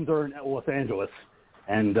origins are in Los Angeles.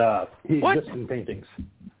 And he exists in paintings.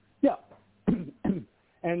 Yeah.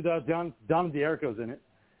 And Don D'Erico's in it.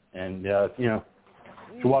 And, you know,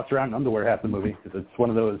 she walks around in underwear half the movie because it's one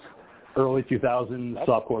of those early 2000s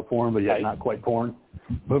softcore porn, but yet not quite porn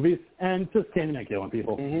movies. And just Candyman killing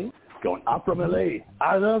people. Going, I'm from L.A.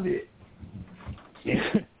 I love it.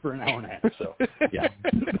 For an hour and a half. So, yeah.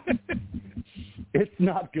 It's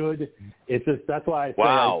not good. It's just, that's why I say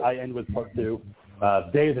I end with part 2.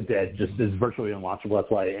 Day of the Dead just is virtually unwatchable.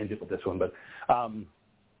 That's why I ended with this one. But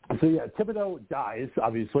so yeah, Thibodeau dies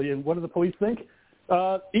obviously, and what do the police think?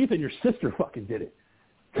 Ethan, your sister fucking did it.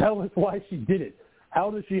 Tell us why she did it.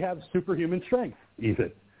 How does she have superhuman strength,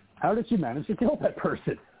 Ethan? How did she manage to kill that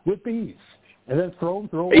person with bees and then throw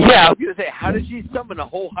them? Yeah, I was gonna say, how did she summon a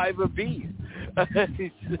whole hive of bees?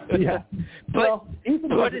 Yeah, but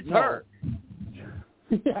it's her.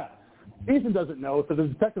 Yeah. Ethan doesn't know, so the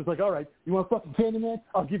detective's like, all right, you want fucking Candyman?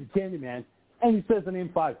 I'll give you Candyman. And he says the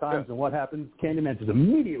name 5 times, and what happens? Candyman just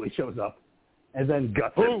immediately shows up and then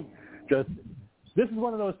guts him. This is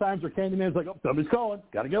one of those times where Candyman's like, oh, somebody's calling,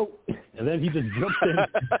 gotta go. And then he just jumps in to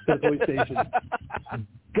the police station,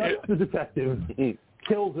 guts the detective,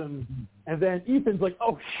 kills him, and then Ethan's like,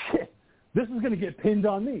 oh, shit, this is going to get pinned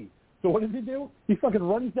on me. So what does he do? He fucking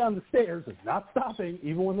runs down the stairs, not stopping,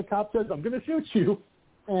 even when the cop says, I'm going to shoot you.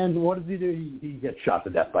 And what does he do? He gets shot to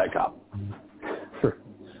death by a cop.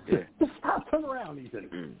 Just stop, turn around,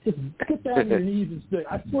 Ethan. Just get down on your knees and say,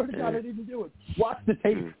 I swear to God I didn't do it. Watch the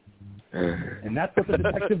tape. And that's what the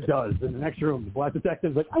detective does in the next room. The black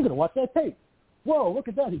detective's like, I'm going to watch that tape. Whoa, look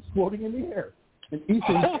at that. He's floating in the air. And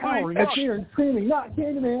Ethan's cowering up here and screaming, not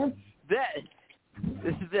Candyman.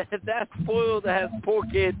 That spoiled ass poor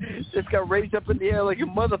kid just got raised up in the air like a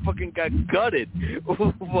motherfucking got gutted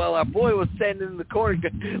while our boy was standing in the corner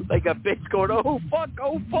like a bitch going, oh fuck.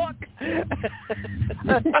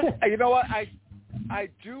 You know what? I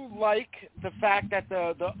do like the fact that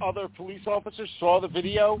the other police officers saw the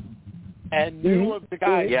video and knew of the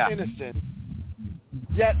guy's innocence.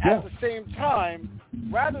 Yet at the same time,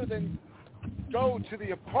 rather than go to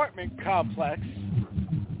the apartment complex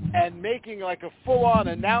and making like a full-on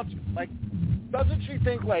announcement, like, doesn't she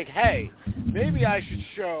think like, hey, maybe I should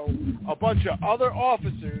show a bunch of other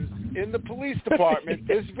officers in the police department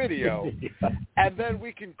this video, and then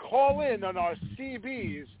we can call in on our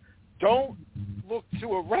CBs. Don't look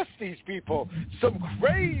to arrest these people. Some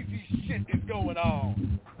crazy shit is going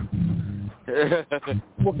on.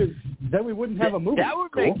 Well, because then we wouldn't have a movie. That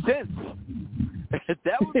would make sense.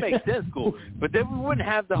 That would make sense, cool. But then we wouldn't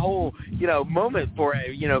have the whole, moment for,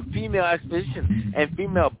 female exposition and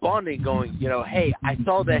female bonding going, hey, I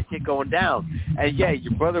saw that shit going down. And, yeah,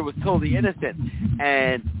 your brother was totally innocent.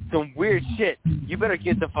 And some weird shit. You better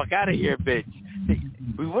get the fuck out of here, bitch.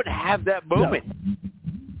 We wouldn't have that moment.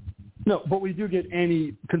 No, but we do get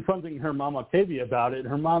Annie confronting her mom, Octavia, about it. And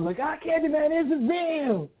her mom's like, Candyman isn't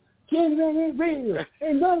real. Candyman ain't real.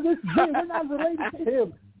 And none of this is real. We're not related to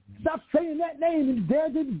him. Stop saying that name. And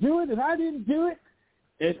Dad didn't do it, and I didn't do it.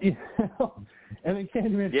 And then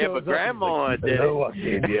Candyman shows but Grandma like, did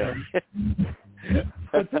it.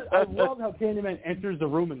 I love how Candyman enters the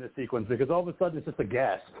room in this sequence because all of a sudden it's just a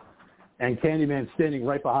gasp. And Candyman's standing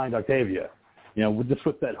right behind Octavia, just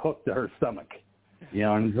with that hook to her stomach.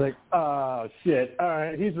 And he's like, oh, shit. All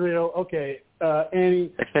right, he's real. Okay,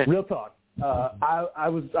 Annie, real talk. I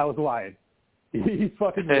was lying. He's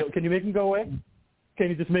fucking real. Can you make him go away? Can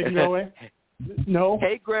you just make him go away? No?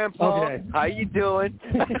 Hey, Grandpa. Okay. How you doing?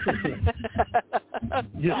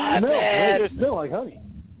 You smell like honey.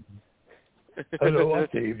 Hello,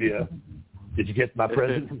 Octavia. Did you get my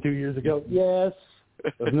present from 2 years ago? Yes.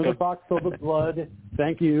 There's another box filled with blood.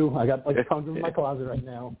 Thank you. I got like tons in my closet right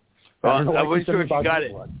now. I wasn't sure if you got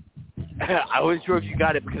it. I wasn't sure if you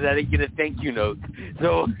got it because I didn't get a thank you note.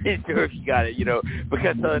 So I wasn't sure if you got it,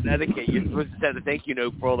 because of etiquette, you're supposed to send a thank you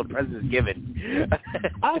note for all the presents given.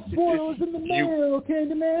 I swore it was in the mail,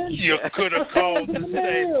 Candyman. You could have called to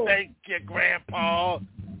say thank you, Grandpa.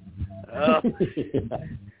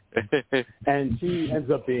 And she ends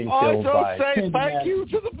up being killed by don't say Candyman. Thank you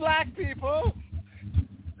to the black people.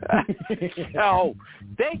 Oh,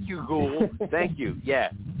 thank you, Ghoul. Thank you. Yeah.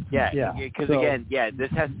 Because again,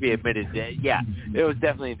 this has to be admitted. It was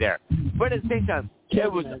definitely there. But at the same time,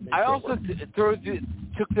 it was. I also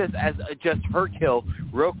took this as just her kill,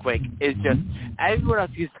 real quick. Is just everyone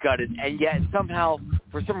else gets gutted, and yet somehow,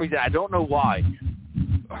 for some reason, I don't know why,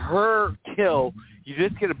 her kill, you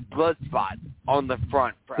just get a blood spot on the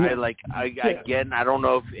front. Again, I don't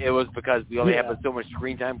know if it was because we only have so much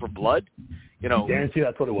screen time for blood. Guarantee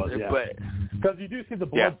that's what it was. Yeah. But because you do see the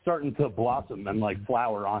blood starting to blossom and like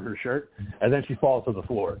flower on her shirt, and then she falls to the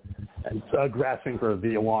floor and grasping for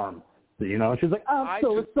the alarm. And she's like, "I'm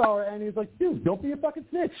so sorry," and he's like, "Dude, don't be a fucking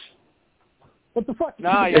snitch." What the fuck?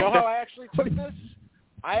 Nah, you know how I actually took this?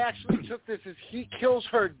 I actually took this as he kills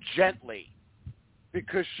her gently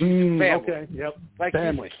because she's family. Okay, yep. Like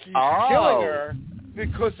family. He's killing her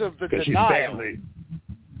because of the denial. She's family.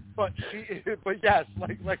 But yes,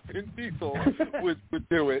 like Vin Diesel would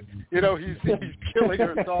do it. He's killing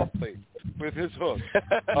her softly with his hook.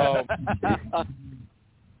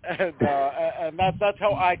 And that's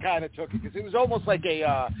how I kind of took it because it was almost like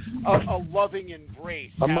a loving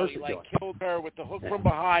embrace. How he killed her with the hook from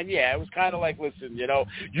behind. Yeah, it was kind of like, listen,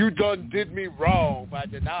 you done did me wrong by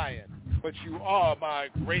denying, but you are my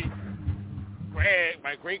great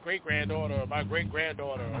great granddaughter, my great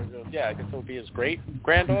granddaughter. Yeah, I guess it would be his great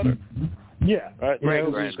granddaughter. Yeah, great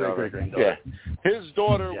granddaughter. Yeah, his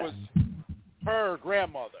daughter was her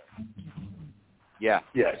grandmother. Yeah.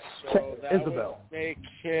 Yes. So that Isabel. would make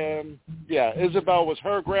him. Yeah, Isabel was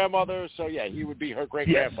her grandmother. So yeah, he would be her great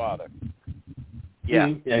grandfather.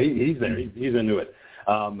 Yeah. Yeah, he's there. He's into it.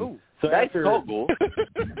 So that's cool.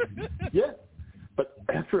 Yeah. But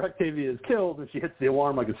after Octavia is killed and she hits the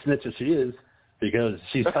alarm like a snitch as she is, because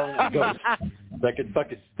she's telling a ghost that could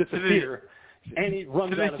fucking disappear, Annie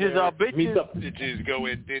runs out of there, meets up. Bitches go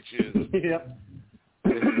in ditches. Yep.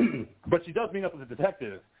 But she does meet up with the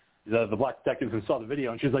detective, the black detective who saw the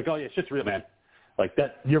video, and she's like, oh, yeah, shit's real, man. Like,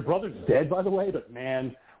 that, your brother's dead, by the way, but,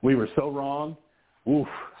 man, we were so wrong. Oof,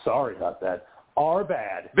 sorry about that. Our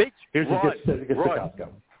bad. Bitch, Here's run. what gets the cops go.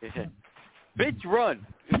 Bitch, run.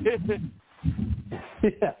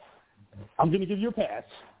 Yeah. I'm going to give you a pass,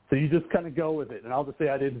 so you just kind of go with it, and I'll just say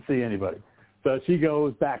I didn't see anybody. So she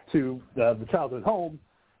goes back to the childhood home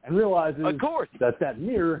and realizes Of course. that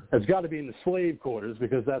mirror has got to be in the slave quarters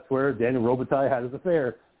because that's where Daniel Robitaille had his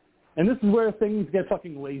affair. And this is where things get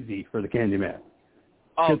fucking lazy for the Candyman.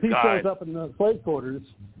 Oh, Because he God. shows up in the slave quarters,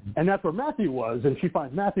 and that's where Matthew was, and she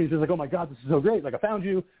finds Matthew. She's like, oh, my God, this is so great. Like, I found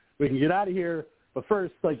you. We can get out of here. But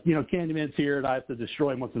first, like, you know, Candyman's here, and I have to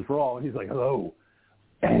destroy him once and for all. And he's like, hello,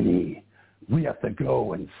 Annie. We have to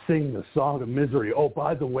go and sing the song of misery. Oh,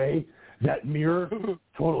 by the way, that mirror,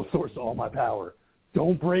 total source of all my power.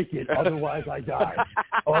 Don't break it, otherwise I die.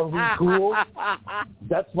 Are we cool?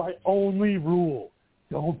 That's my only rule.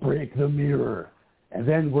 Don't break the mirror. And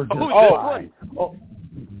then we're just fine. Oh,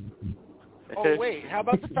 wait. How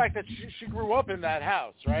about the fact that she grew up in that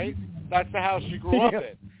house, right? That's the house she grew up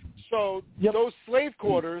in. So those slave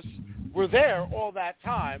quarters were there all that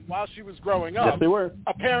time while she was growing up. Yes, they were.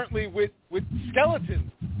 Apparently with skeletons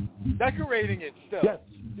decorating it still. Yes.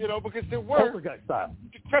 You know, because there were style.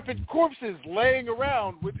 decrepit corpses laying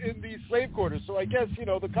around within these slave quarters. So I guess, you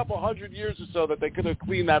know, the couple 100 years or so that they could have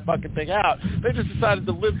cleaned that fucking thing out, they just decided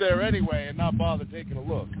to live there anyway and not bother taking a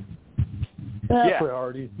look.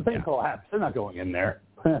 Priorities. The thing collapsed. They're not going in there.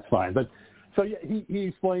 That's fine. But so he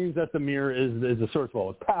explains that the mirror is the source of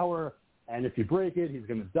all his power, and if you break it, he's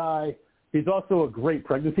going to die. He's also a great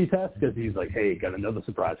pregnancy test because he's like, hey, got another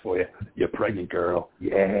surprise for you. You're pregnant, girl.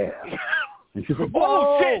 Yeah. And she's like,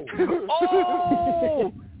 oh, shit!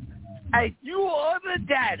 Oh! Hey, you are the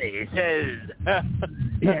daddy, says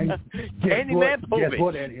Candyman. Guess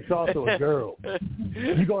what, Annie? It's also a girl.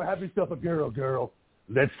 You go have yourself a girl.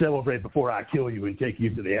 Let's celebrate before I kill you and take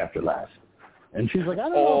you to the afterlife. And she's like, I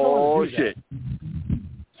don't know if I want to do that.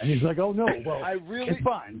 And he's like, oh, no, well, it's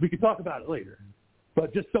fine. We can talk about it later.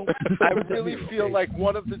 But just don't. I really feel like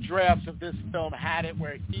one of the drafts of this film had it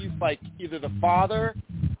where he's like either the father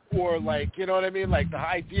or like, you know what I mean? Like the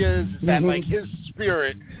idea is that like his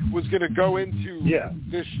spirit was going to go into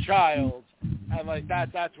this child. And like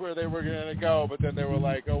that's where they were going to go. But then they were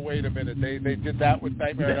like, oh, wait a minute. They did that with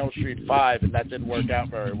Nightmare on Elm Street 5, and that didn't work out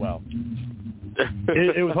very well.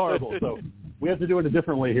 It was horrible. So we have to do it a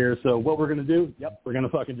different way here. So what we're going to do, we're going to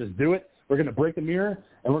fucking just do it. We're going to break the mirror,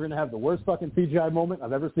 and we're going to have the worst fucking CGI moment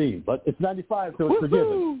I've ever seen. But it's 95, so it's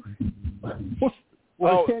forgiven.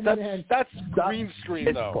 Oh, that's green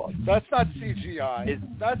screen, though. That's not CGI.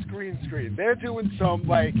 That's green screen. They're doing some,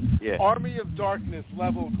 like, Army of Darkness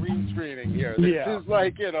level green screening here. This is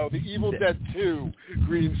like, you know, the Evil Dead 2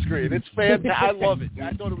 green screen. It's fantastic. I love it.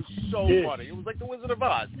 I thought it was so funny. It was like the Wizard of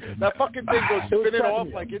Oz. That fucking thing goes spinning off,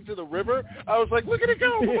 like, into the river. I was like, look at it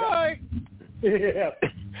go. Bye. Yeah.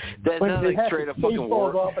 That's not like straight up fucking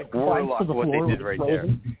warlock what they did right there.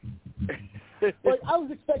 Like, I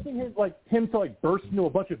was expecting him to burst into a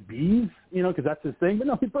bunch of bees, you know, because that's his thing. But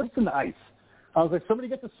no, he bursts into ice. I was like, somebody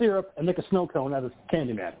get the syrup and make a snow cone out of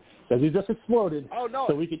Candyman. Because he just exploded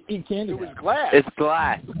so we could eat Candyman. It was glass. It's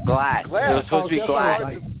glass. It was supposed to be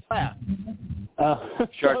glass.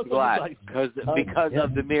 Sharp glass. Because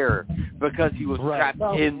of the mirror. Because he was trapped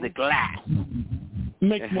in the glass.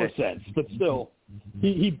 Makes more sense. But still,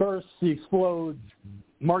 he bursts, he explodes.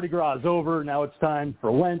 Mardi Gras is over. Now it's time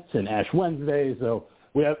for Lent and Ash Wednesday. So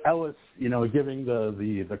we have Ellis, you know, giving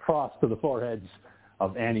the cross to the foreheads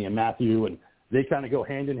of Annie and Matthew, and they kind of go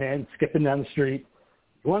hand in hand, skipping down the street.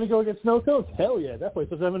 You want to go get snow cones? Hell yeah, that place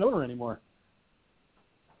doesn't have an owner anymore.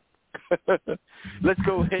 Let's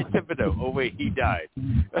go hit Thibodeau. Oh wait, he died.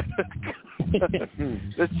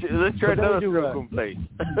 let's try another snow cone place.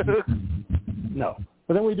 No,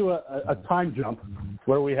 but then we do a time jump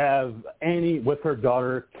where we have Annie with her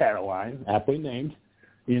daughter Caroline, aptly named,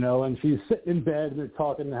 you know, and she's sitting in bed and they're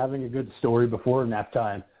talking and having a good story before nap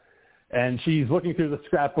time. And she's looking through the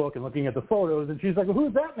scrapbook and looking at the photos, and she's like, well,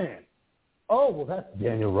 who's that man? Oh, well, that's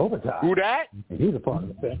Daniel Robitaille. Who that? And he's a part of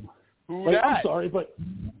the family. Who that? I'm sorry, but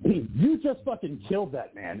you just fucking killed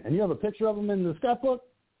that man, and you have a picture of him in the scrapbook?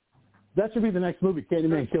 That should be the next movie,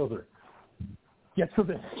 Candyman kills her. Gets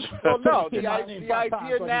revenge. Well, no, the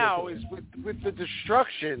idea now is with the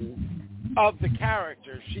destruction of the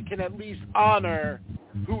character, she can at least honor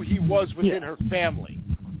who he was within her family.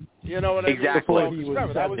 You know what I mean? Exactly.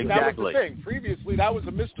 Remember, that was the thing. Previously, that was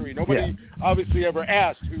a mystery. Nobody obviously ever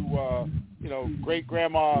asked who, you know,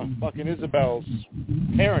 great-grandma fucking Isabel's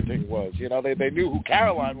parenting was. You know, they knew who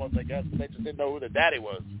Caroline was, I guess, but they just didn't know who the daddy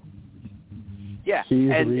was. Yeah,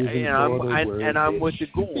 and I'm with the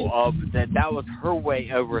Ghoul of that was her way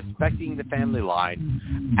of respecting the family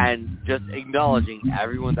line and just acknowledging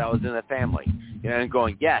everyone that was in the family. And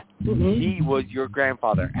going, yes, he was your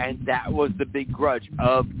grandfather, and that was the big grudge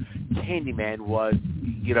of Candyman was,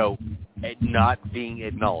 not being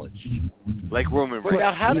acknowledged, like Roman Reigns.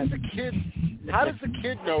 Now, how does the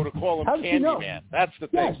kid know to call him Candyman? That's the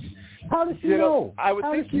thing. Yes. How does she know? I would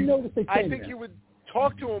think I think you would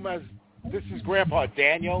talk to him as, this is Grandpa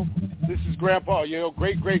Daniel, this is Grandpa,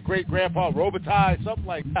 great-great-great-grandpa Robitaille, something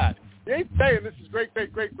like that. You ain't saying this is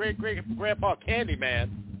great-great-great-great-grandpa Candyman.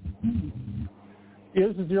 Yeah,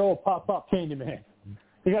 this is your old pop Candyman.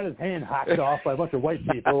 He got his hand hacked off by a bunch of white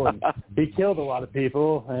people, and he killed a lot of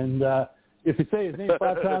people. And if you say his name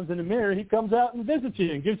 5 times in the mirror, he comes out and visits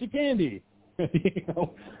you and gives you candy.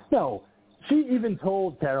 No, she even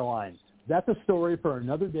told Caroline, that's a story for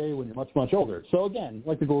another day when you're much, much older. So again,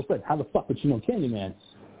 like the girl said, how the fuck would she know Candyman?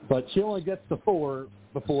 But she only gets to 4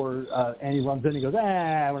 before Annie runs in and goes,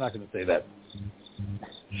 we're not going to say that.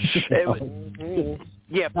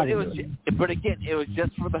 Yeah, but again, it was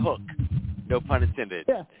just for the hook. No pun intended.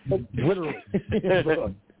 Yeah, literally.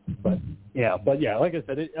 But yeah, like I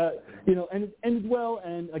said, it and it ended well.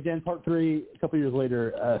 And again, part 3, a couple years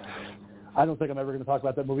later. I don't think I'm ever going to talk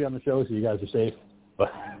about that movie on the show, so you guys are safe.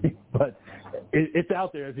 But it's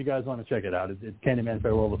out there if you guys want to check it out. It's Candyman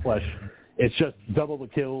Farewell to Flesh. It's just double the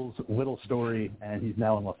kills, little story, and he's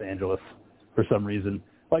now in Los Angeles for some reason.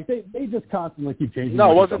 Like they just constantly keep changing.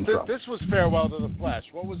 No, wasn't this was Farewell to the Flesh?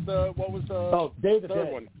 What was the Day of the third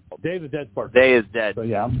Dead. one? Day of the Dead's part 3. Day is Dead. So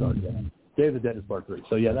yeah, I'm sorry. Yeah. Day of the Dead is part 3.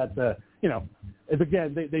 So yeah, that's it's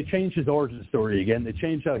again they changed his origin story again. They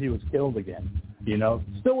changed how he was killed again.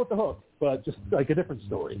 Still with the hook, but just like a different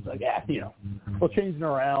story. It's like we'll change it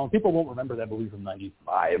around. People won't remember that movie from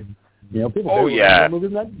 '95. People remember that movie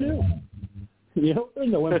from '92. There's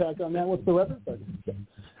no impact on that whatsoever. But,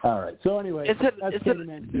 all right. So anyway, it's the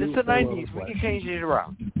 90s. We can change it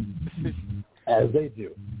around. As they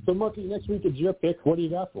do. So, Monkey, next week it's your pick. What do you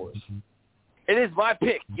got for us? It is my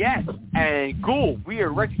pick, yes. And Ghoul, we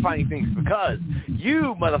are rectifying things because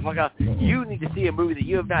you, motherfucker, you need to see a movie that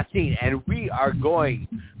you have not seen, and we are going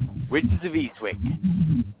Witches of Eastwick.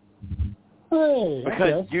 Hey,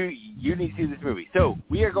 because you need to see this movie. So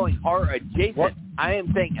we are going horror adjacent. What? I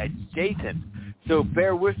am saying adjacent. So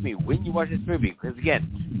bear with me when you watch this movie, because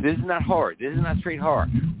again, this is not horror. This is not straight horror.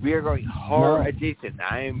 We are going horror adjacent.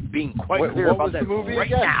 I am being quite clear about that right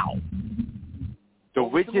now. The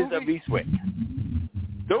Witches of Eastwick.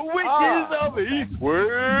 The Witches of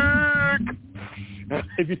Eastwick.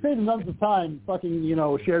 If you say the numbers of time, fucking,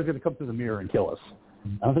 Cher's going to come through the mirror and kill us.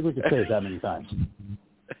 I don't think we could say it that many times.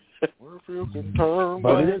 But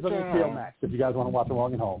it is on HBO Max if you guys want to watch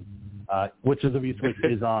along at home. Witches of Eastwick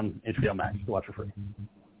is on HBO Max to watch for free.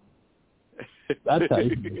 That's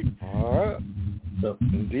tight. All right. So,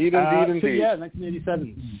 indeed. So yeah,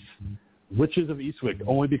 1987. Witches of Eastwick,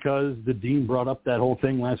 only because the Dean brought up that whole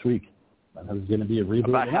thing last week. That was going to be a reboot.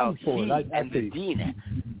 About how he and the Dean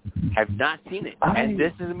have not seen it. And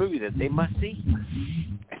this is a movie that they must see.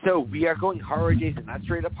 So we are going horror adjacent, not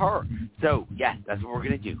straight up horror. So, yes, that's what we're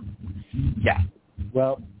going to do. Yes.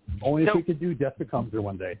 Well, only if we could do Death Becomes Her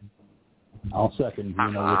one day. I'll second,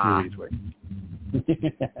 Witches of Eastwick.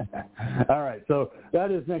 All right, so that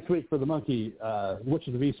is next week for the Monkey,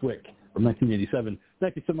 Witches of Eastwick from 1987.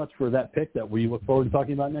 Thank you so much for that pick that we look forward to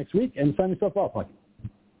talking about next week. And sign yourself off, Monkey.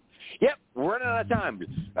 Yep, we're running out of time.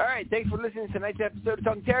 All right, thanks for listening to tonight's episode of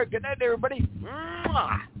Talking Terror. Good night, everybody.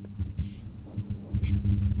 Mwah!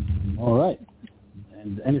 All right.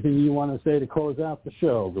 And anything you want to say to close out the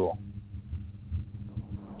show, Ghoul?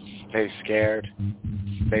 Stay scared.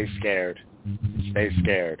 Stay scared. Stay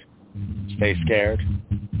scared. Stay scared.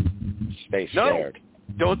 Stay scared.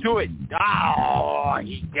 No, don't do it. Oh,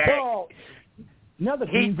 he's dead. Oh, now the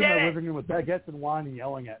Dean's in my living room with baguettes and wine and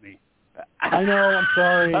yelling at me. I know, I'm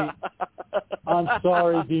sorry. I'm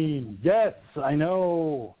sorry, Dean. Yes, I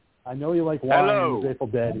know. I know you like wine and Grateful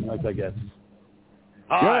Dead and you like baguettes.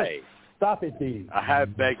 Hi. Yes. Stop it, Dean. I have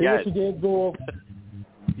baguettes. See what you did, Ghoul?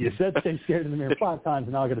 You said stay scared in the mirror 5 times,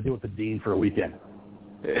 and now I got to deal with the Dean for a weekend.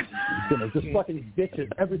 He's going to just fucking bitch at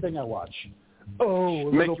everything I watch. Oh, a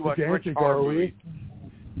little pedantic, are we?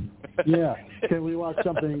 Yeah. Can we watch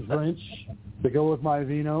something French to go with my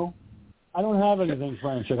vino? I don't have anything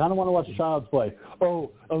French. I don't want to watch Child's Play.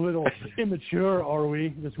 Oh, a little immature, are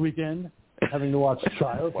we, this weekend? Having to watch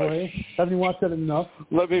Child's Play? Haven't you watched that enough?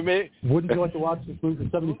 Wouldn't you like to watch this movie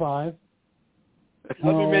for 75?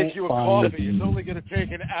 Let me make you a coffee. It's only going to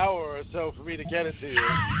take an hour or so for me to get it to you.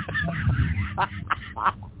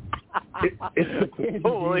 It's the candy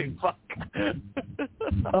Holy bean. fuck.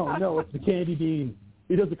 Oh, no, it's the candy bean.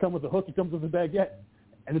 He doesn't come with a hook. He comes with a baguette.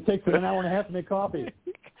 And it takes him an hour and a half to make coffee.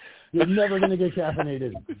 You're never going to get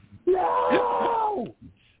caffeinated. No!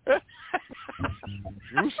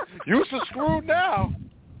 You're screwed now.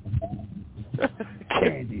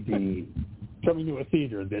 Candy bean. Coming to a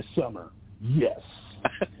theater this summer. Yes.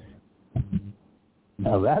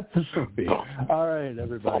 Now that's a movie. All right,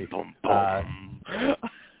 everybody.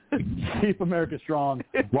 Keep America strong.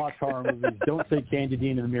 Watch horror movies. Don't say Candy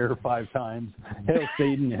Dean in the mirror 5 times. Hail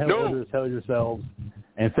Satan. Hail others. Hail yourselves.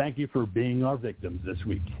 And thank you for being our victims this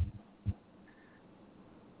week.